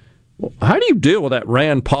 Well, how do you deal with that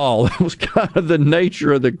Rand Paul? That was kind of the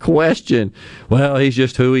nature of the question. Well, he's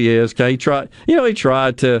just who he is. Okay, he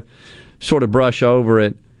tried to sort of brush over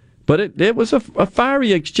it. But it was a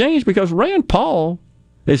fiery exchange because Rand Paul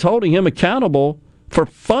is holding him accountable for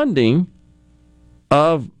funding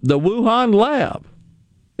of the Wuhan lab.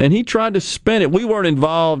 And he tried to spin it. We weren't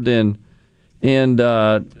involved in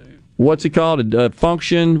what's it called? A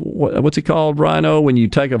function? What's it called, Rhino? When you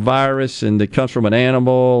take a virus and it comes from an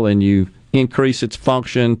animal and you increase its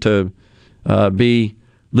function to be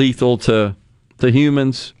lethal to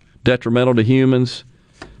humans, detrimental to humans.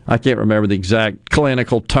 I can't remember the exact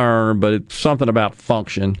clinical term, but it's something about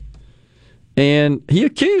function. And he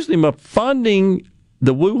accused him of funding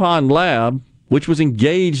the Wuhan lab, which was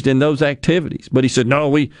engaged in those activities. But he said, no,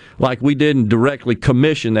 we didn't directly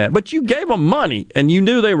commission that. But you gave them money, and you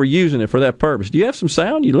knew they were using it for that purpose. Do you have some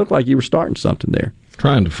sound? You look like you were starting something there.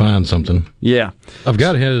 Trying to find something. Yeah. I've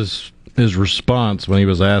got his response when he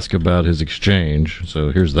was asked about his exchange,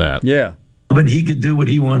 so here's that. Yeah. But he could do what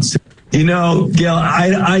he wants to. You know, Gil,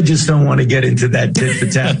 I just don't want to get into that tit for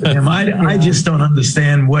tat with him. I just don't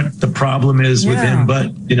understand what the problem is with him. But,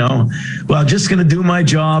 I'm just going to do my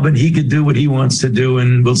job, and he could do what he wants to do,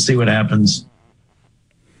 and we'll see what happens.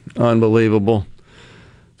 Unbelievable.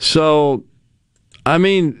 So,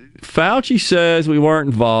 Fauci says we weren't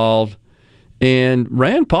involved, and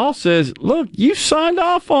Rand Paul says, look, you signed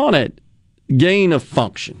off on it. Gain of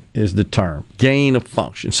function is the term. Gain of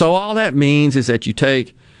function. So all that means is that you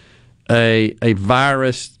take a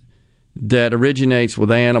virus that originates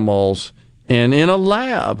with animals, and in a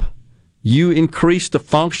lab, you increase the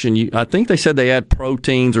function. I think they said they add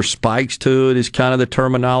proteins or spikes to it is kind of the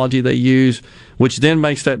terminology they use, which then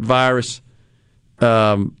makes that virus,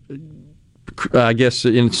 I guess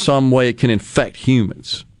in some way it can infect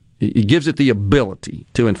humans. It gives it the ability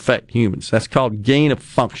to infect humans. That's called gain of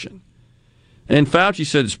function. And Fauci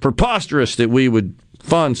said it's preposterous that we would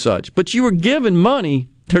fund such. But you were given money.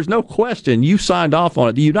 There's no question. You signed off on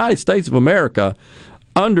it. The United States of America,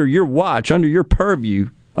 under your watch, under your purview,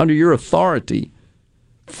 under your authority,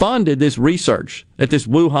 funded this research at this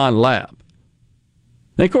Wuhan lab.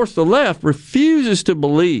 And, of course, the left refuses to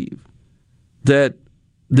believe that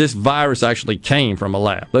this virus actually came from a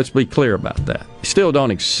lab. Let's be clear about that. They still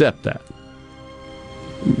don't accept that.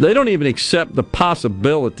 They don't even accept the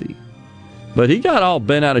possibility. But he got all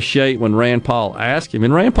bent out of shape when Rand Paul asked him.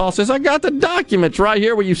 And Rand Paul says, I got the documents right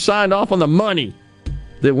here where you signed off on the money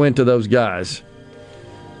that went to those guys.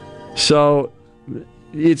 So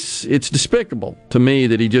it's despicable to me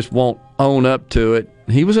that he just won't own up to it.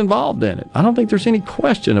 He was involved in it. I don't think there's any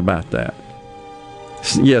question about that.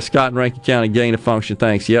 Yeah, Scott in Rankin County, gain of function.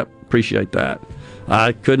 Thanks. Yep, appreciate that.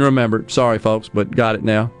 I couldn't remember. Sorry, folks, but got it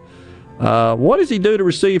now. What does he do to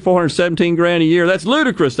receive $417,000 a year? That's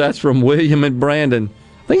ludicrous. That's from William and Brandon.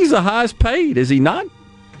 I think he's the highest paid, is he not?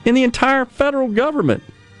 In the entire federal government.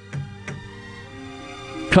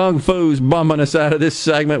 Kung Fu's bumming us out of this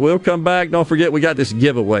segment. We'll come back. Don't forget, we got this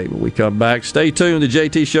giveaway when we come back. Stay tuned. The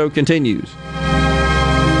JT Show continues.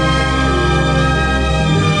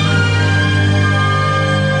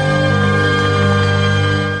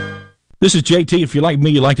 This is JT. If you're like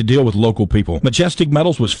me, you like to deal with local people. Majestic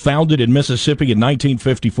Metals was founded in Mississippi in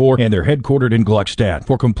 1954, and they're headquartered in Gluckstadt.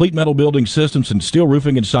 For complete metal building systems and steel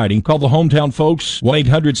roofing and siding, call the hometown folks,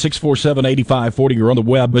 1-800-647-8540, or on the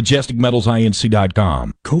web,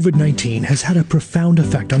 majesticmetalsinc.com. COVID-19 has had a profound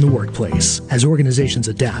effect on the workplace. As organizations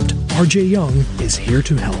adapt, RJ Young is here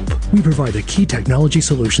to help. We provide the key technology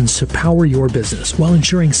solutions to power your business while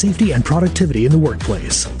ensuring safety and productivity in the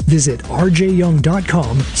workplace. Visit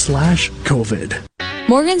rjyoung.com/COVID.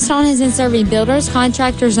 Morganstone has been serving builders,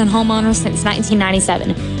 contractors, and homeowners since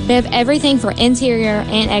 1997. They have everything for interior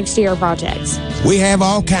and exterior projects. We have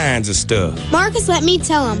all kinds of stuff. Marcus, let me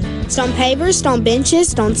tell them. Stone pavers, stone benches,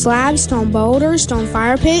 stone slabs, stone boulders, stone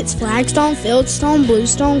fire pits, flagstone, fieldstone,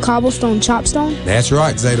 bluestone, cobblestone, chopstone. That's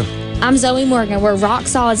right, Zeta. I'm Zoe Morgan. We're rock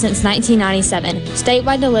solid since 1997.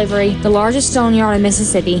 Statewide delivery, the largest stone yard in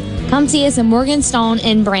Mississippi. Come see us at Morganstone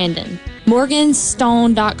in Brandon.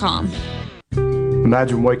 Morganstone.com.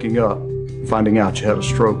 Imagine waking up and finding out you had a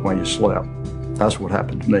stroke when you slept. That's what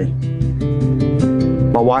happened to me.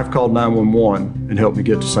 My wife called 911 and helped me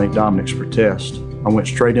get to St. Dominic's for tests. I went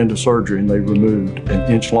straight into surgery and they removed an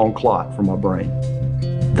inch-long clot from my brain.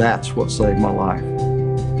 That's what saved my life.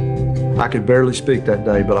 I could barely speak that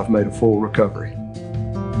day, but I've made a full recovery.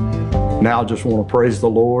 Now I just want to praise the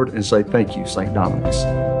Lord and say thank you, St. Dominic's.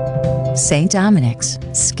 St. Dominic's,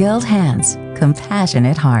 skilled hands,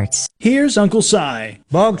 compassionate hearts. Here's Uncle Si.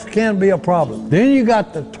 Bugs can be a problem. Then you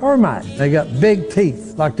got the termites. They got big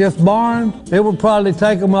teeth. Like this barn, it would probably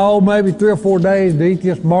take them, maybe 3 or 4 days to eat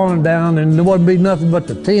this barn down, and there wouldn't be nothing but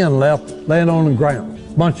the tin left laying on the ground.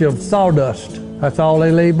 Bunch of sawdust. That's all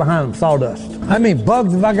they leave behind them, sawdust. How many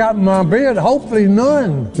bugs have I got in my beard? Hopefully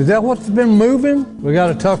none. Is that what's been moving? We got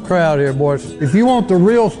a tough crowd here, boys. If you want the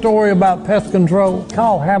real story about pest control,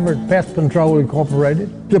 call Havard Pest Control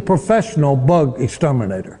Incorporated, the professional bug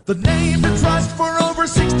exterminator. The name to trust for over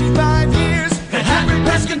 65 years. At Havard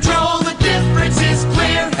Pest Control, the difference is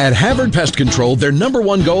clear. At Havard Pest Control, their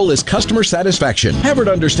 #1 goal is customer satisfaction. Havard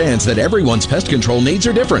understands that everyone's pest control needs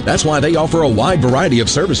are different. That's why they offer a wide variety of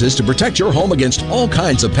services to protect your home against all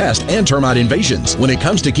kinds of pest and termite invasions. When it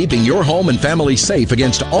comes to keeping your home and family safe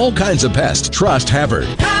against all kinds of pests, trust Havard.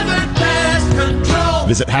 Havard Pest Control.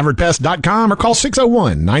 Visit HavardPest.com or call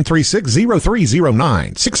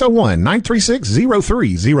 601-936-0309.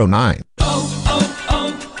 601-936-0309.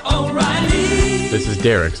 This is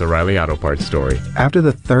Derek's O'Reilly Auto Parts story. After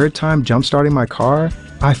the 3rd time jump-starting my car,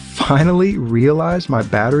 I finally realized my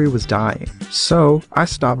battery was dying. So I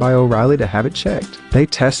stopped by O'Reilly to have it checked. They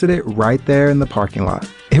tested it right there in the parking lot.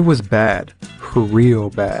 It was bad, real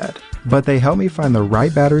bad. But they helped me find the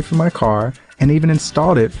right battery for my car and even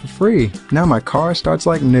installed it for free. Now my car starts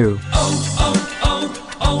like new.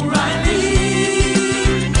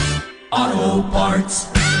 O'Reilly Auto Parts.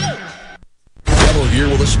 Here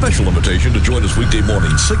with a special invitation to join us weekday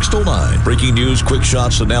morning, 6 to 9. Breaking news, quick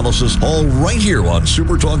shots, analysis, all right here on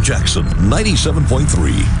Super Talk Jackson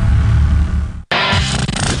 97.3.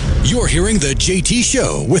 You're hearing the JT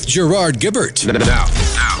Show with Gerard Gibbert. Now,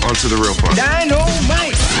 on to the real part.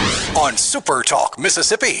 Dynamite! On Super Talk,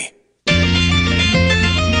 Mississippi.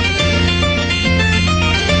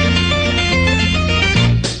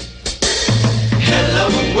 Hello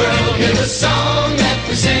world, hear the song that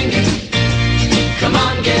we're singing. Come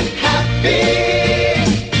on, get happy.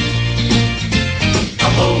 A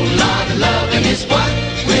whole lot of loving is what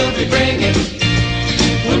we'll be bringing.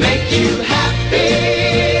 We'll make you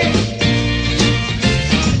happy.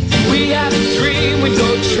 We had a dream, we'd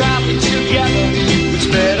go traveling together. We'd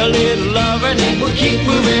spread a little loving and we'll keep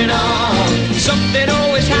moving on. Something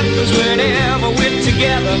always happens whenever we're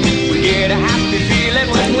together. We get a happy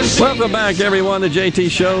feeling when we're singing. Welcome back, everyone, to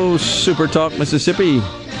JT Show, Super Talk, Mississippi.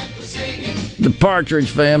 The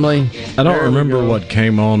Partridge Family. I don't remember what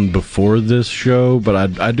came on before this show,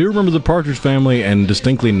 but I do remember the Partridge Family and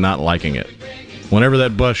distinctly not liking it. Whenever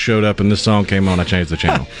that bus showed up and this song came on, I changed the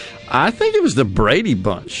channel. I think it was the Brady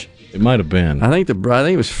Bunch. It might have been. I think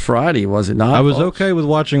it was Friday, was it not? I was okay with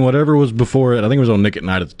watching whatever was before it. I think it was on Nick at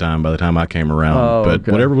Night at the time by the time I came around. But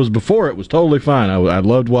whatever was before it was totally fine. I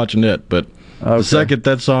loved watching it, but the second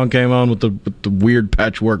that song came on with the weird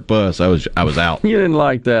patchwork bus, I was out. You didn't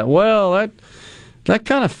like that. Well, that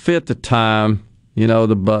kind of fit the time,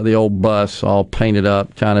 the old bus all painted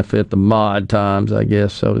up, kind of fit the mod times, I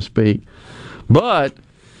guess, so to speak. But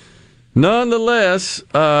nonetheless,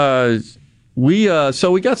 we got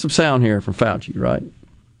some sound here from Fauci, right?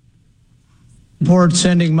 Support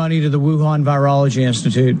sending money to the Wuhan Virology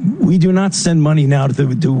Institute. We do not send money now to the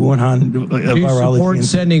Wuhan Virology Do you support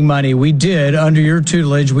Institute. sending money? We did under your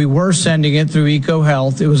tutelage. We were sending it through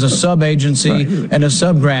EcoHealth. It was a sub-agency and a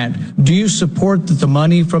sub-grant. Do you support that the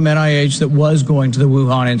money from NIH that was going to the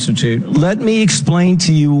Wuhan Institute? Let me explain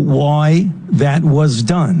to you why that was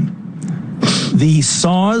done. The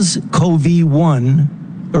SARS-CoV-1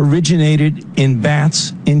 originated in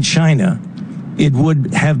bats in China. It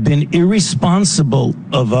would have been irresponsible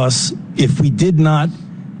of us if we did not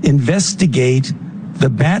investigate the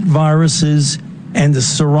bat viruses and the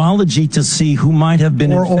serology to see who might have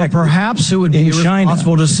been infected. Or perhaps it would be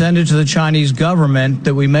irresponsible to send it to the Chinese government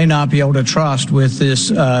that we may not be able to trust with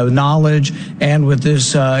this knowledge and with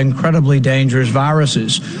this incredibly dangerous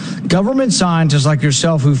viruses. Government scientists like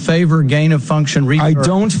yourself who favor gain-of-function research. I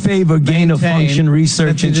don't favor gain-of-function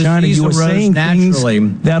research in China. You are saying things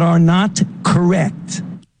that are not correct.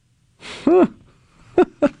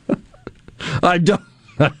 I don't.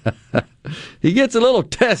 He gets a little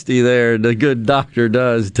testy there, the good doctor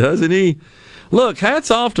does, doesn't he? Look,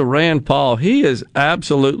 hats off to Rand Paul. He has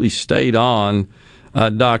absolutely stayed on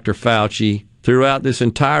Dr. Fauci throughout this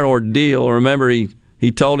entire ordeal. Remember,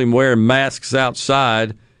 he told him wear masks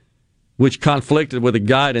outside, which conflicted with the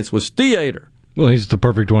guidance was theater. Well, he's the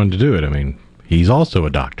perfect one to do it. I mean, he's also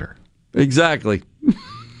a doctor. Exactly.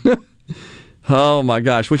 Oh, my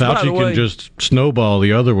gosh. Which, Fauci can just snowball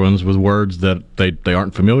the other ones with words that they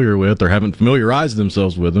aren't familiar with or haven't familiarized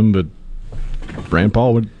themselves with them, but Rand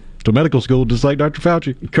Paul went to medical school just like Dr.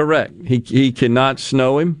 Fauci. Correct. He cannot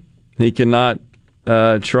snow him. He cannot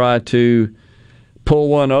try to pull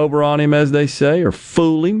one over on him, as they say, or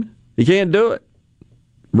fool him. He can't do it.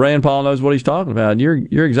 Rand Paul knows what he's talking about.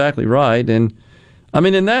 You're exactly right. And I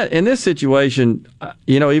mean, in this situation,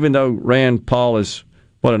 even though Rand Paul is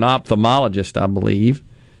an ophthalmologist, I believe,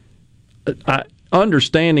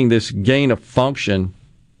 understanding this gain of function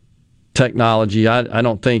technology, I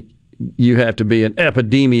don't think you have to be an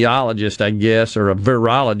epidemiologist, I guess, or a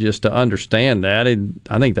virologist to understand that.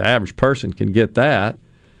 I think the average person can get that.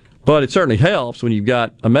 But it certainly helps when you've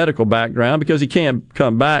got a medical background, because he can't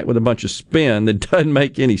come back with a bunch of spin that doesn't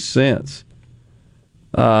make any sense.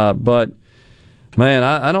 But, man,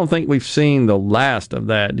 I don't think we've seen the last of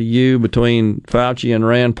that. Do you, between Fauci and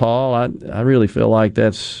Rand Paul? I really feel like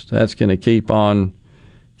that's going to keep on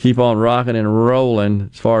rocking and rolling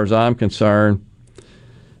as far as I'm concerned.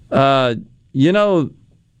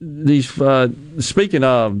 These speaking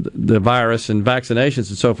of the virus and vaccinations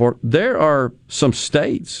and so forth, there are some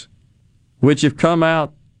states which have come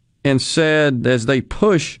out and said, as they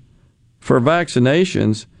push for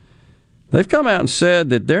vaccinations, they've come out and said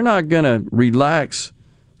that they're not going to relax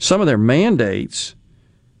some of their mandates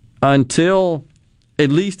until at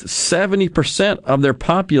least 70% of their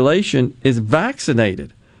population is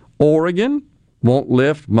vaccinated. Oregon won't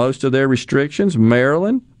lift most of their restrictions.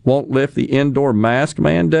 Maryland won't lift the indoor mask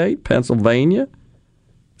mandate. Pennsylvania,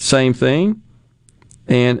 same thing.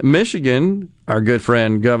 And Michigan, our good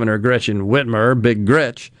friend Governor Gretchen Whitmer, Big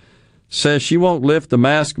Gretch, says she won't lift the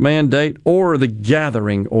mask mandate or the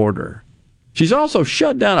gathering order. She's also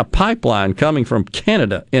shut down a pipeline coming from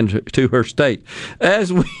Canada into her state.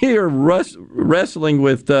 As we are wrestling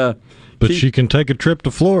with... But she can take a trip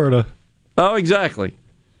to Florida. Oh, exactly.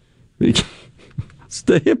 It's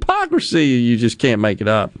the hypocrisy. You just can't make it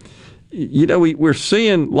up. We're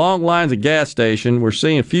seeing long lines at gas stations. We're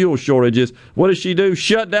seeing fuel shortages. What does she do?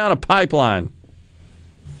 Shut down a pipeline.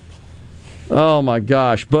 Oh, my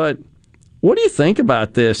gosh. But what do you think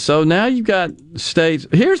about this? So now you've got states.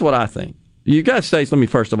 Here's what I think. You've got states, let me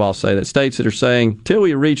first of all say that, states that are saying, till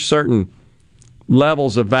we reach certain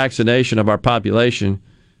levels of vaccination of our population,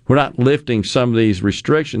 we're not lifting some of these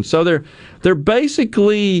restrictions. So they're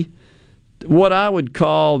basically what I would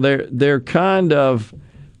call, they're kind of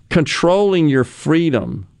controlling your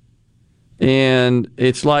freedom. And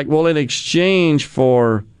it's like, well, in exchange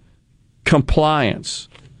for compliance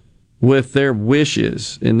with their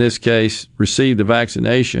wishes, in this case, receive the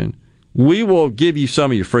vaccination, we will give you some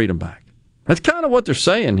of your freedom back. That's kind of what they're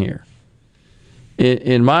saying here,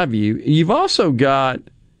 in my view. You've also got,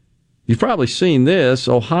 you've probably seen this,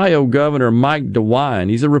 Ohio Governor Mike DeWine.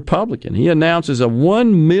 He's a Republican. He announces a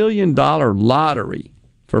 $1 million lottery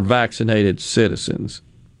for vaccinated citizens.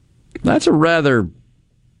 That's a rather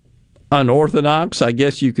unorthodox, I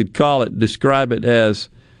guess you could call it, describe it as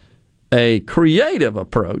a creative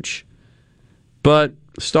approach. But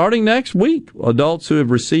starting next week, adults who have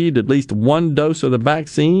received at least one dose of the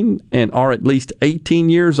vaccine and are at least 18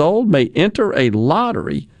 years old may enter a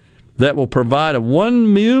lottery that will provide a $1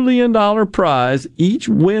 million prize each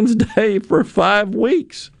Wednesday for 5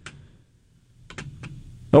 weeks.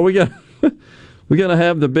 Oh, we're gonna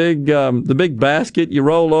have the big basket. You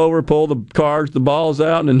roll over, pull the cards, the balls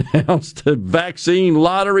out, and announce the vaccine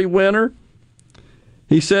lottery winner.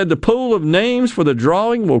 He said the pool of names for the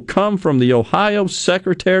drawing will come from the Ohio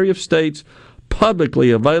Secretary of State's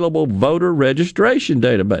publicly available voter registration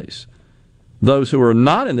database. Those who are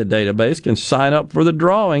not in the database can sign up for the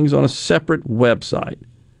drawings on a separate website.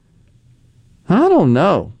 I don't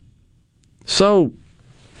know. So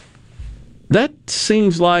that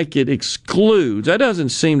seems like it excludes. That doesn't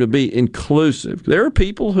seem to be inclusive. There are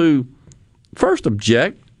people who first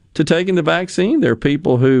object to taking the vaccine. There are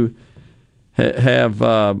people who have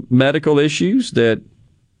medical issues that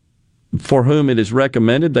for whom it is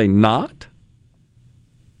recommended they not.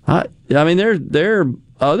 I mean, there are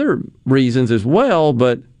other reasons as well,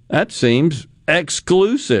 but that seems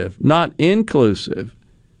exclusive, not inclusive.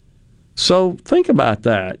 So think about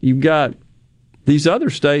that. You've got these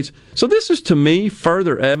other states. So this is, to me,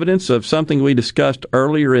 further evidence of something we discussed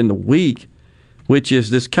earlier in the week, which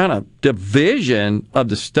is this kind of division of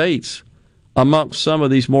the states amongst some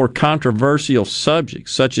of these more controversial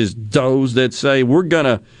subjects, such as those that say we're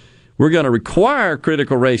gonna require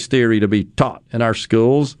critical race theory to be taught in our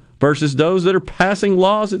schools, versus those that are passing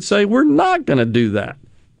laws that say we're not going to do that.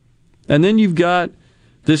 And then you've got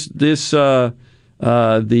the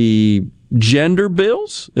gender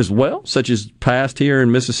bills as well, such as passed here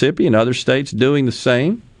in Mississippi and other states doing the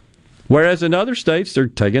same, whereas in other states they're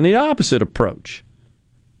taking the opposite approach.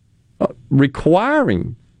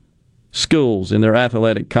 requiring schools in their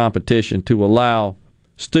athletic competition to allow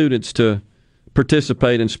students to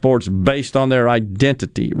participate in sports based on their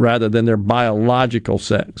identity rather than their biological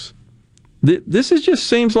sex. This is just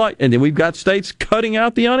seems like, and then we've got states cutting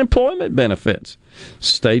out the unemployment benefits.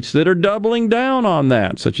 States that are doubling down on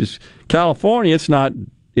that, such as California. It's not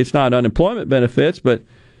unemployment benefits, but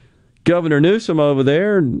Governor Newsom over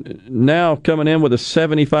there now coming in with a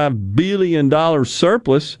 $75 billion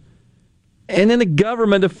surplus, and then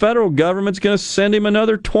the federal government's going to send him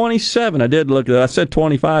another 27. I did look at that. I said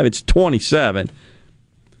 25. It's 27.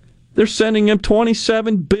 They're sending him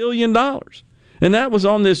 $27 billion. And that was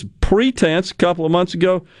on this pretense a couple of months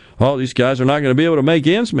ago, oh, these guys are not going to be able to make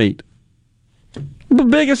ends meet. The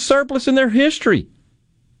biggest surplus in their history.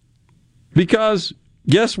 Because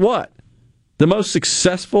guess what? The most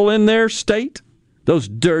successful in their state, those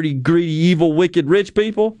dirty, greedy, evil, wicked, rich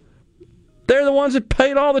people, they're the ones that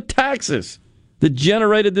paid all the taxes that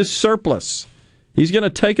generated this surplus. He's going to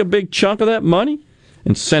take a big chunk of that money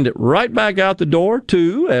and send it right back out the door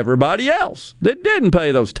to everybody else that didn't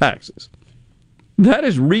pay those taxes. That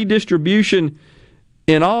is redistribution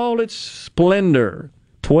in all its splendor.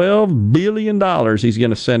 $12 billion he's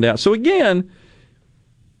going to send out. So again,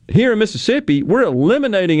 here in Mississippi, we're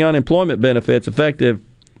eliminating unemployment benefits effective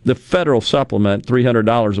the federal supplement,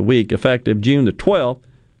 $300 a week, effective June the 12th.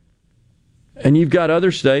 And you've got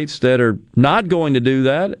other states that are not going to do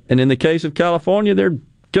that. And in the case of California, they're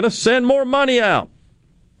going to send more money out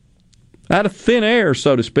of thin air,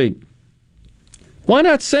 so to speak. Why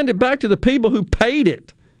not send it back to the people who paid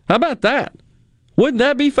it? How about that? Wouldn't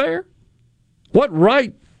that be fair? What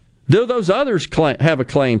right do those others have a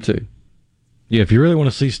claim to? Yeah, if you really want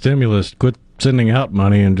to see stimulus, quit sending out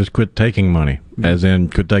money and just quit taking money, as in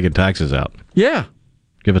quit taking taxes out. Yeah.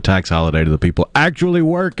 Give a tax holiday to the people actually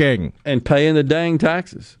working. And paying the dang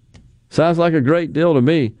taxes. Sounds like a great deal to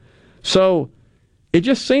me. So it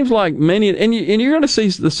just seems like many, and you're going to see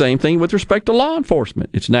the same thing with respect to law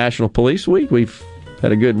enforcement. It's National Police Week. We've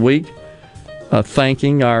had a good week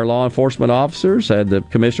thanking our law enforcement officers. Had the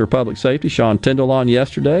Commissioner of Public Safety, Sean Tyndall, on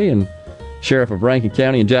yesterday, and Sheriff of Rankin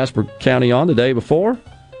County and Jasper County on the day before,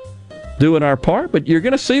 doing our part. But you're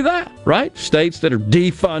going to see that, right? States that are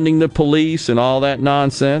defunding the police and all that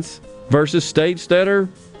nonsense versus states that are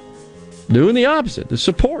doing the opposite, to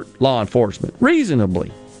support law enforcement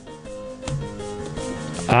reasonably.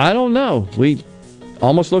 I don't know. We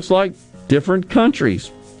almost looks like different countries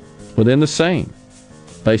within the same,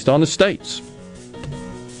 based on the states.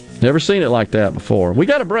 Never seen it like that before. We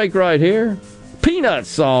got a break right here. Peanut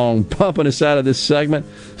song pumping us out of this segment.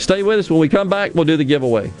 Stay with us. When we come back, we'll do the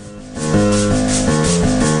giveaway.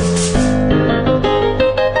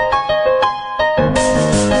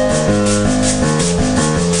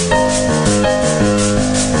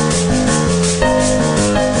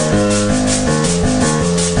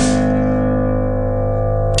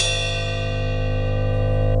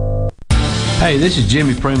 Hey, this is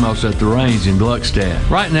Jimmy Primos at The Range in Gluckstadt.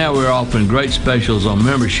 Right now we're offering great specials on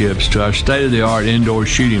memberships to our state-of-the-art indoor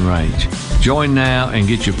shooting range. Join now and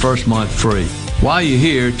get your first month free. While you're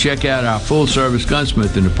here, check out our full-service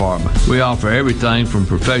gunsmithing department. We offer everything from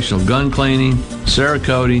professional gun cleaning,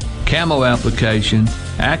 Cerakoting, camo application,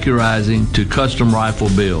 accurizing, to custom rifle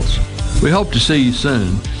builds. We hope to see you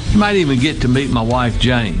soon. You might even get to meet my wife,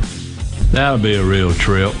 Jane. That'll be a real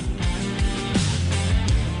trip.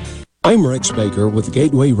 I'm Rex Baker with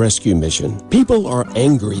Gateway Rescue Mission. People are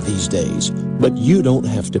angry these days, but you don't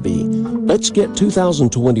have to be. Let's get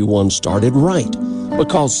 2021 started right,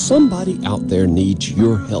 because somebody out there needs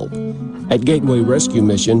your help. At Gateway Rescue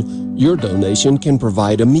Mission, your donation can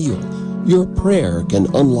provide a meal. Your prayer can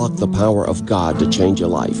unlock the power of God to change a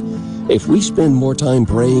life. If we spend more time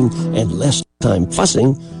praying and less time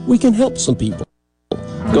fussing, we can help some people.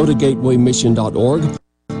 Go to gatewaymission.org.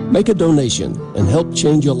 Make a donation and help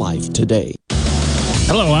change your life today.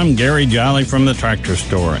 Hello, I'm Gary Jolly from the Tractor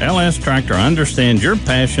Store. LS Tractor understands your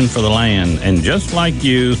passion for the land, and just like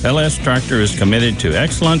you, LS Tractor is committed to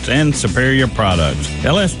excellence and superior products.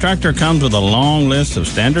 LS Tractor comes with a long list of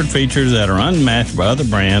standard features that are unmatched by other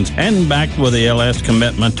brands, and backed with the LS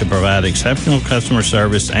commitment to provide exceptional customer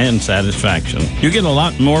service and satisfaction. You get a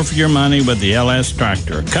lot more for your money with the LS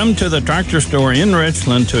Tractor. Come to the Tractor Store in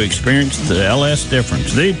Richland to experience the LS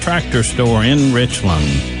difference. The Tractor Store in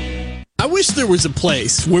Richland. I wish there was a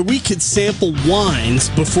place where we could sample wines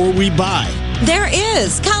before we buy. There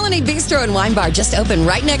is. Colin Colony Bistro and Wine Bar just opened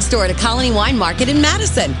right next door to Colony Wine Market in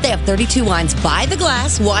Madison. They have 32 wines by the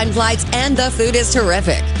glass, wine flights, and the food is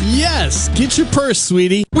terrific. Yes, get your purse,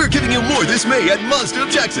 sweetie. We're giving you more this May at Mazda of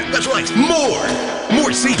Jackson. That's right, more.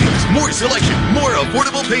 More savings, more selection, more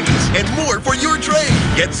affordable payments, and more for your trade.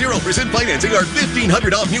 Get 0% financing on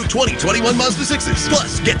 $1,500 off new 2021 Mazda 6s.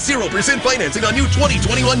 Plus, get 0% financing on new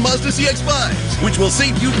 2021 Mazda CX-5s, which will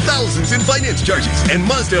save you thousands in finance charges. And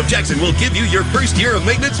Mazda of Jackson will give you your first year of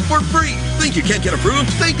maintenance for free. Think you can't get approved?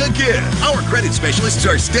 Think again. Our credit specialists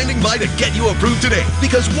are standing by to get you approved today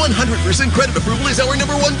because 100% credit approval is our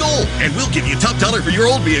 #1 goal. And we'll give you top dollar for your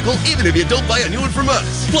old vehicle even if you don't buy a new one from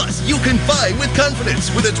us. Plus, you can buy with confidence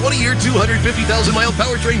with a 20-year, 250,000-mile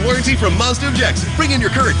powertrain warranty from Mazda of Jackson. Bring in your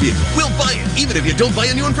current vehicle. We'll buy it even if you don't buy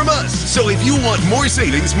a new one from us. So if you want more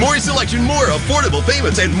savings, more selection, more affordable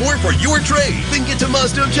payments, and more for your trade, then get to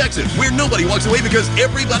Mazda of Jackson, where nobody walks away because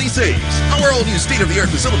everybody saves. Our all-new state-of-the-art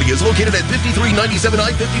facility is located at 5397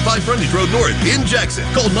 I-55 Frontage Road North in Jackson.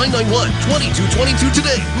 Call 991-2222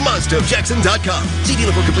 today. MazdaofJackson.com. See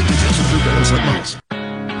dealer for complete details with approved items like models.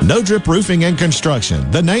 No Drip Roofing and Construction.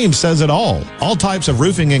 The name says it all. All types of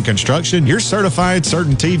roofing and construction. Your certified,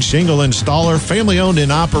 certainteed shingle installer, family owned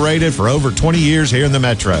and operated for over 20 years here in the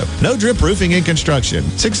Metro. No Drip Roofing and Construction.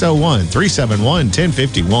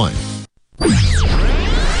 601-371-1051.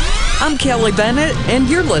 I'm Kelly Bennett, and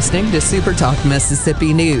you're listening to Super Talk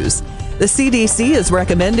Mississippi News. The CDC is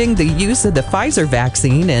recommending the use of the Pfizer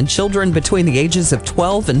vaccine in children between the ages of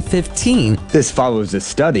 12 and 15. This follows a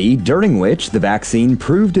study during which the vaccine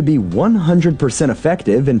proved to be 100%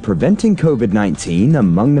 effective in preventing COVID-19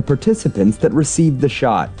 among the participants that received the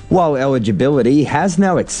shot. While eligibility has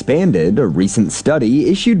now expanded, a recent study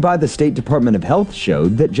issued by the State Department of Health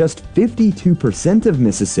showed that just 52% of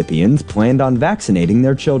Mississippians planned on vaccinating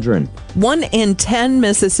their children. 1 in 10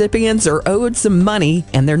 Mississippians are owed some money,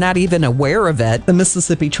 and they're not even aware of it. The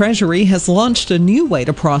Mississippi Treasury has launched a new way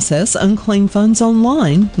to process unclaimed funds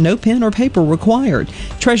online, no pen or paper required.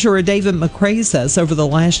 Treasurer David McCrae says over the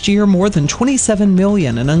last year, more than $27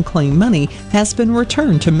 million in unclaimed money has been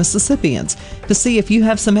returned to Mississippians. To see if you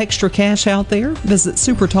have some extra cash out there, visit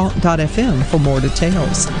supertalk.fm for more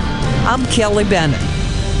details. I'm Kelly Bennett.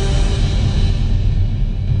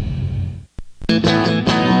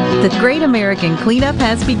 The Great American Cleanup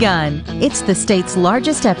has begun. It's the state's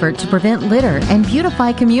largest effort to prevent litter and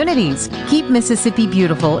beautify communities. Keep Mississippi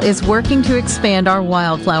Beautiful is working to expand our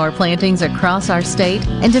wildflower plantings across our state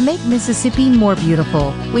and to make Mississippi more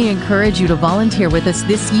beautiful. We encourage you to volunteer with us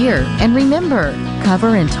this year. And remember,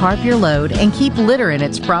 cover and tarp your load and keep litter in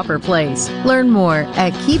its proper place. Learn more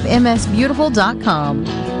at keepmsbeautiful.com.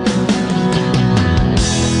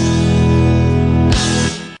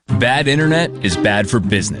 Bad internet is bad for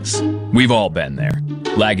business. We've all been there.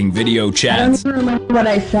 Lagging video chats,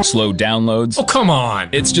 slow downloads. Oh, come on.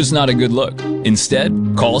 It's just not a good look. Instead,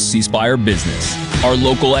 call C Spire Business. Our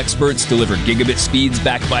local experts deliver gigabit speeds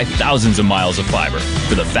backed by thousands of miles of fiber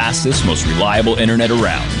for the fastest, most reliable internet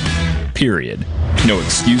around. Period. No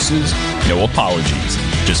excuses, no apologies.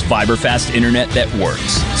 Just fiber-fast internet that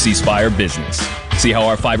works. C Spire Business. See how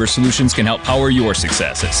our fiber solutions can help power your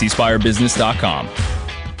success at cspirebusiness.com.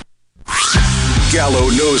 Gallo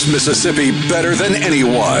knows Mississippi better than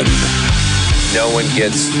anyone. No one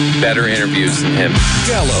gets better interviews than him.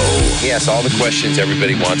 Gallo. He asks all the questions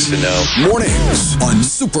everybody wants to know. Mornings on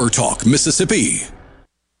Super Talk Mississippi.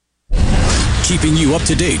 Keeping you up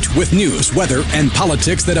to date with news, weather, and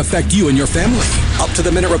politics that affect you and your family.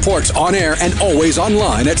 Up-to-the-minute reports on air and always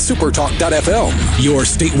online at supertalk.fm. Your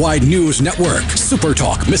statewide news network. Super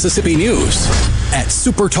Talk Mississippi News at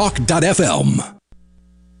supertalk.fm.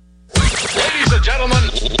 Ladies and gentlemen,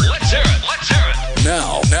 let's hear it. Let's hear it.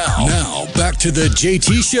 Now, back to the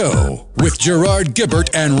JT Show with Gerard Gibbert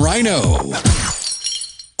and Rhino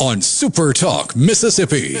on Super Talk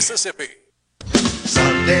Mississippi. Sunday,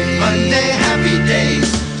 Monday, happy days.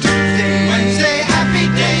 Tuesday, Wednesday, happy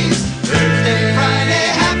days. Thursday, Friday,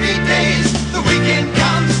 happy days. The weekend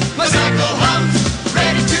comes, my cycle hums,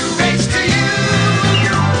 ready to race to you.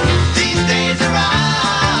 These days are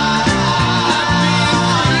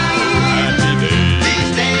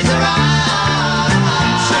These days are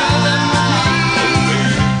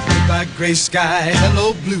Goodbye, gray sky,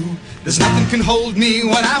 hello, blue. There's nothing can hold me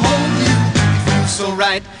when I hold you. It feels so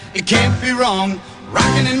right, it can't be wrong.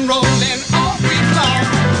 Rocking and rolling all week long.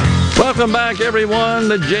 Welcome back, everyone.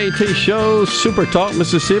 The JT Show, Super Talk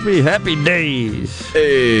Mississippi. Happy days.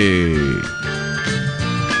 Hey.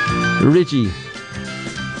 Richie.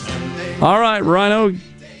 All right, Rhino.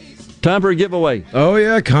 Time for a giveaway. Oh,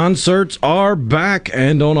 yeah, concerts are back,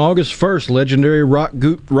 and on August 1st, legendary rock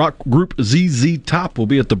group ZZ Top will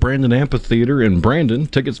be at the Brandon Amphitheater in Brandon.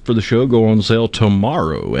 Tickets for the show go on sale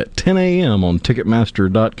tomorrow at 10 a.m. on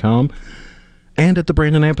Ticketmaster.com and at the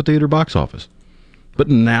Brandon Amphitheater box office. But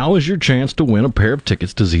now is your chance to win a pair of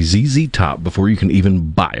tickets to ZZ Top before you can even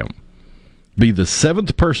buy them. Be the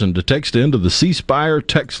 7th person to text into the C Spire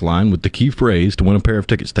text line with the key phrase to win a pair of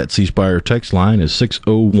tickets. That C Spire text line is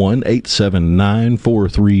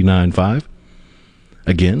 601-879-4395.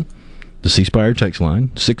 Again, the C Spire text line,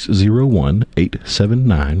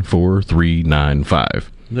 601-879-4395.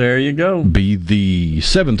 There you go. Be the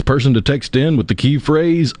 7th person to text in with the key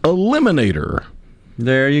phrase Eliminator.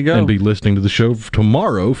 There you go. And be listening to the show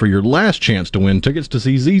tomorrow for your last chance to win tickets to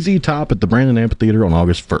see ZZ Top at the Brandon Amphitheater on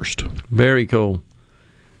August 1st. Very cool.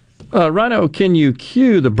 Rhino, can you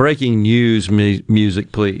cue the breaking news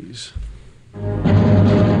music, please? All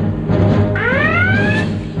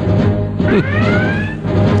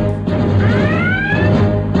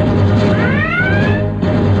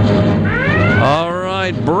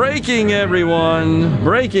right, breaking, everyone.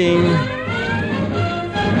 Breaking.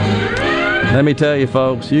 Let me tell you,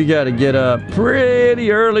 folks, you got to get up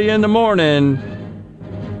pretty early in the morning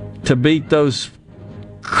to beat those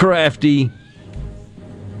crafty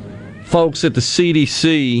folks at the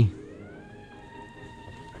CDC.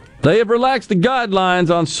 They have relaxed the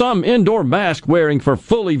guidelines on some indoor mask wearing for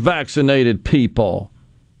fully vaccinated people.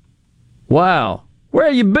 Wow.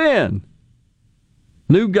 Where you been?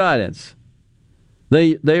 New guidance.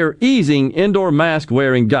 They are easing indoor mask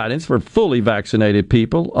wearing guidance for fully vaccinated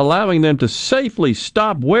people, allowing them to safely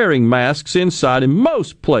stop wearing masks inside in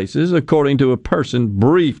most places, according to a person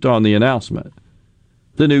briefed on the announcement.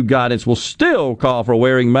 The new guidance will still call for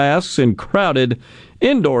wearing masks in crowded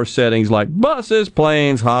indoor settings like buses,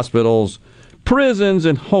 planes, hospitals, prisons,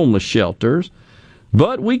 and homeless shelters.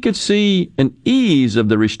 But we could see an ease of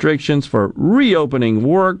the restrictions for reopening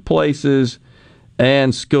workplaces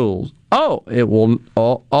and schools. Oh, it will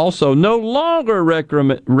also no longer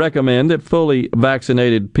recommend that fully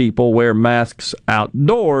vaccinated people wear masks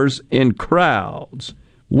outdoors in crowds.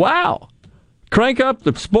 Wow. Crank up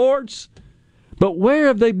the sports. But where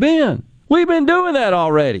have they been? We've been doing that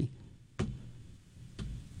already.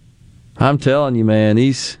 I'm telling you, man,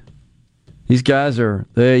 these guys are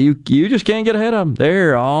there. You just can't get ahead of them.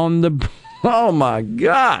 They're on the. Oh my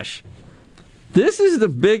gosh, this is the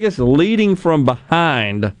biggest leading from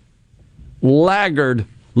behind laggard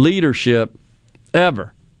leadership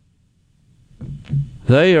ever.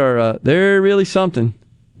 They're really something.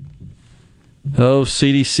 Those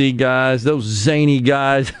CDC guys, those zany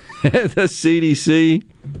guys at the CDC.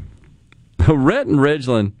 Rhett and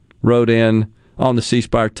Ridgeland wrote in on the C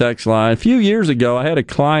Spire text line. A few years ago, I had a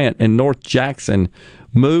client in North Jackson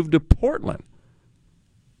move to Portland.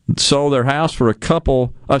 Sold their house for a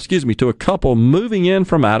couple moving in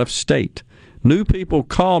from out of state. New people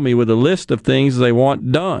call me with a list of things they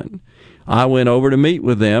want done. I went over to meet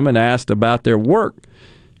with them and asked about their work.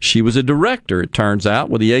 She was a director, it turns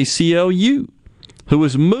out, with the ACLU, who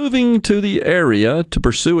was moving to the area to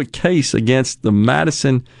pursue a case against the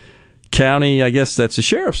Madison County, I guess that's the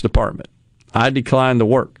Sheriff's Department. I declined the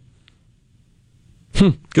work.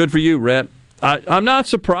 Good for you, Rhett. I'm not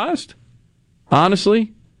surprised.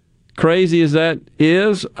 Honestly, crazy as that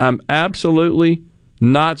is, I'm absolutely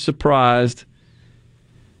not surprised.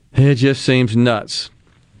 It just seems nuts.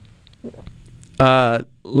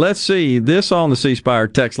 Let's see. This on the C Spire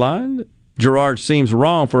text line. Gerard, seems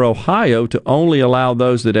wrong for Ohio to only allow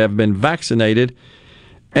those that have been vaccinated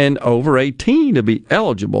and over 18 to be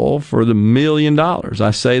eligible for the $1 million.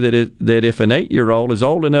 I say that if an 8-year-old is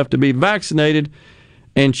old enough to be vaccinated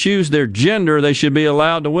and choose their gender, they should be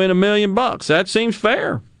allowed to win $1 million. That seems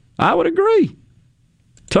fair. I would agree.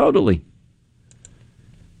 Totally.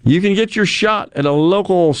 You can get your shot at a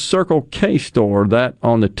local Circle K store, that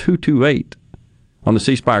on the 228, on the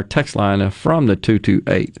C Spire text line from the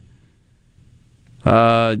 228.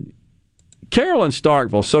 Carol in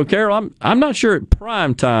Starkville. So, Carol, I'm not sure at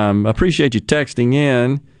prime time. I appreciate you texting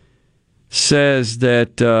in. Says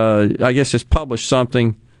that, I guess it's published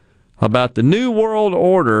something about the New World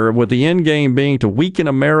Order, with the end game being to weaken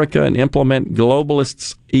America and implement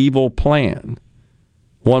globalists' evil plan.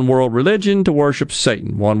 One world religion to worship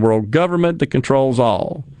Satan. One world government that controls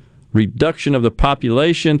all. Reduction of the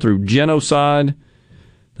population through genocide.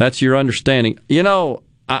 That's your understanding. You know,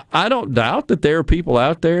 I don't doubt that there are people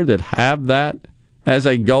out there that have that as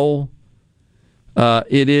a goal.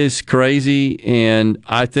 It is crazy, and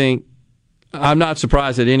I think I'm not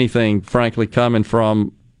surprised at anything, frankly, coming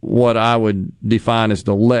from what I would define as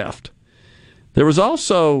the left. There was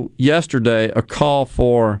also yesterday a call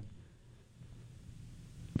to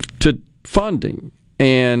funding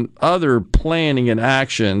and other planning and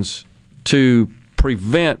actions to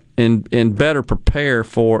prevent and better prepare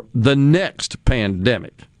for the next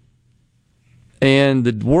pandemic. And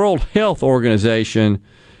the World Health Organization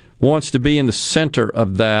wants to be in the center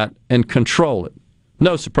of that and control it.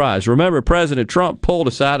 No surprise. Remember, President Trump pulled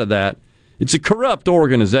us out of that. It's a corrupt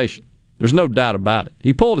organization. There's no doubt about it.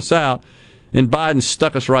 He pulled us out, and Biden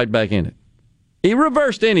stuck us right back in it. He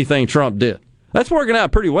reversed anything Trump did. That's working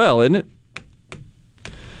out pretty well, isn't it?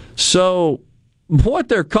 So what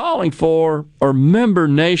they're calling for are member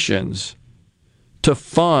nations to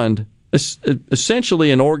fund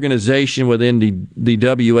essentially an organization within the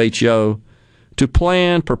WHO to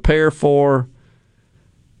plan, prepare for,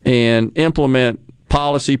 and implement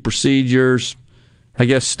policy procedures, I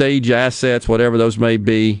guess stage assets, whatever those may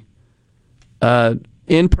be,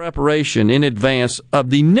 in preparation, in advance of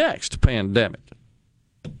the next pandemic.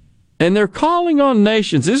 And they're calling on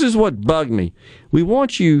nations. This is what bugged me. We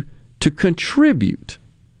want you to contribute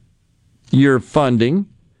your funding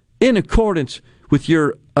in accordance with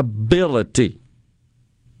your ability.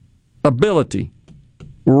 Ability.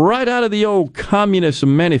 Right out of the old Communist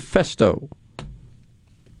Manifesto.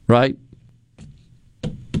 Right?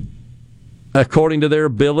 According to their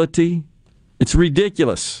ability. It's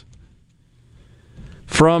ridiculous.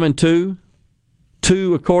 From and to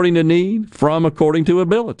according to need, from according to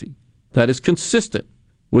ability. That is consistent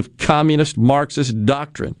with communist Marxist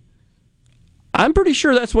doctrine. I'm pretty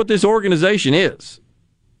sure that's what this organization is.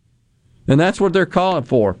 And that's what they're calling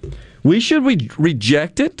for. Should we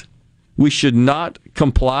reject it? We should not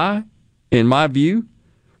comply, in my view.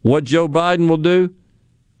 What Joe Biden will do,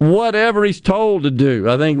 whatever he's told to do.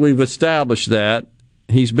 I think we've established that.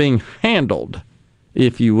 He's being handled,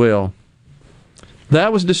 if you will.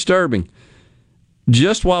 That was disturbing.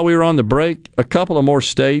 Just while we were on the break, a couple of more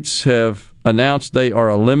states have announced they are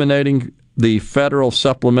eliminating the federal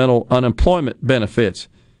supplemental unemployment benefits.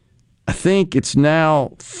 I think it's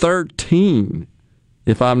now 13,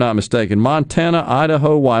 if I'm not mistaken. Montana,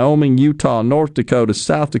 Idaho, Wyoming, Utah, North Dakota,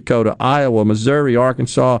 South Dakota, Iowa, Missouri,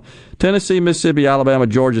 Arkansas, Tennessee, Mississippi, Alabama,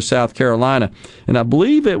 Georgia, South Carolina. And I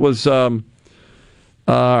believe it was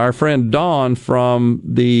our friend Dawn from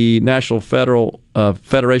the National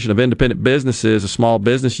Federation of Independent Businesses, a small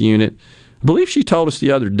business unit. I believe she told us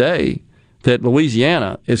the other day that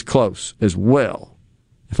Louisiana is close as well,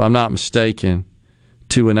 if I'm not mistaken,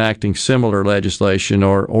 to enacting similar legislation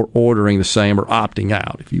or ordering the same or opting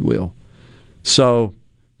out, if you will. So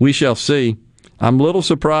we shall see. I'm a little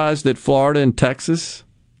surprised that Florida and Texas,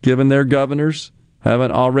 given their governors,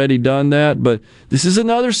 haven't already done that. But this is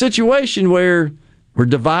another situation where we're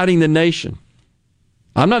dividing the nation.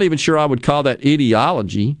 I'm not even sure I would call that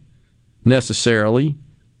ideology necessarily,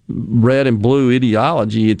 red and blue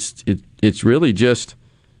ideology. It's really just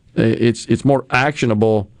it's more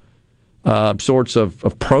actionable sorts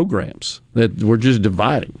of programs that we're just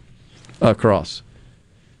dividing across.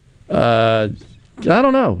 I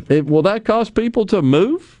don't know. Will that cause people to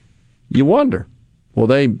move? You wonder. Will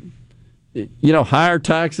they, higher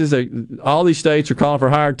taxes? All these states are calling for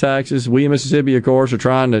higher taxes. We in Mississippi, of course, are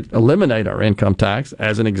trying to eliminate our income tax,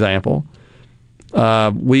 as an example.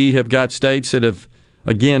 We have got states that have,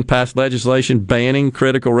 again, passed legislation banning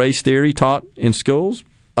critical race theory taught in schools.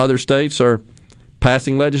 Other states are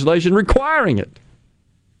passing legislation requiring it.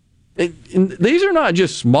 These are not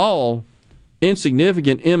just small,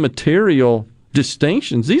 insignificant, immaterial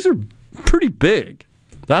distinctions. These are pretty big.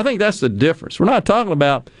 I think that's the difference. We're not talking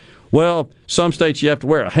about, some states you have to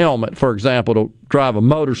wear a helmet, for example, to drive a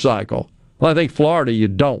motorcycle. Well, I think Florida you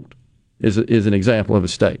don't, is an example of a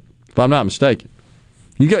state, if I'm not mistaken.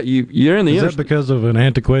 You're in the Is that because of an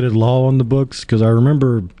antiquated law on the books? Because I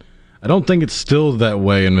remember, I don't think it's still that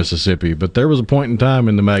way in Mississippi, but there was a point in time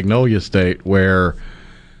in the Magnolia State where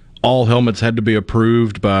all helmets had to be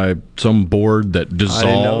approved by some board that dissolved.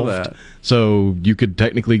 I didn't know that. So you could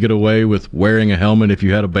technically get away with wearing a helmet if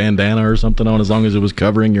you had a bandana or something on, as long as it was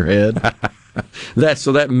covering your head.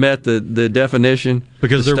 So that met the definition?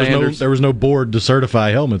 Because there was no board to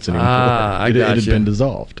certify helmets anymore. It had been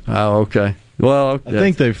dissolved. Oh, okay. Well, I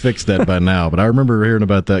think they've fixed that by now, but I remember hearing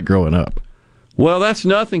about that growing up. Well, that's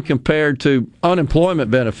nothing compared to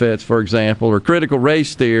unemployment benefits, for example, or critical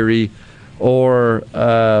race theory, or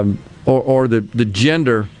the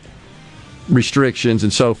gender restrictions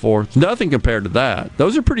and so forth. Nothing compared to that.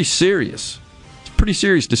 Those are pretty serious. Pretty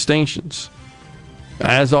serious distinctions,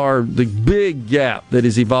 as are the big gap that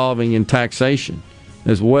is evolving in taxation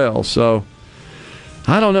as well. So,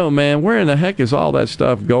 I don't know, man. Where in the heck is all that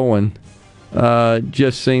stuff going?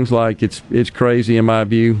 Just seems like it's crazy in my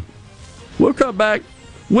view. We'll come back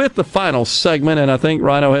with the final segment, and I think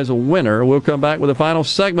Rhino has a winner. We'll come back with the final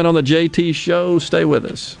segment on the JT Show. Stay with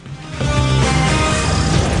us.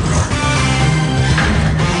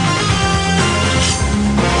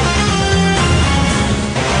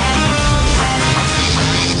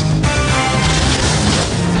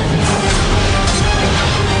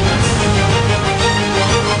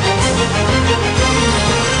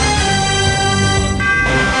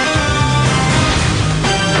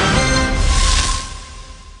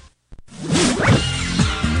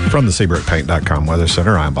 From the SeabrookPaint.com Weather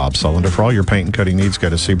Center, I'm Bob Sullender. For all your paint and coating needs, go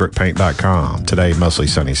to SeabrookPaint.com. Today, mostly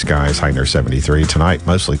sunny skies, high near 73. Tonight,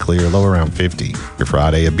 mostly clear, low around 50. Your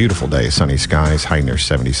Friday, a beautiful day, sunny skies, high near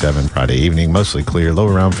 77. Friday evening, mostly clear, low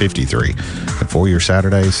around 53. And for your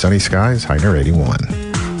Saturday, sunny skies, high near 81.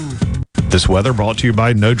 This weather brought to you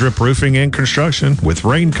by No Drip Roofing and Construction. With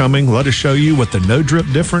rain coming, let us show you what the No Drip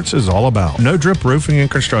difference is all about. No Drip Roofing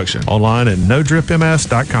and Construction. Online at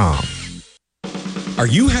NoDripMS.com. Are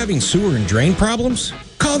you having sewer and drain problems?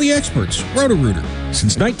 Call the experts, Roto-Rooter.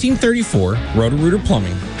 Since 1934, Roto-Rooter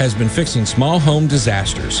Plumbing has been fixing small home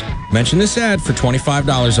disasters. Mention this ad for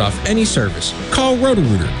 $25 off any service. Call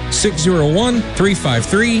Roto-Rooter,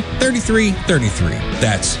 601-353-3333.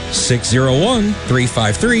 That's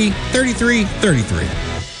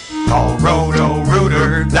 601-353-3333. Call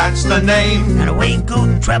Roto-Rooter, that's the name. And away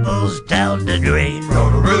go troubles down the drain.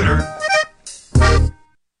 Roto-Rooter.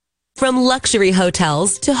 From luxury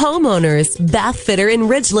hotels to homeowners, Bath Fitter in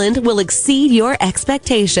Ridgeland will exceed your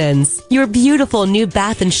expectations. Your beautiful new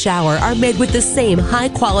bath and shower are made with the same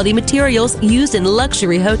high-quality materials used in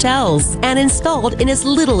luxury hotels and installed in as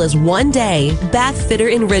little as 1 day. Bath Fitter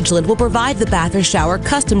in Ridgeland will provide the bath or shower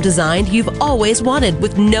custom designed you've always wanted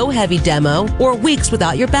with no heavy demo or weeks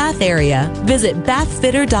without your bath area. Visit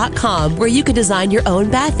bathfitter.com where you can design your own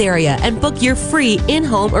bath area and book your free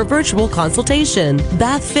in-home or virtual consultation.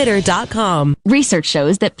 Bathfitter.com. Research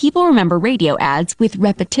shows that people remember radio ads with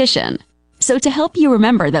repetition. So to help you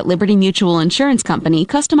remember that Liberty Mutual Insurance Company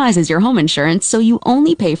customizes your home insurance so you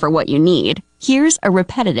only pay for what you need, here's a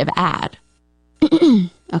repetitive ad.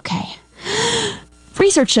 Okay.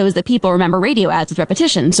 Research shows that people remember radio ads with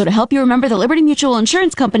repetition. So to help you remember that Liberty Mutual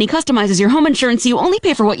Insurance Company customizes your home insurance so you only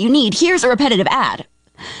pay for what you need, here's a repetitive ad.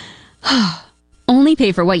 Only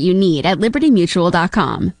pay for what you need at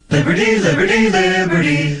libertymutual.com. Liberty, liberty,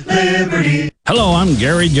 liberty, liberty. Hello, I'm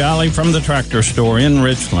Gary Jolly from the Tractor Store in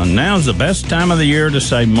Richland. Now's the best time of the year to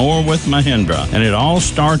save more with Mahindra, and it all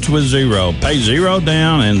starts with zero. Pay zero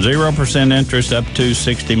down and 0% interest up to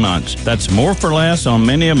 60 months. That's more for less on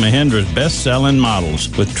many of Mahindra's best-selling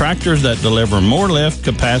models, with tractors that deliver more lift,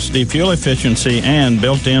 capacity, fuel efficiency, and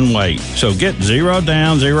built-in weight. So get zero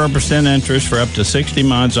down, 0% interest for up to 60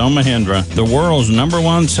 months on Mahindra, the world's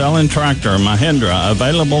 #1 selling tractor, Mahindra,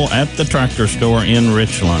 available at the Tractor Store in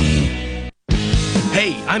Richland.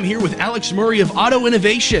 Hey, I'm here with Alex Murray of Auto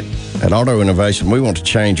Innovation. At Auto Innovation, we want to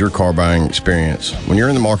change your car buying experience. When you're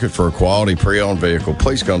in the market for a quality pre-owned vehicle,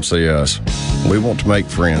 please come see us. We want to make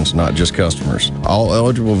friends, not just customers. All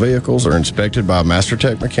eligible vehicles are inspected by a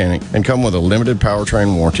MasterTech mechanic and come with a limited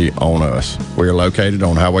powertrain warranty on us. We are located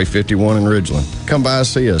on Highway 51 in Ridgeland. Come by and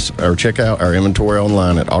see us or check out our inventory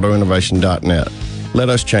online at autoinnovation.net. Let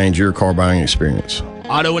us change your car buying experience.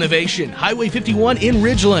 Auto Innovation, Highway 51 in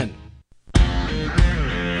Ridgeland.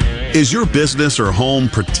 Is your business or home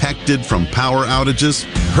protected from power outages?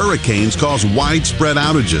 Hurricanes cause widespread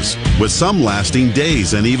outages, with some lasting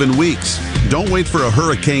days and even weeks. Don't wait for a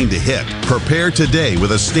hurricane to hit. Prepare today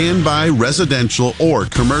with a standby residential or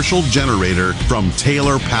commercial generator from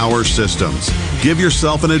Taylor Power Systems. Give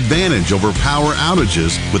yourself an advantage over power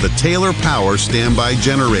outages with a Taylor Power standby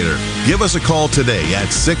generator. Give us a call today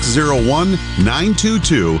at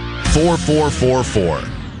 601-922-4444.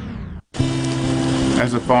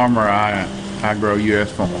 As a farmer, I grow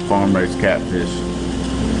U.S. farm-raised catfish.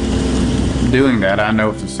 Doing that, I know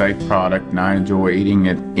it's a safe product, and I enjoy eating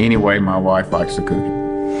it any way my wife likes to cook it.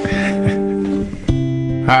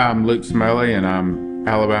 Hi, I'm Luke Smelly, and I'm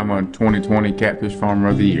Alabama 2020 Catfish Farmer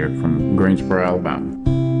of the Year from Greensboro, Alabama.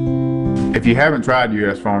 If you haven't tried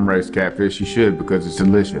U.S. farm-raised catfish, you should, because it's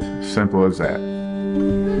delicious. Simple as that.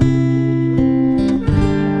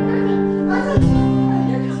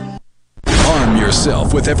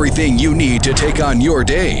 Yourself with everything you need to take on your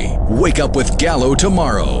day. Wake up with Gallo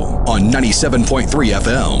tomorrow on 97.3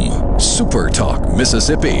 FM. Super Talk,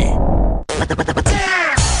 Mississippi.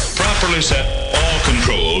 Properly set all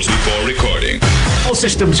controls before recording. All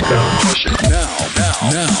systems go.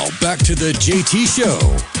 Now, back to the JT Show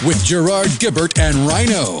with Gerard Gibbert and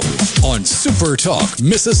Rhino on Super Talk,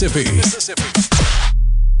 Mississippi.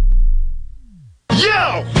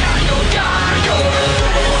 Yo!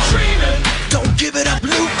 Don't give it up,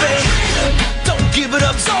 Lupe. Don't give it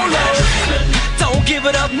up, Solo. Don't give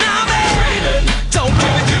it up, Nami. Don't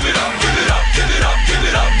give it up, give it up, give it up, give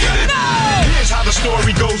it up, give it up. Here's how the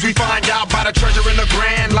story goes. We find out by the treasure in the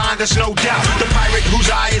Grand Line. There's no doubt. The pirate whose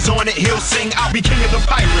eye is on it, he'll sing. I'll be king of the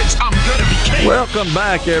pirates. I'm gonna be king. Welcome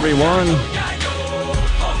back, everyone.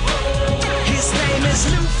 His name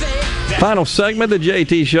is Lupe. Final segment of the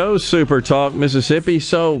JT Show, Super Talk, Mississippi.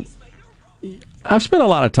 So, I've spent a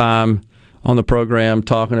lot of time on the program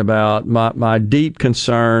talking about my deep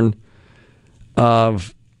concern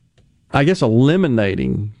of, I guess,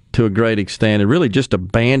 eliminating to a great extent and really just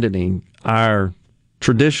abandoning our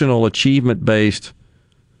traditional achievement-based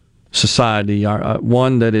society,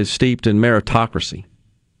 one that is steeped in meritocracy,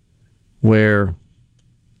 where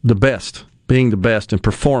the best, being the best in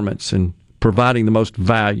performance and providing the most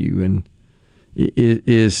value and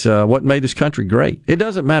is what made this country great. It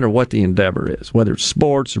doesn't matter what the endeavor is, whether it's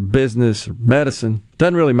sports or business or medicine,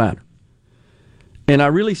 doesn't really matter. And I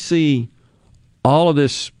really see all of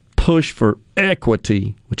this push for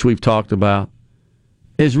equity, which we've talked about,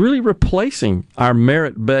 is really replacing our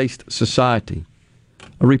merit-based society.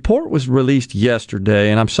 A report was released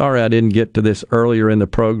yesterday, and I'm sorry I didn't get to this earlier in the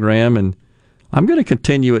program, and I'm going to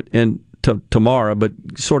continue it tomorrow, but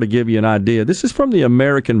sort of give you an idea. This is from the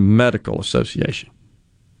American Medical Association.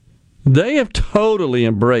 They have totally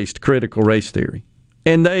embraced critical race theory,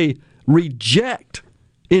 and they reject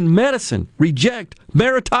meritocracy.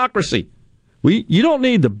 You don't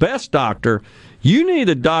need the best doctor. You need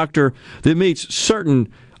a doctor that meets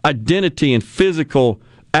certain identity and physical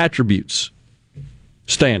attributes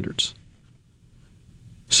standards.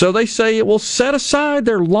 So they say it will set aside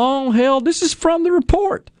their long-held, this is from the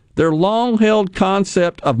report, their long-held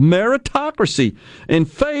concept of meritocracy in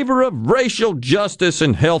favor of racial justice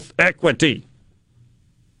and health equity.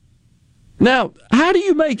 Now, how do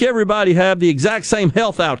you make everybody have the exact same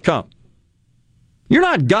health outcome? You're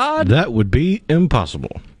not God. That would be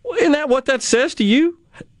impossible. Isn't that what that says to you?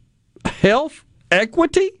 Health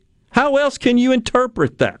equity? How else can you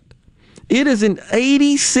interpret that? It is an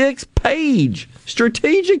 86-page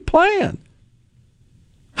strategic plan.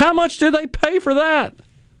 How much did they pay for that?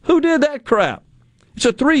 Who did that crap? It's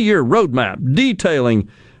a 3-year roadmap detailing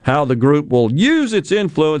how the group will use its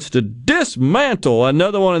influence to dismantle,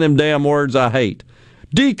 another one of them damn words I hate,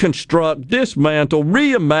 deconstruct, dismantle,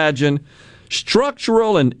 reimagine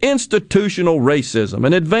structural and institutional racism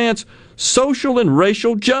and advance social and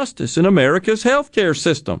racial justice in America's healthcare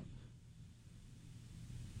system.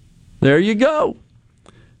 There you go.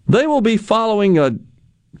 They will be following a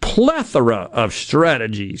plethora of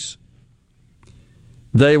strategies.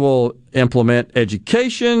 They will implement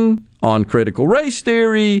education on critical race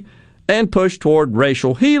theory and push toward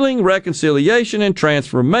racial healing, reconciliation, and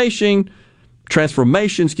transformation,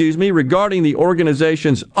 regarding the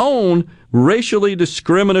organization's own racially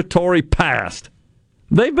discriminatory past.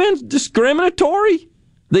 They've been discriminatory?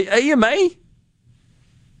 The AMA?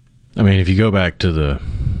 I mean, if you go back to the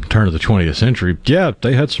turn of the 20th century, yeah,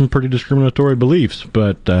 they had some pretty discriminatory beliefs,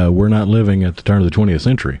 but we're not living at the turn of the 20th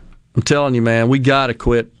century. I'm telling you, man, we got to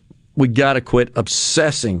quit. We got to quit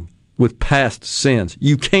obsessing with past sins.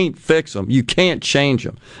 You can't fix them. You can't change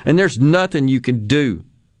them. And there's nothing you can do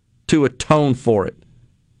to atone for it.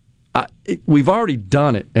 We've already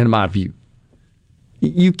done it, in my view.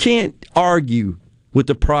 You can't argue with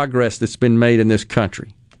the progress that's been made in this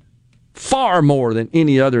country. Far more than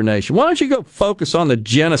any other nation. Why don't you go focus on the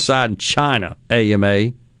genocide in China,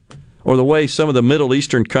 AMA, or the way some of the Middle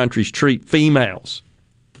Eastern countries treat females?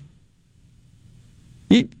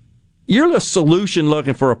 You're the solution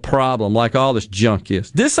looking for a problem like all this junk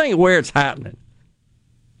is. This ain't where it's happening.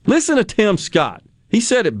 Listen to Tim Scott. He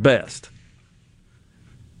said it best.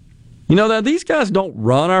 You know, that these guys don't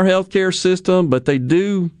run our healthcare system, but they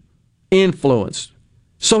do influence.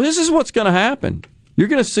 So this is what's going to happen. You're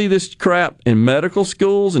going to see this crap in medical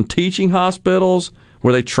schools and teaching hospitals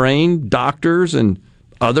where they train doctors and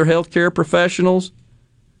other healthcare professionals.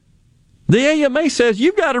 The AMA says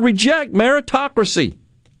you've got to reject meritocracy.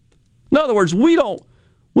 In other words, we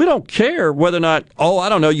don't care whether or not,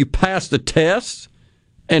 you pass the tests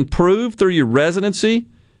and prove through your residency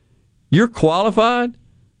you're qualified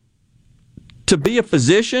to be a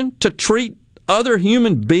physician, to treat other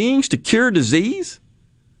human beings, to cure disease.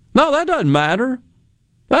 No, that doesn't matter.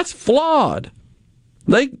 That's flawed.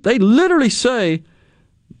 They literally say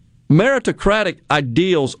meritocratic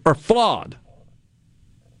ideals are flawed.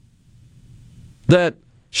 that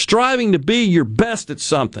striving to be your best at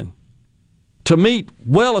something, to meet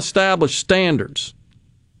well-established standards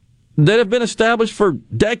that have been established for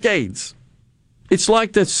decades. It's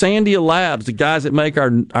like the Sandia Labs, the guys that make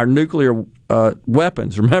our nuclear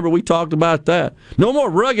weapons. Remember, we talked about that. No more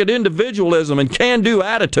rugged individualism and can-do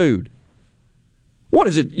attitude. What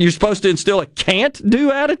is it? You're supposed to instill a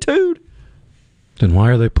can't-do attitude? Then why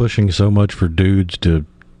are they pushing so much for dudes to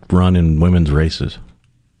run in women's races?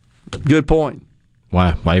 Good point.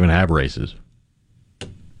 Why even have races?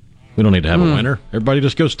 We don't need to have a winner. Everybody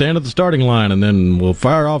just go stand at the starting line, and then we'll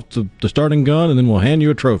fire off the starting gun, and then we'll hand you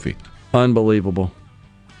a trophy. Unbelievable.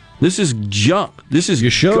 This is junk. This is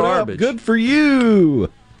garbage. Up. Good for you.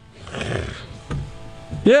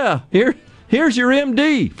 Yeah, here's your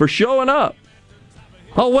MD for showing up.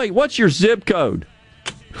 Oh, wait, what's your zip code?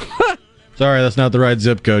 Sorry, that's not the right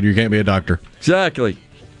zip code. You can't be a doctor. Exactly.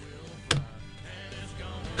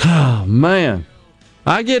 Oh, man.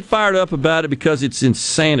 I get fired up about it because it's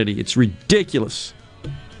insanity. It's ridiculous.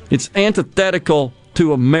 It's antithetical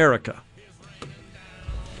to America.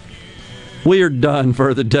 We are done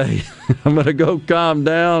for the day. I'm going to go calm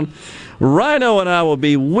down. Rhino and I will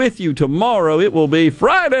be with you tomorrow. It will be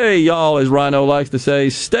Friday, y'all, as Rhino likes to say.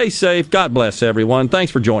 Stay safe. God bless everyone.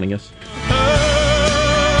 Thanks for joining us.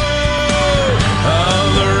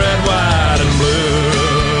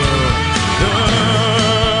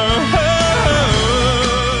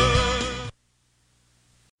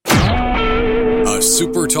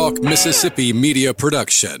 Super Talk Mississippi Media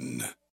Production.